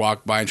 2 will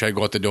walk by and try to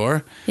go out the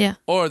door. Yeah.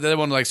 Or the other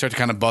one will like start to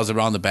kind of buzz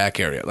around the back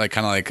area, like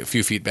kind of like a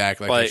few feet back,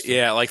 Like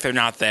like they're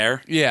not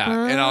there. yeah.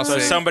 And I'll So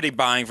say, somebody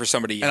buying for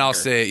somebody younger. and I'll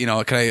say, you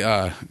know,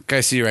 can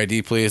I see your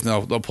ID, please?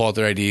 And they'll pull out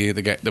their ID.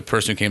 The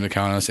person who came to the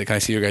counter, and I'll say, can I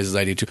see your guys'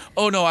 ID too?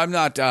 Oh no, I'm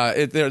not.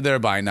 They're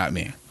buying, not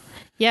me.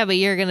 Yeah, but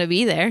you're going to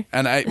be there.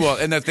 And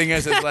and the thing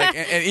is like,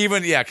 and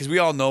even because we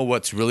all know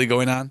what's really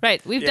going on.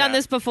 Right. We've done Yeah.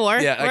 this before.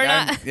 Yeah, like We're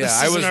not.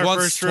 I was isn't our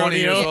once first 20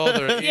 years rodeo. old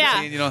or 18,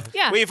 Yeah. you know.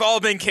 Yeah. We've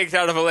all been kicked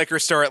out of a liquor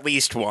store at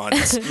least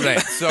once. Right.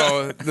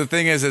 So the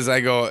thing is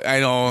I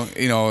know,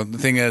 you know, the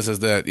thing is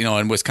that, you know,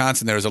 in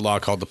Wisconsin there's a law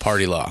called the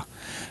party law,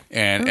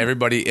 and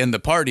everybody in the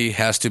party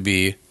has to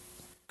be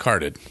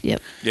carded.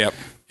 Yep. Yep.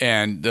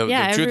 And the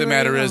Yeah, truth of the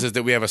matter everybody is will.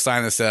 that we have a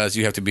sign that says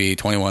you have to be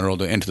 21 or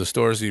older into the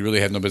store, so you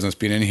really have no business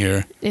being in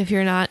here. If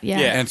you're not, yeah.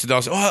 Yeah. And so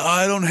they'll say, oh,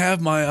 I don't have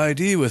my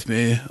ID with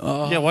me.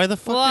 Yeah, why the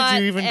fuck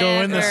did you even go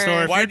in the Whatever.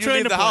 store? If Why you're did you trying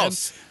leave to the plan-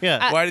 house?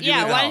 Yeah. Why did you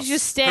leave the why house? did you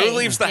stay? Who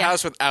leaves the Yeah.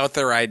 house without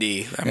their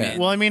ID? I mean,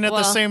 Well, I mean, at the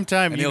Well- same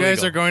time, you illegal.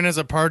 guys are going as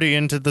a party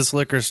into this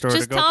liquor store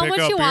Just to go tell them pick what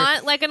up you your-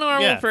 want, like a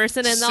normal Yeah.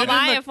 person, and they'll Sit in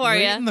buy the- it for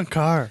wait you. in the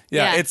car.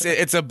 Yeah, Yeah.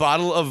 it's a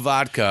bottle of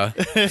vodka,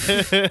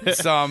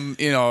 some,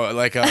 you know,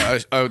 like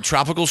a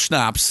tropical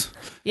schnapps,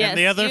 Yes.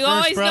 the other you first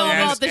always know problem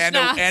about the and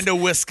schnapps. a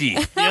whiskey.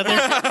 The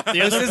other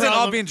This isn't all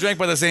problem- being drank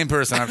by the same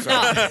person. I'm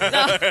sorry.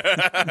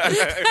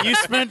 you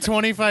spent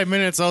 25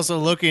 minutes also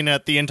looking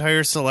at the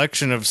entire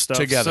selection of stuff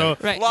Together.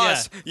 So, Right.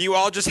 plus, you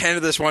all just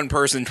handed this one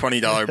person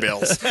 $20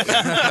 bills.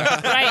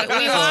 Right.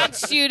 We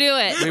watched you do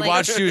it. We Like,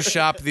 watched you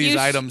shop these you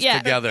items yeah,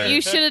 together.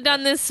 You should have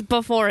done this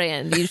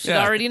beforehand. You should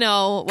Yeah. already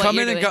know what Come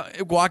you're in doing.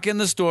 and walk in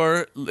the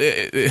store.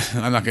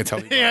 I'm not going to tell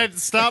you. yeah,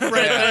 stop right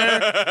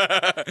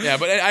there. Yeah,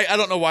 but I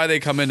don't know why they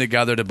come in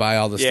together to buy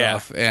all the Yeah.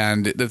 stuff.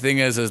 And the thing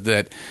is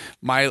that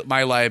my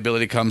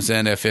liability comes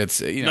in if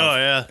it's, you know, No,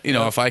 yeah. you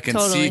know, if I can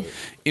Totally. see,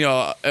 you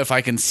know, if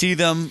I can see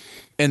them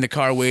in the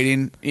car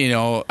waiting, you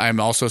know, I'm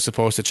also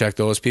supposed to check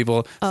those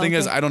people. The thing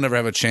is, okay. I don't ever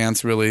have a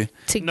chance really.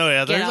 to No,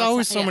 yeah, get there's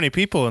always outside. so Yeah. many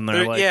people in there.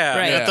 There- Like, yeah.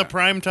 Right. At the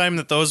prime time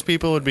that those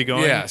people would be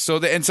going. Yeah. So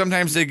and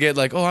sometimes they get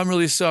like, oh, I'm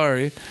really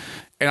sorry.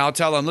 And I'll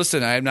tell them,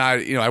 listen, I'm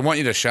not, you know, I want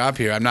you to shop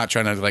here. I'm not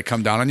trying to like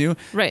come down on you.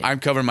 Right.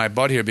 I'm covering my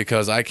butt here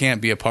because I can't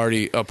be a part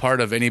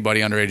of anybody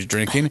underage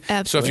drinking. So if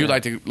Absolutely. you'd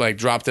like to like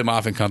drop them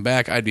off and come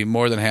back, I'd be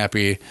more than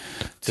happy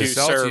to To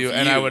sell to serve you.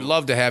 And I you. would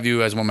love to have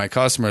you as one of my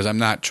customers. I'm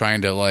not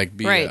trying to like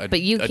be Right, a,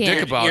 but you a can't.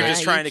 dick about You're it.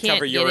 just you trying to can't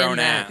cover your get in own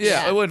that. ass.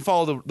 Yeah, it wouldn't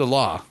follow the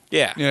law.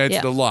 Yeah. You know, it's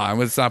Yeah. the law.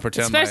 Let's not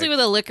pretend Especially like,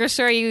 with a liquor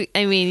store, you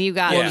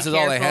got. well, to this be is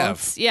all I careful.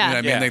 have. Yeah, You know what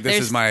I mean? Yeah. Like, this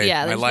There's- is my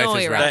yeah, my there's life no is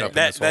way wrapped around up it.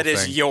 in this That whole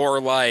is thing. your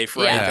life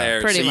right Yeah,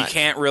 there. pretty so you much.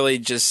 can't really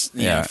just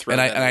you know, throw and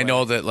that I away.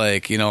 know that,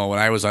 like, you know, when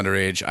I was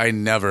underage, I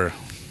never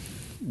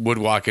would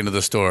walk into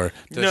the store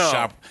to No.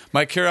 shop.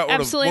 My carrot would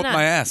have Absolutely whooped not.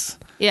 my ass.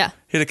 Yeah.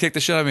 He'd have kicked the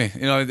shit out of me.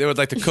 You know, they would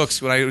like the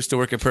cooks when I used to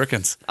work at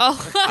Perkins.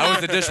 Oh. I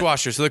was the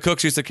dishwasher, so the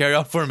cooks used to carry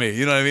out for me.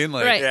 You know what I mean?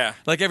 Like, Right. Yeah.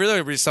 like every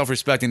other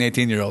self-respecting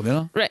 18-year-old. You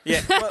know? Right.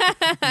 Yeah. Well,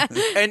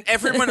 and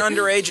everyone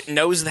underage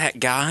knows that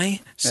guy,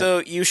 so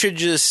you should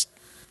just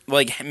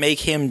like make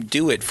him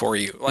do it for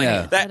you. Like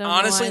Yeah. I that don't know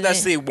honestly, why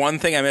that's they- the one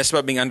thing I miss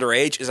about being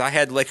underage is I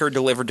had liquor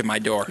delivered to my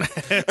door.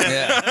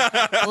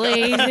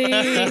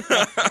 Lazy.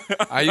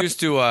 I used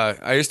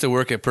to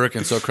work at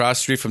Perkins, so across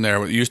the street from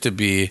there, it used to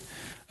be,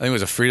 I think it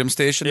was a Freedom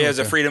Station. Yeah, it was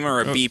a Freedom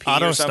or a BP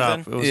Auto or stop.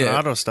 something. It was an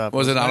auto stop.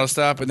 Was it an wasn't auto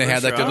stop? And they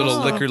had like a Pretty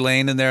little sure. liquor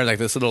lane in there, like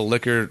this little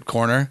liquor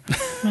corner.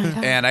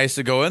 And I used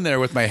to go in there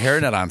with my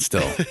hairnet on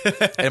still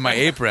and my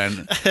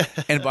apron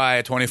and buy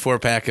a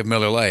 24-pack of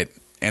Miller Lite.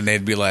 And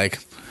they'd be like,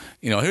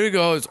 here you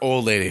go, it's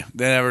old lady.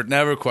 They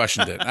never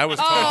questioned it. I was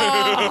told.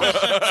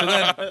 So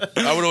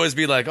then I would always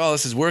be like, oh,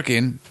 this is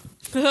working.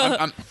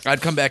 I'd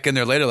come back in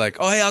there later like,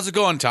 oh, hey, how's it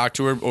going? Talk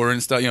to her, ordering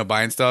stuff,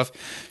 buying stuff.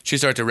 She'd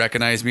start to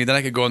recognize me. Then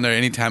I could go in there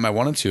anytime I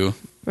wanted to.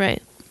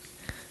 Right.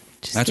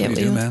 Just That's what you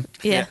do, man.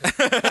 Yeah.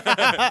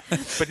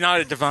 But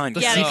not at Divine.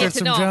 Yeah, to get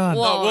to know. John.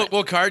 Well,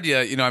 We'll card you.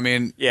 We're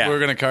going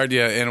to card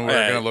you, and we're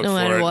going to look No for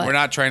matter it. what. We're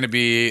not trying to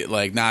be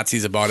like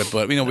Nazis about it,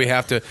 but we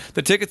have to.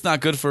 The ticket's not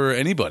good for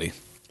anybody.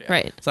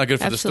 right. It's not good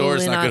for the store.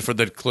 It's Absolutely not good for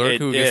the clerk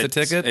who gets the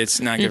ticket. It's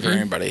not good for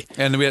anybody.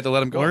 And we have to let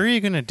them go. What are you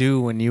going to do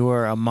when you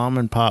are a mom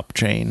and pop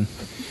chain?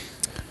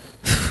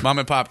 Mom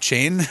and pop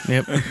chain.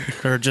 Yep.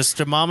 Or just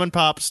a mom and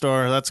pop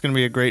store. That's going to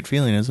be a great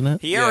feeling, isn't it?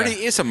 He already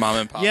is a mom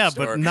and pop Yeah,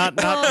 store. but not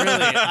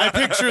really. I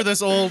picture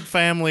this old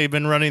family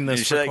been running this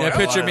for should, quite I a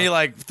picture while. me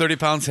like 30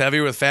 pounds heavy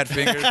with fat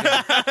fingers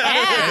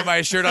and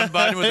my shirt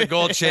unbuttoned with a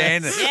gold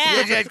chain.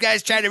 Yeah. You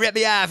guys trying to rip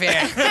me off here.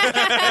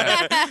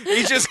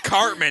 He's just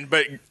Cartman,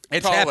 but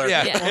It's taller.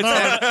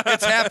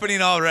 It's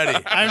happening already.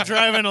 I'm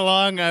driving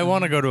along. I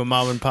want to go to a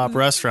mom and pop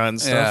restaurant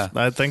and stuff.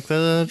 Yeah. I think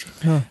that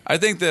I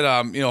think that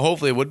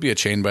hopefully it would be a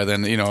chain by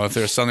then. If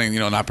there's something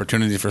an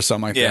opportunity for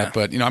something like Yeah. that.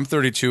 But I'm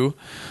 32.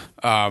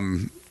 I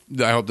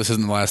hope this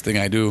isn't the last thing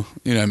I do.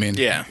 You know what I mean?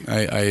 Yeah.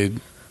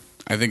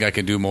 I think I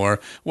can do more.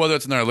 Whether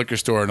it's another liquor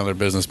store or another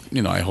business,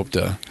 I hope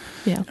to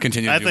Yeah.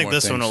 continue. To I do think more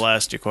this one things. will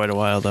last you quite a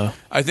while, though.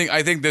 I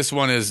think this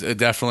one is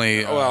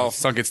definitely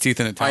sunk its teeth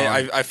in a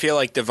town. I feel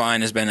like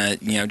Divine has been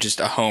just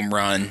a home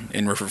run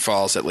in River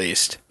Falls at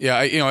least.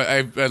 Yeah,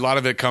 a lot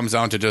of it comes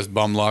down to just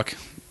bum luck.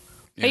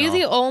 Are you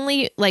the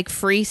only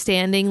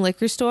freestanding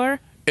liquor store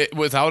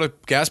Without a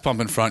gas pump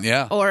in front?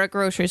 Yeah. or a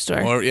grocery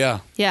store? Or yeah.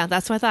 Yeah,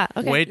 that's what I thought.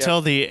 Okay. Wait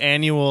till the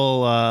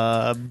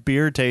annual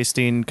beer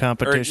tasting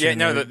competition.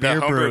 the beer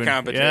homebrew brewing.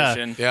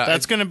 competition. Yeah,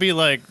 That's going to be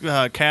like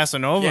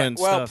Casanova and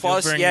Well, stuff.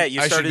 plus, You'll bring- you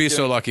I should started be so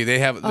doing- lucky. They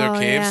have their Oh,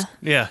 caves.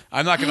 yeah. Yeah.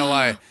 I'm not gonna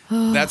lie.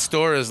 That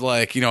store is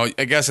like,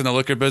 I guess in the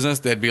liquor business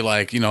they'd be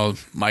like,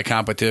 my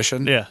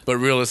competition. Yeah. But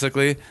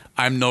realistically,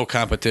 I'm no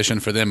competition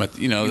for them at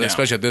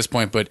especially at this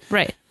point. But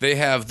Right. they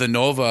have the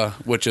Nova,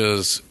 which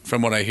is,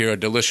 from what I hear, a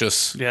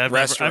delicious, Yeah, I've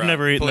Restaurant.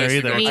 never eaten there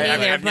Place to either. go. Me I've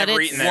neither, never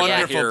but eaten it's there.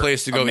 wonderful Hear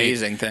place to go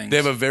amazing eat. things. They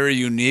have a very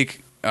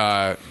unique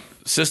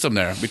system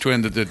there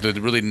between the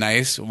really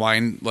nice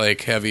wine,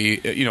 heavy,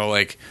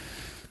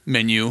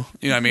 menu,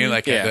 what I mean?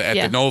 Like at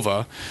Yeah. the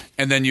Nova.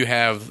 And then you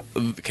have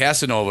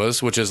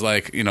Casanovas, which is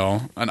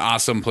an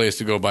awesome place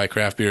to go buy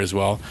craft beer as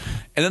well.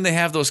 And then they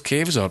have those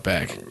caves out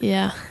back.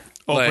 Yeah.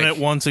 Open like-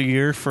 it once a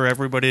year for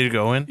everybody to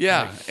go in.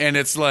 Yeah, and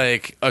it's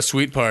like a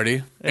sweet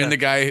party. Yeah. And the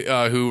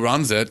guy who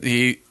runs it,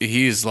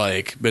 he's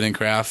been in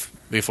craft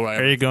before.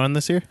 Are you going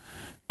this year?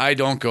 I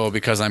don't go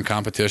because I'm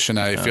competition.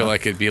 I feel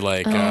like it'd be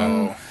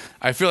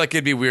I feel like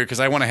it'd be weird because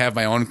I want to have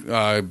my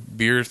own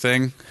beer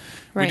thing.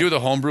 Right. We do the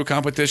homebrew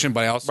competition,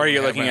 but I also Are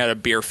you have looking at a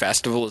beer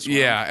festival as well?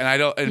 Yeah, and I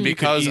don't, and You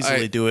because could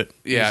easily do it.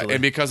 Yeah, easily.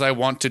 and because I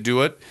want to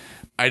do it,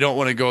 I don't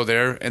want to go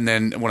there, and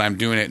then when I'm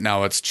doing it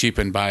now, it's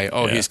cheapened by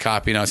he's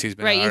copying us. He's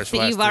been Right. ours for the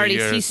last You've 3 already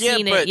years.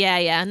 seen Yeah, but it.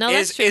 Yeah. No,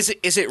 that's true.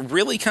 Is it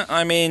really?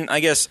 I mean, I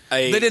guess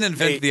They didn't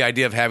invent the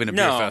idea of having a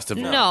beer No,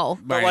 festival. no.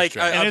 by But, any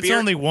stretch. And it's beer-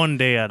 only one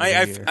day out of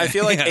the year. I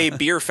feel like a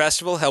beer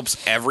festival helps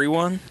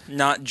everyone,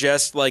 not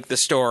just the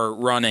store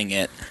running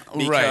it.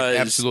 Because Right,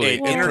 absolutely.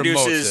 it It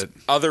introduces promotes it.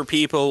 other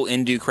people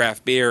into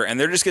craft beer, and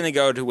they're just going to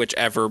go to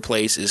whichever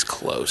place is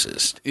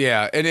closest.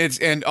 Yeah,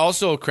 and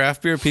also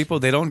craft beer people,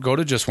 they don't go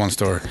to just one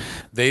store.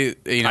 They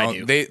I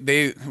do.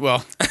 they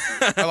well,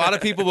 a lot of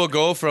people will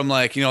go from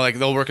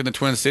they'll work in the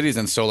Twin Cities,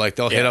 and so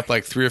they'll hit Yeah.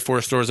 up 3 or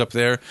 4 stores up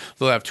there.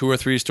 They'll have 2 or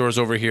 3 stores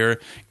over here,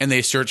 and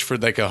they search for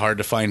a hard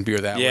to find beer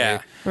that Yeah.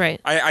 way.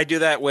 Right. I do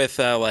that with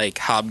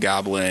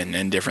Hobgoblin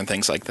and different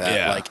things like that,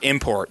 Yeah. like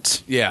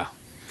imports. Yeah.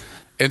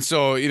 And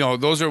so,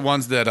 those are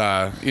ones that,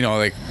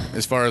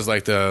 as far as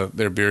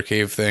their beer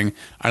cave thing,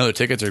 I know the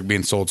tickets are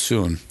being sold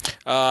soon.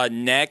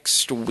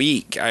 Next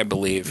week, I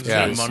believe.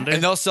 Yeah. it Monday?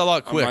 And they'll sell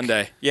out On quick.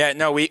 Monday. Yeah,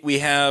 no, we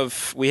have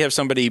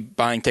somebody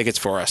buying tickets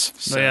for us.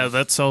 So. Yeah,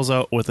 that sells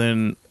out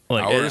within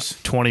Hours?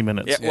 20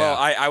 minutes. Yeah, well,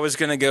 I was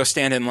going to go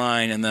stand in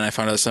line, and then I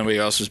found out somebody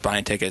else was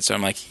buying tickets. So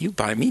I'm like, you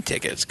buy me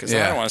tickets because I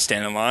Yeah. don't want to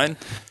stand in line.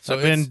 So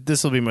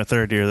This will be my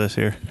third year this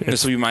year.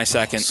 This will be my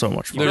second. so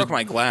much You fun. broke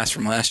my glass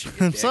from last year.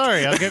 you dick.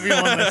 Sorry, I'll give you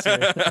one this year.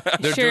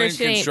 they're sure, doing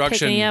she ain't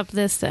construction. picking me up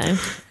this time.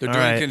 They're All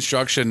doing right.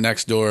 construction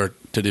next door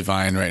to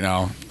Divine right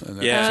now. And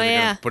they're Yeah. actually Oh,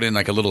 gonna yeah. Put in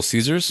a little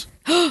Caesars.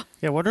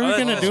 Yeah, what are we Oh,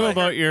 going to that's do like-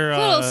 about your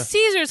Little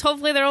Caesars.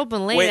 Hopefully they're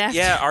open late. Wait, after.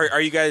 yeah,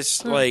 are you guys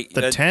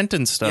the tent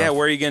and stuff? Yeah,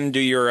 where are you going to do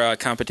your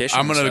competition?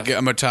 I'm and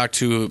gonna stuff? talk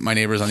to my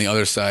neighbors on the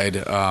other side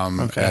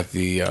at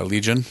the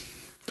Legion.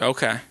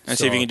 Okay. And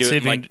see if you can do See it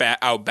if you like can-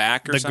 out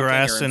back or The something.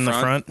 grass or in the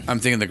front. I'm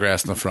thinking the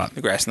grass in the front.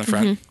 The grass in the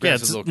front. Yeah, Grass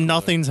is it's, a little cooler.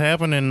 nothing's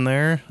happening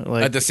there.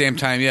 Like At the same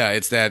time, yeah,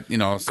 it's that,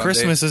 Sunday,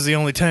 Christmas is the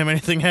only time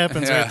anything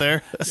happens Yeah. right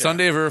there.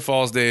 Sunday of River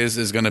Falls Days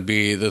is going to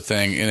be the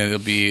thing, and it'll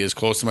be as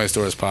close to my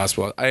store as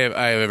possible. I have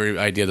every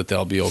idea that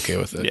they'll be okay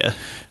with it. Yeah.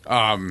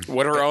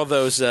 What are all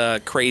those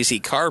crazy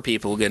car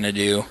people going to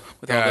do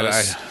with all God,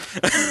 those,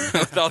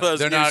 with all those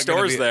they're new not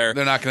stores there?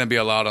 They're not going to be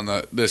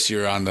allowed this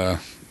year on the.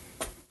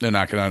 They're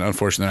not going to.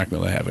 Unfortunately, they're not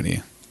going to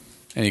have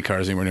any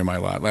cars anywhere near my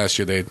lot. Last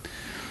year they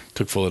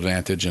took full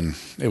advantage, and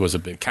it was a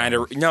big Kind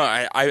of. No,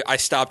 I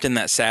stopped in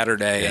that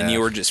Saturday, and Yeah. you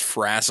were just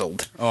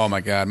frazzled. Oh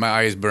my God, my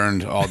eyes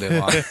burned all day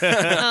long.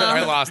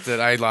 I lost it.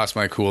 I lost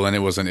my cool, and it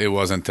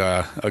wasn't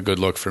a good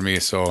look for me.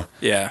 So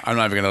Yeah. I'm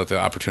not even going to let the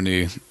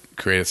opportunity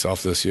create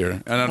itself this year.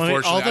 And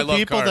unfortunately, all the I love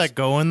people cars. that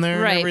go in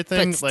there Right, and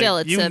everything, but still,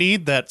 like, it's you a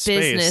need that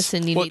space. Business,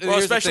 and you need. Well,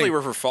 Here's the especially thing.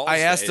 River Falls I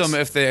asked days.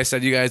 them I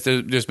said, you guys,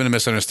 there's been a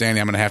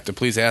misunderstanding. I'm going to have to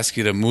please ask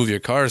you to move your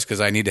cars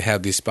because I need to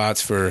have these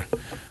spots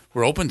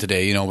we're open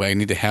today. I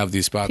need to have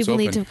these spots People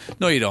open. need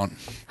No, you don't.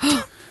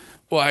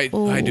 Well,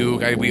 I do.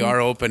 We are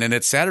open, and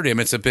it's Saturday. I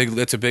mean, it's a big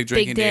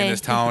drinking day in day.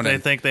 this town. They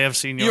and think they have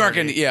seniority. you aren't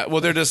going to. Yeah.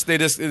 Well, they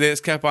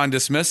just kept on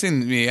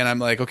dismissing me, and I'm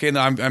like, okay, no,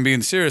 I'm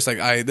being serious.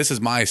 Like, this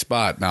is my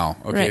spot now.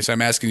 Okay, Right. so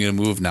I'm asking you to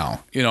move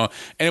now. And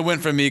it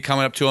went from me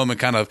coming up to them and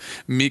kind of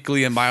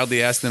meekly and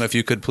mildly asking them if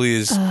you could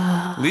please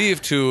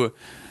leave to.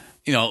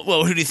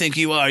 Well, who do you think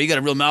you are? You got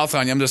a real mouth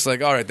on you. I'm just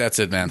like, all right, that's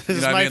it, man. This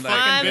is what I my mean? fucking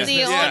I'm the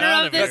business. owner Get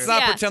out of here. this. Let's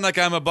not Yeah. pretend like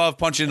I'm above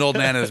punching an old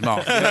man in his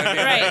mouth. You know what I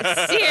mean?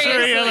 Right. Seriously.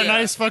 Sure, you have a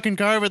nice fucking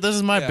car, but this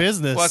is my Yeah.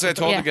 business. Well, that's what I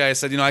told Yeah. the guy. I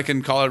said, I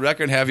can call a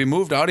record and have you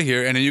moved out of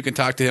here, and then you can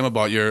talk to him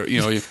about your,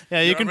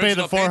 yeah, you can pay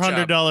the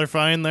 $400 $400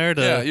 fine there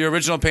to. Yeah, your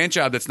original paint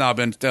job that's now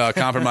been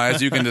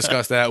compromised. You can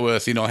discuss that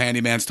with,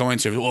 handyman's towing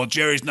service. Well,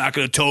 Jerry's not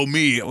going to tow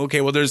me.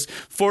 Okay, well, there's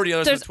 40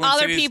 others. There's in the Twin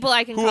other Cities people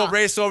I can who call. will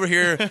race over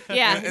here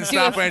Yeah, and do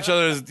stop it. on each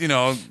other's,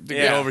 to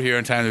get Yeah. over here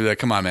in time to be like,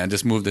 come on, man,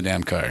 just move the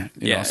damn car.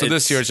 Yeah, So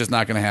this year it's just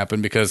not going to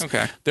happen because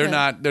Okay.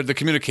 the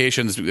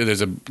communications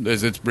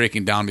it's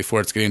breaking down before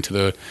it's getting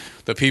to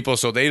the people,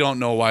 so they don't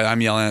know why I'm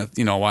yelling,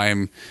 why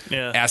I'm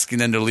Yeah. asking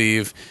them to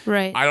leave.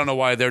 Right. I don't know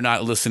why they're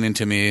not listening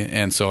to me,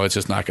 and so it's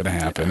just not going to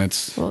happen.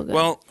 It's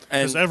Well,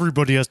 and Because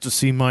everybody has to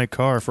see my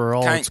car for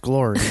all Kind- its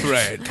glory.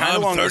 right. kind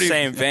of along the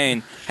same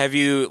vein, have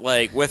you,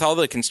 with all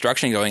the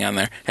construction going on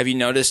there, have you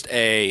noticed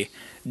a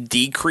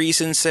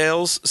decrease in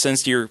sales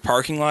since your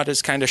parking lot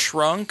has kind of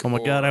shrunk? Oh my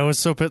God, I was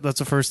so pissed. That's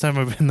the first time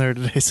I've been there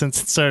today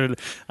since it started.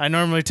 I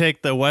normally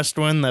take the west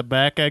one, that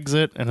back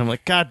exit, and I'm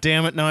like, God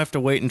damn it, now I have to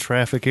wait in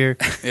traffic here.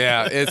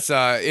 Yeah,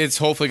 it's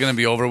hopefully going to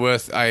be over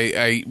with.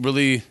 I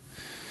really,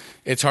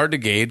 it's hard to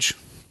gauge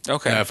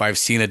Okay. if I've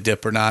seen a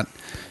dip or not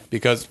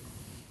because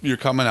you're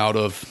coming out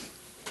of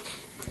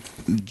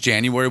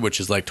January, which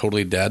is like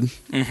totally dead,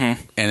 and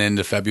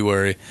into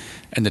February,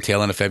 and the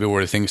tail end of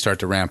February, things start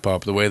to ramp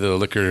up. The way the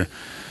liquor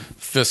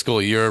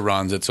fiscal year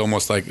runs, it's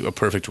almost like a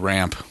perfect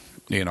ramp.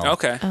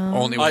 Okay.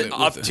 Only with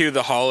Up to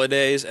the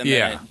holidays, and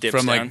then it dips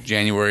from down. like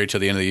January to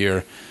the end of the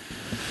year,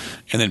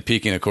 and then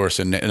peaking, of course,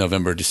 in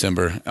November,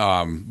 December.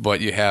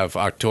 But you have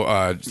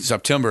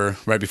September,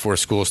 right before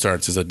school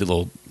starts, is a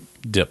little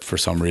dip for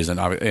some reason.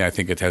 I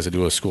think it has to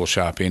do with school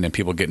shopping and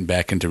people getting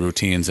back into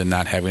routines and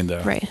not having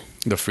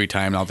the free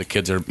time. Now the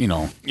kids are,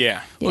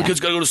 Yeah. well, kids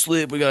gotta go to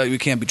sleep. We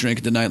can't be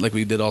drinking tonight like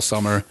we did all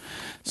summer.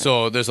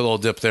 So there's a little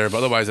dip there, but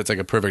otherwise it's like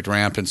a perfect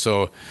ramp. And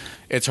so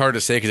it's hard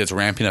to say because it's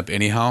ramping up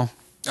anyhow.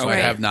 So I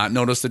Okay. have not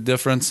noticed a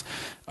difference.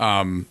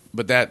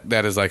 But that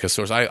is like a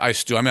source.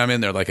 I'm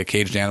in there like a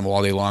caged animal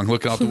all day long,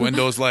 looking out the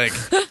windows like,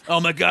 oh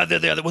my God, they're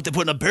there. What they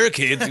putting up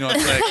barricades? It's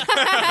like,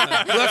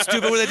 well, that's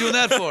stupid. What are they doing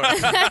that for?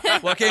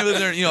 Well, I can't live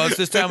there. It's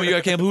this time of year.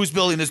 I can't. Who's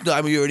building this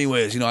time of year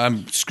anyways?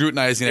 I'm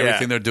scrutinizing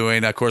everything they're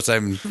doing. Of course,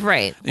 I'm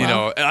Right. and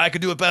I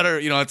could do it better.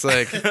 It's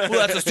like, well,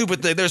 that's a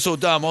stupid thing. They're so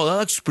dumb. Oh,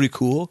 that's pretty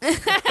cool.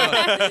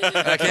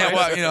 I can't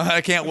walk.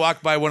 I can't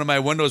walk by one of my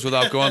windows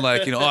without going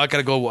like, I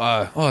gotta go.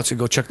 Let's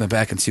go check in the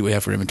back and see what we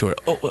have for inventory.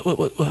 Oh,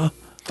 what?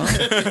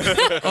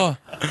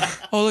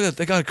 Oh, look at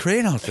they got a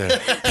crane out there.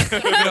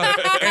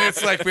 And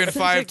it's like been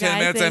 5-10 guy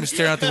minutes. thing. I'm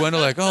staring out the window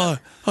like,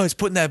 he's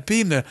putting that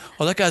beam there.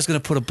 Oh, that guy's gonna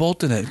put a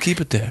bolt in it and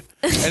keep it there.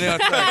 And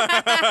it's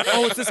like,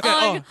 it's this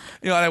guy.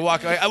 And I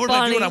walk. What am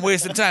I doing? I'm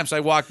wasting time. So I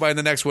walk by, and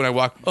the next one I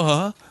walk.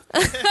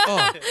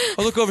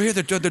 Look over here.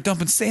 They're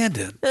dumping sand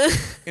in.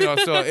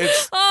 So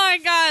it's. Oh my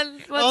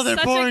God! What's they're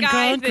such pouring a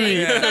guy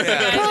concrete. thing? Such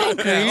a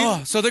guy thing.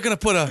 Yeah. So they're gonna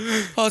put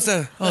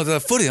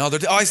the footing.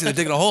 I see they're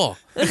digging a hole.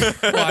 Well,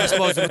 I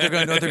suppose what they're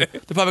going to do, they're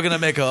probably going to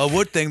make a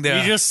wood thing there.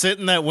 You just sit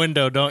in that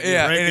window, don't you?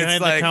 Yeah, Right and it's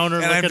behind like, the counter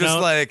and looking I'm just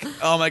out. like,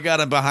 oh my God,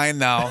 I'm behind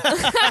now.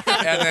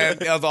 And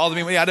then all the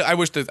people, I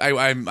wish that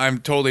I'm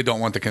totally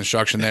don't want the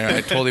construction there. I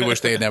totally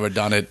wish they had never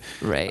done it.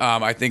 Right.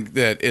 I think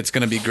that it's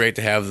going to be great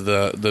to have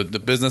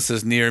the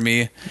businesses near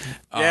me.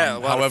 Yeah, a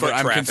lot of however, foot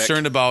I'm traffic.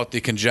 concerned about the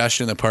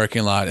congestion in the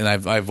parking lot, and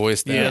I've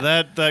voiced that.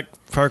 yeah, that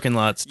parking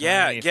lot's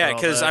Yeah, tiny for all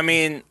because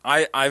that.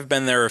 I've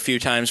been there a few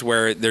times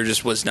where there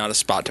just was not a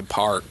spot to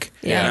park.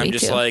 Yeah, and I'm me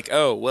just too. like,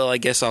 oh, well, I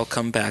guess I'll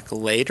come back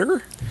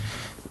later.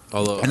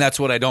 Although, And that's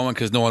what I don't want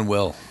because no one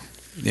will.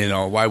 You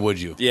know, why would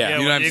you? Yeah. You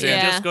know what I'm you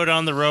saying? can just go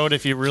down the road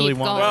if you really Keep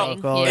want going.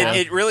 alcohol. Yeah.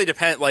 It really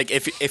depends. Like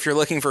if you're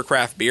looking for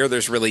craft beer,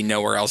 there's really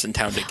nowhere else in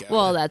town to go.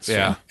 Well, that's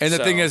Yeah. true. And the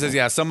So- thing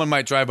is, someone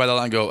might drive by the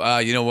line and go,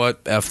 you know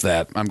what? F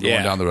that. I'm going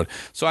Yeah. down the road.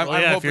 So I'm, Well,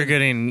 I'm yeah, if hoping. you're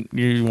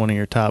getting one of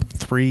your top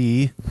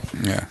 3,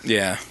 Yeah.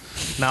 Yeah.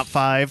 not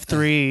 5,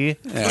 3.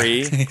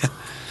 Free.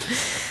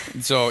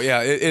 So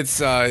yeah,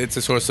 it's a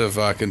source of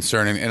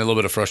concern and a little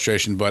bit of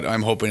frustration, but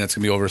I'm hoping it's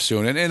gonna be over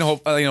soon. And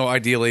hope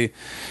ideally,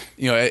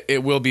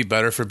 it will be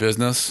better for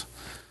business.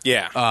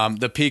 Yeah.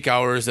 The peak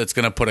hours, that's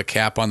gonna put a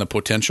cap on the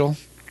potential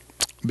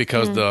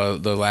because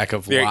the lack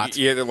of lot.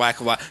 Yeah, the lack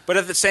of lot. But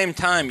at the same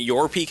time,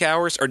 your peak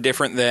hours are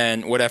different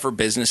than whatever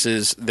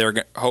businesses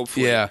they're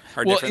hopefully Yeah.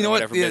 are Well, different you know than what?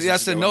 whatever businesses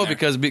Yes and go no, in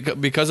there.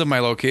 because of my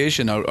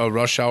location, a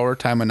rush hour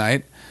time of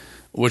night,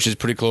 which is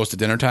pretty close to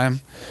dinner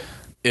time,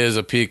 is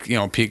a peak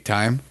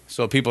time.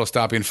 So people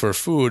stopping for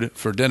food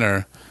for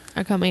dinner.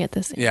 Are coming at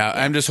this. Yeah,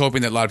 I'm just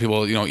hoping that a lot of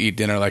people eat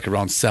dinner like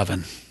around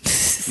 7.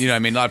 You know what I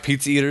mean? A lot of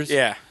pizza eaters.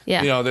 Yeah.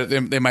 Yeah.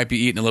 They might be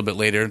eating a little bit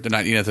later. They're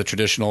not eating at the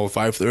traditional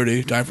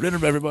 5:30 time for dinner,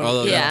 everybody.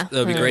 although Yeah.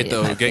 that'd be great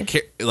though.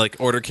 Yeah.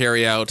 Order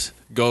carry out,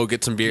 go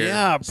get some beer.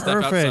 Yeah, step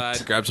perfect.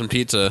 outside, grab some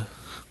pizza.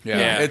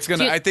 Yeah. It's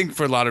gonna. I think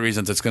for a lot of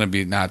reasons, it's gonna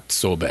be not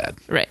so bad.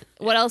 Right.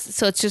 What else?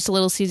 So it's just a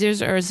Little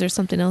Caesars, or is there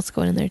something else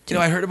going in there too?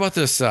 I heard about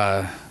this.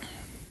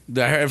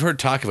 I've heard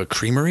talk of a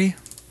creamery.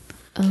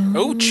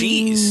 Oh,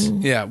 cheese.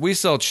 Yeah, we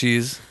sell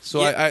cheese.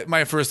 So Yeah.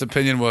 my first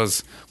opinion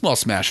was, well,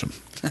 smash them.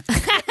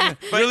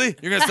 Really?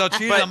 You're gonna sell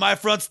cheese but on my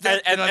front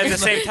step? At the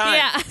same time,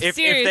 Yeah,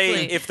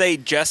 seriously. if they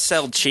just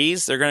sell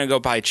cheese, they're going to go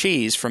buy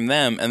cheese from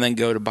them and then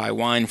go to buy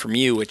wine from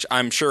you, which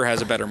I'm sure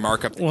has a better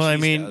markup than Well, I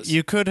cheese mean, does.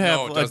 you could have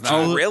No, it a does not.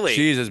 Oh, really?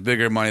 Cheese is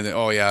bigger money than.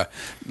 Oh yeah,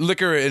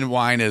 liquor and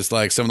wine is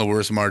like some of the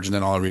worst margin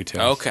in all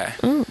retail. Okay.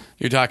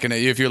 You're talking,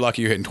 if you're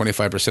lucky, you're hitting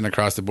 25%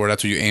 across the board.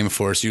 That's what you aim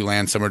for. So you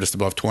land somewhere just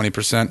above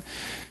 20%.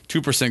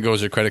 2%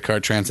 goes to credit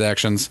card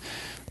transactions,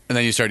 and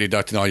then you start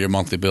deducting all your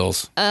monthly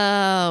bills.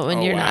 Oh,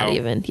 and you're wow. not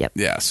even. Yep.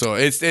 Yeah, so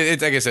it's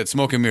like I said,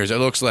 smoke and mirrors. It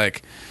looks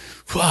like,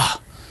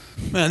 wow,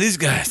 man, these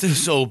guys, they're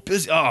so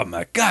busy. Oh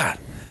my god.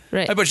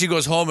 Right. I bet she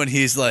goes home and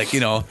he's like,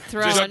 Throwing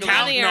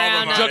money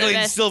around. out of juggling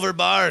it. silver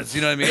bars.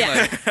 You know what I mean?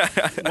 Yeah.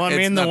 Like, Well, I It's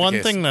mean, not the the one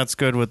case. thing that's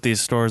good with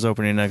these stores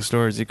opening next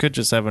door is you could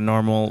just have a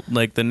normal,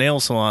 like the nail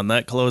salon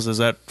that closes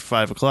at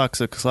 5 o'clock,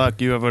 6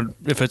 o'clock. You have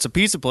if it's a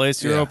pizza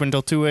place, you're Yeah. open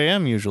till 2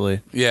 a.m. usually.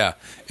 yeah.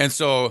 And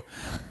so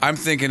I'm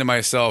thinking to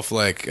myself,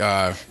 like,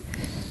 right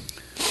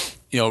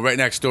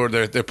next door,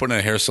 they're putting in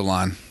a hair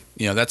salon.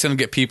 That's going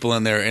to get people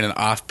in there in an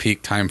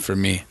off-peak time for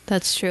me.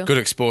 That's true. Good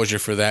exposure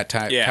for that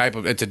type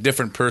of. It's a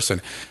different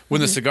person. When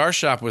the cigar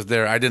shop was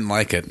there, I didn't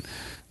like it.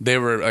 They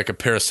were like a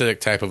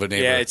parasitic type of a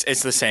neighbor. Yeah,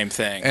 it's the same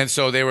thing. And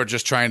so they were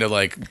just trying to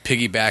like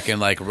piggyback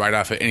and like right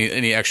off of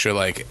any extra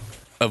like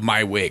of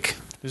my wake.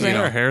 Is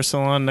there a hair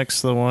salon next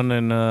to the one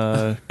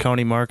in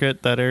County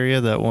Market, that area,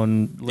 that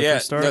one liquor yeah,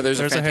 store? no, there's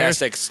a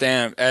fantastic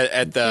stamp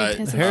at the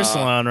Fantastic. hair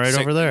salon right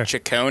over there.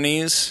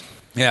 Chiconi's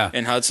Yeah,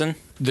 in Hudson.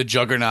 the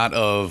juggernaut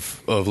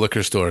of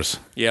liquor stores.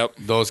 Yep.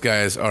 Those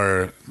guys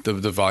are the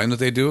volume that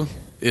they do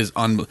is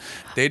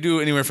They do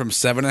anywhere from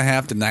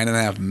 7.5 to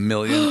 9.5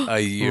 million a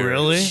year.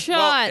 Really?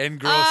 Shut In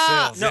gross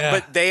up. sales. No, Yeah.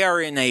 but they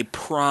are in a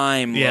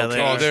prime Yeah,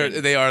 they location.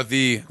 Oh, they are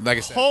the, like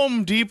I said,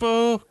 Home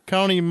Depot,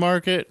 County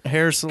Market,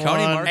 hair salon,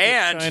 County Market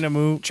and China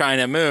Move.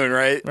 China Moon,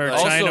 right? Or Like-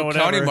 China, also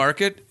whatever. County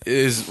Market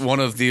is one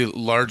of the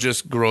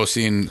largest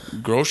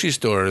grossing grocery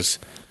stores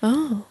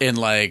in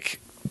like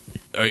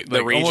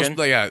The region?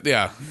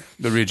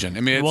 the region. I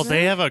mean, it's, Well,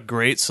 they have a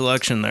great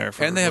selection there.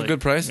 For, and they have like,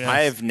 good prices.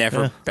 I have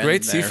never been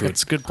Great there. seafood.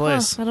 It's a good Huh,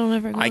 place. I don't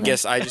ever go I there.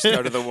 guess I just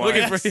go to the one.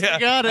 Looking for, yeah,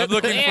 got it. I'm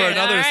looking for Yeah,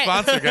 another all right.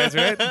 sponsor, guys.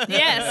 Right?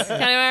 Yes,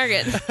 County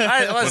Market. All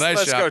right, When I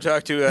let's shop. go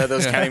talk to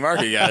those county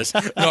market guys.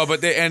 No,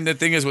 but and the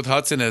thing is with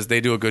Hudson is they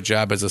do a good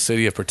job as a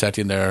city of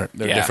protecting their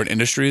Yeah. different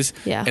industries.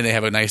 Yeah. And they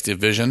have a nice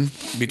division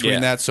between Yeah.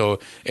 that. So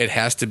it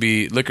has to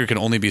be liquor can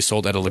only be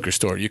sold at a liquor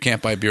store. You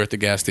can't buy beer at the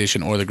gas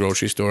station or the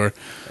grocery store.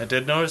 I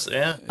did notice,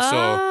 yeah.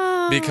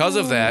 So because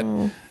of that,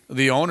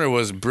 the owner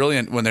was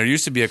brilliant. When there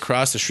used to be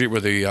across the street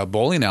where the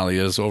bowling alley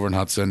is over in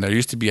Hudson, there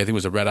used to be, I think it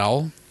was a Red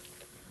Owl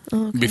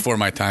before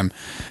my time.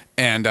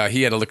 And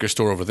he had a liquor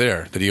store over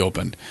there that he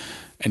opened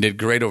and did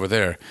great over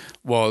there.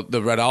 Well,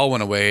 the Red Owl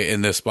went away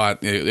in this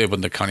spot. It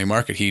was the County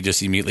Market. He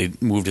just immediately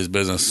moved his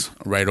business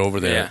right over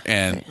there. Yeah.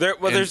 And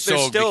There's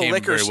so still a became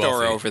liquor very store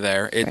wealthy. over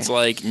there. It's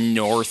like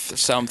North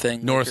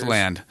something.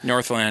 Northland.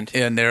 Northland.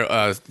 And they're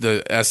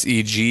the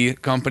SEG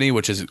company,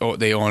 which is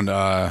they own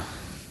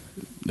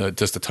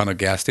just a ton of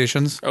gas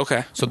stations.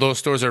 Okay. So those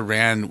stores are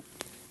ran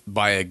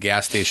by a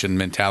gas station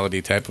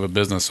mentality type of a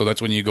business. So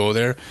that's when you go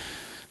there,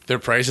 their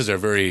prices are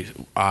very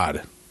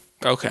odd.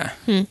 Okay.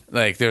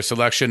 Like their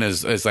selection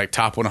is like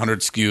top 100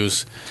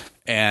 SKUs,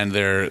 and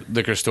their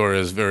liquor store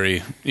is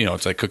very,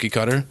 it's like cookie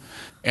cutter.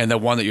 And the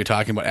one that you're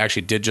talking about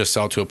actually did just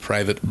sell to a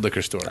private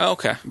liquor store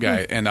Okay.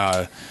 guy. And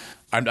I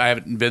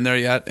haven't been there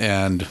yet,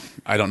 and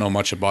I don't know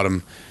much about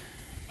him.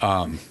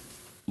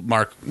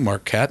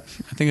 Marquette,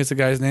 I think is the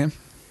guy's name.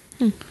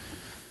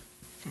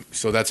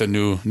 So that's a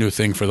new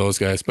thing for those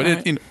guys. But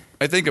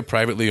I think a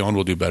privately owned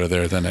will do better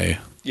there than a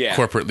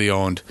corporately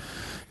owned.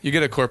 You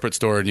get a corporate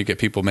store and you get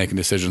people making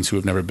decisions who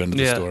have never been to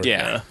the store.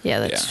 Yeah,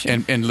 that's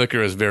true. And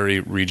liquor is very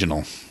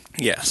regional.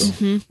 Yes.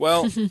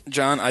 Well,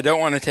 John, I don't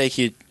want to take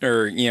you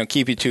or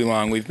keep you too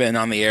long. We've been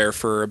on the air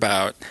for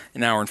about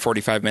an hour and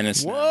 45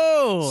 minutes.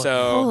 Whoa! Now.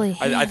 So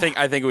I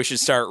think we should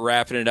start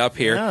wrapping it up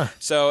here. Yeah.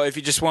 So if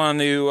you just want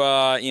to,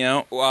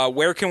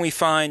 where can we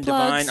find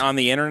Plugs. Divine on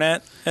the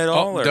internet at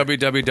all? Or?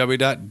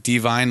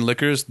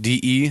 www.divineliquors,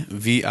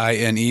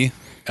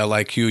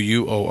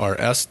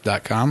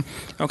 DEVINELIQUORS.com.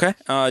 Okay.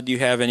 Do you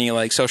have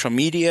any social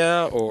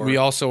media or? We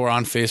also are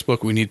on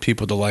Facebook. We need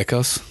people to like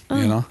us.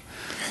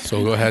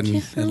 So go ahead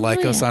and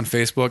like us on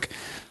Facebook.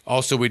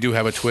 Also, we do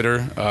have a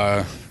Twitter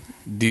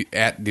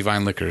at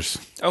Divine Liquors.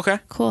 Okay.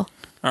 Cool.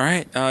 All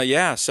right.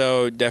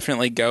 So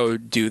definitely go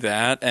do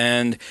that.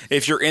 And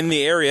if you're in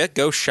the area,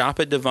 go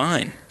shop at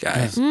Divine,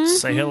 guys.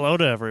 Say hello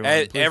to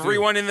everyone.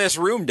 Everyone in this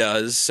room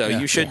does, so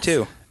you should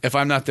too. If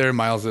I'm not there,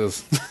 Miles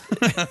is.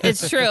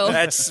 It's true.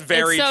 That's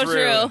very It's so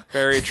true.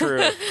 Very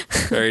true.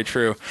 Very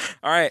true.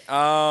 All right.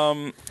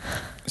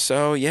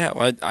 So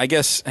I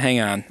guess. Hang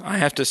on. I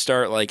have to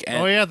start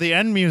Oh yeah, the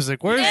end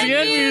music. Where's the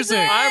end music?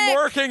 I'm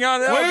working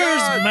on it.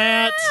 Where's God.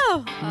 Matt?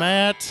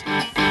 Matt.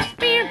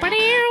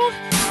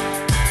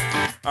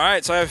 All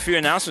right. So I have a few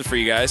announcements for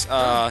you guys.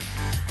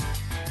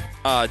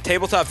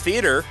 Tabletop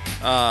Theater.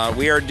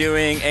 We are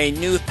doing a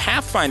new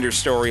Pathfinder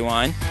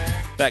storyline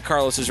that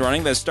Carlos is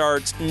running that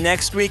starts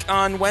next week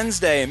on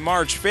Wednesday,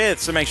 March 5th.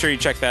 So make sure you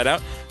check that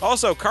out.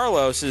 Also,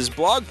 Carlos's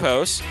blog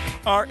posts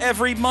are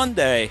every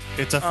Monday.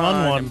 It's a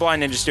fun one. Blog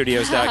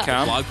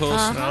BlindNinjaStudios.com.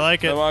 post. I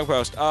like The it. blog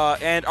post.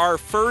 And our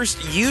first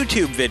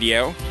YouTube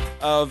video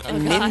of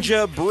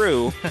Ninja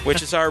Brew,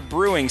 which is our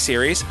brewing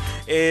series,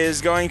 is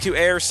going to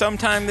air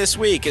sometime this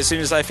week. As soon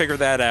as I figure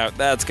that out,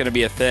 that's going to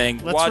be a thing.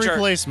 Let's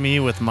replace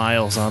me with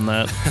Miles on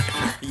that.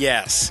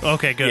 Yes.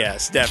 Okay, good.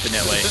 Yes,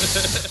 definitely.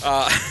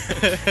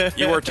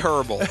 You were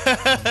terrible. All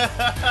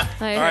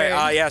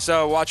right.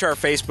 So watch our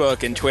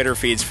Facebook and Twitter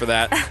feeds for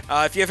that.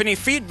 If you have any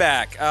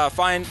feedback,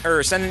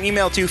 send an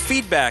email to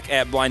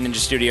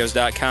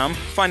feedback@blindninjastudios.com.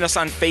 Find us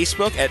on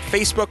Facebook at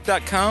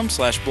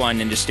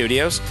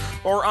facebook.com/blindninjastudios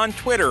or on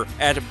Twitter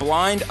at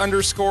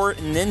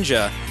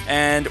blind_ninja.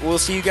 And we'll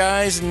see you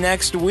guys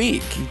next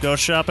week. Go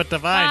shop at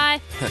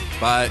Divine. Bye.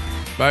 Bye.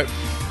 Bye.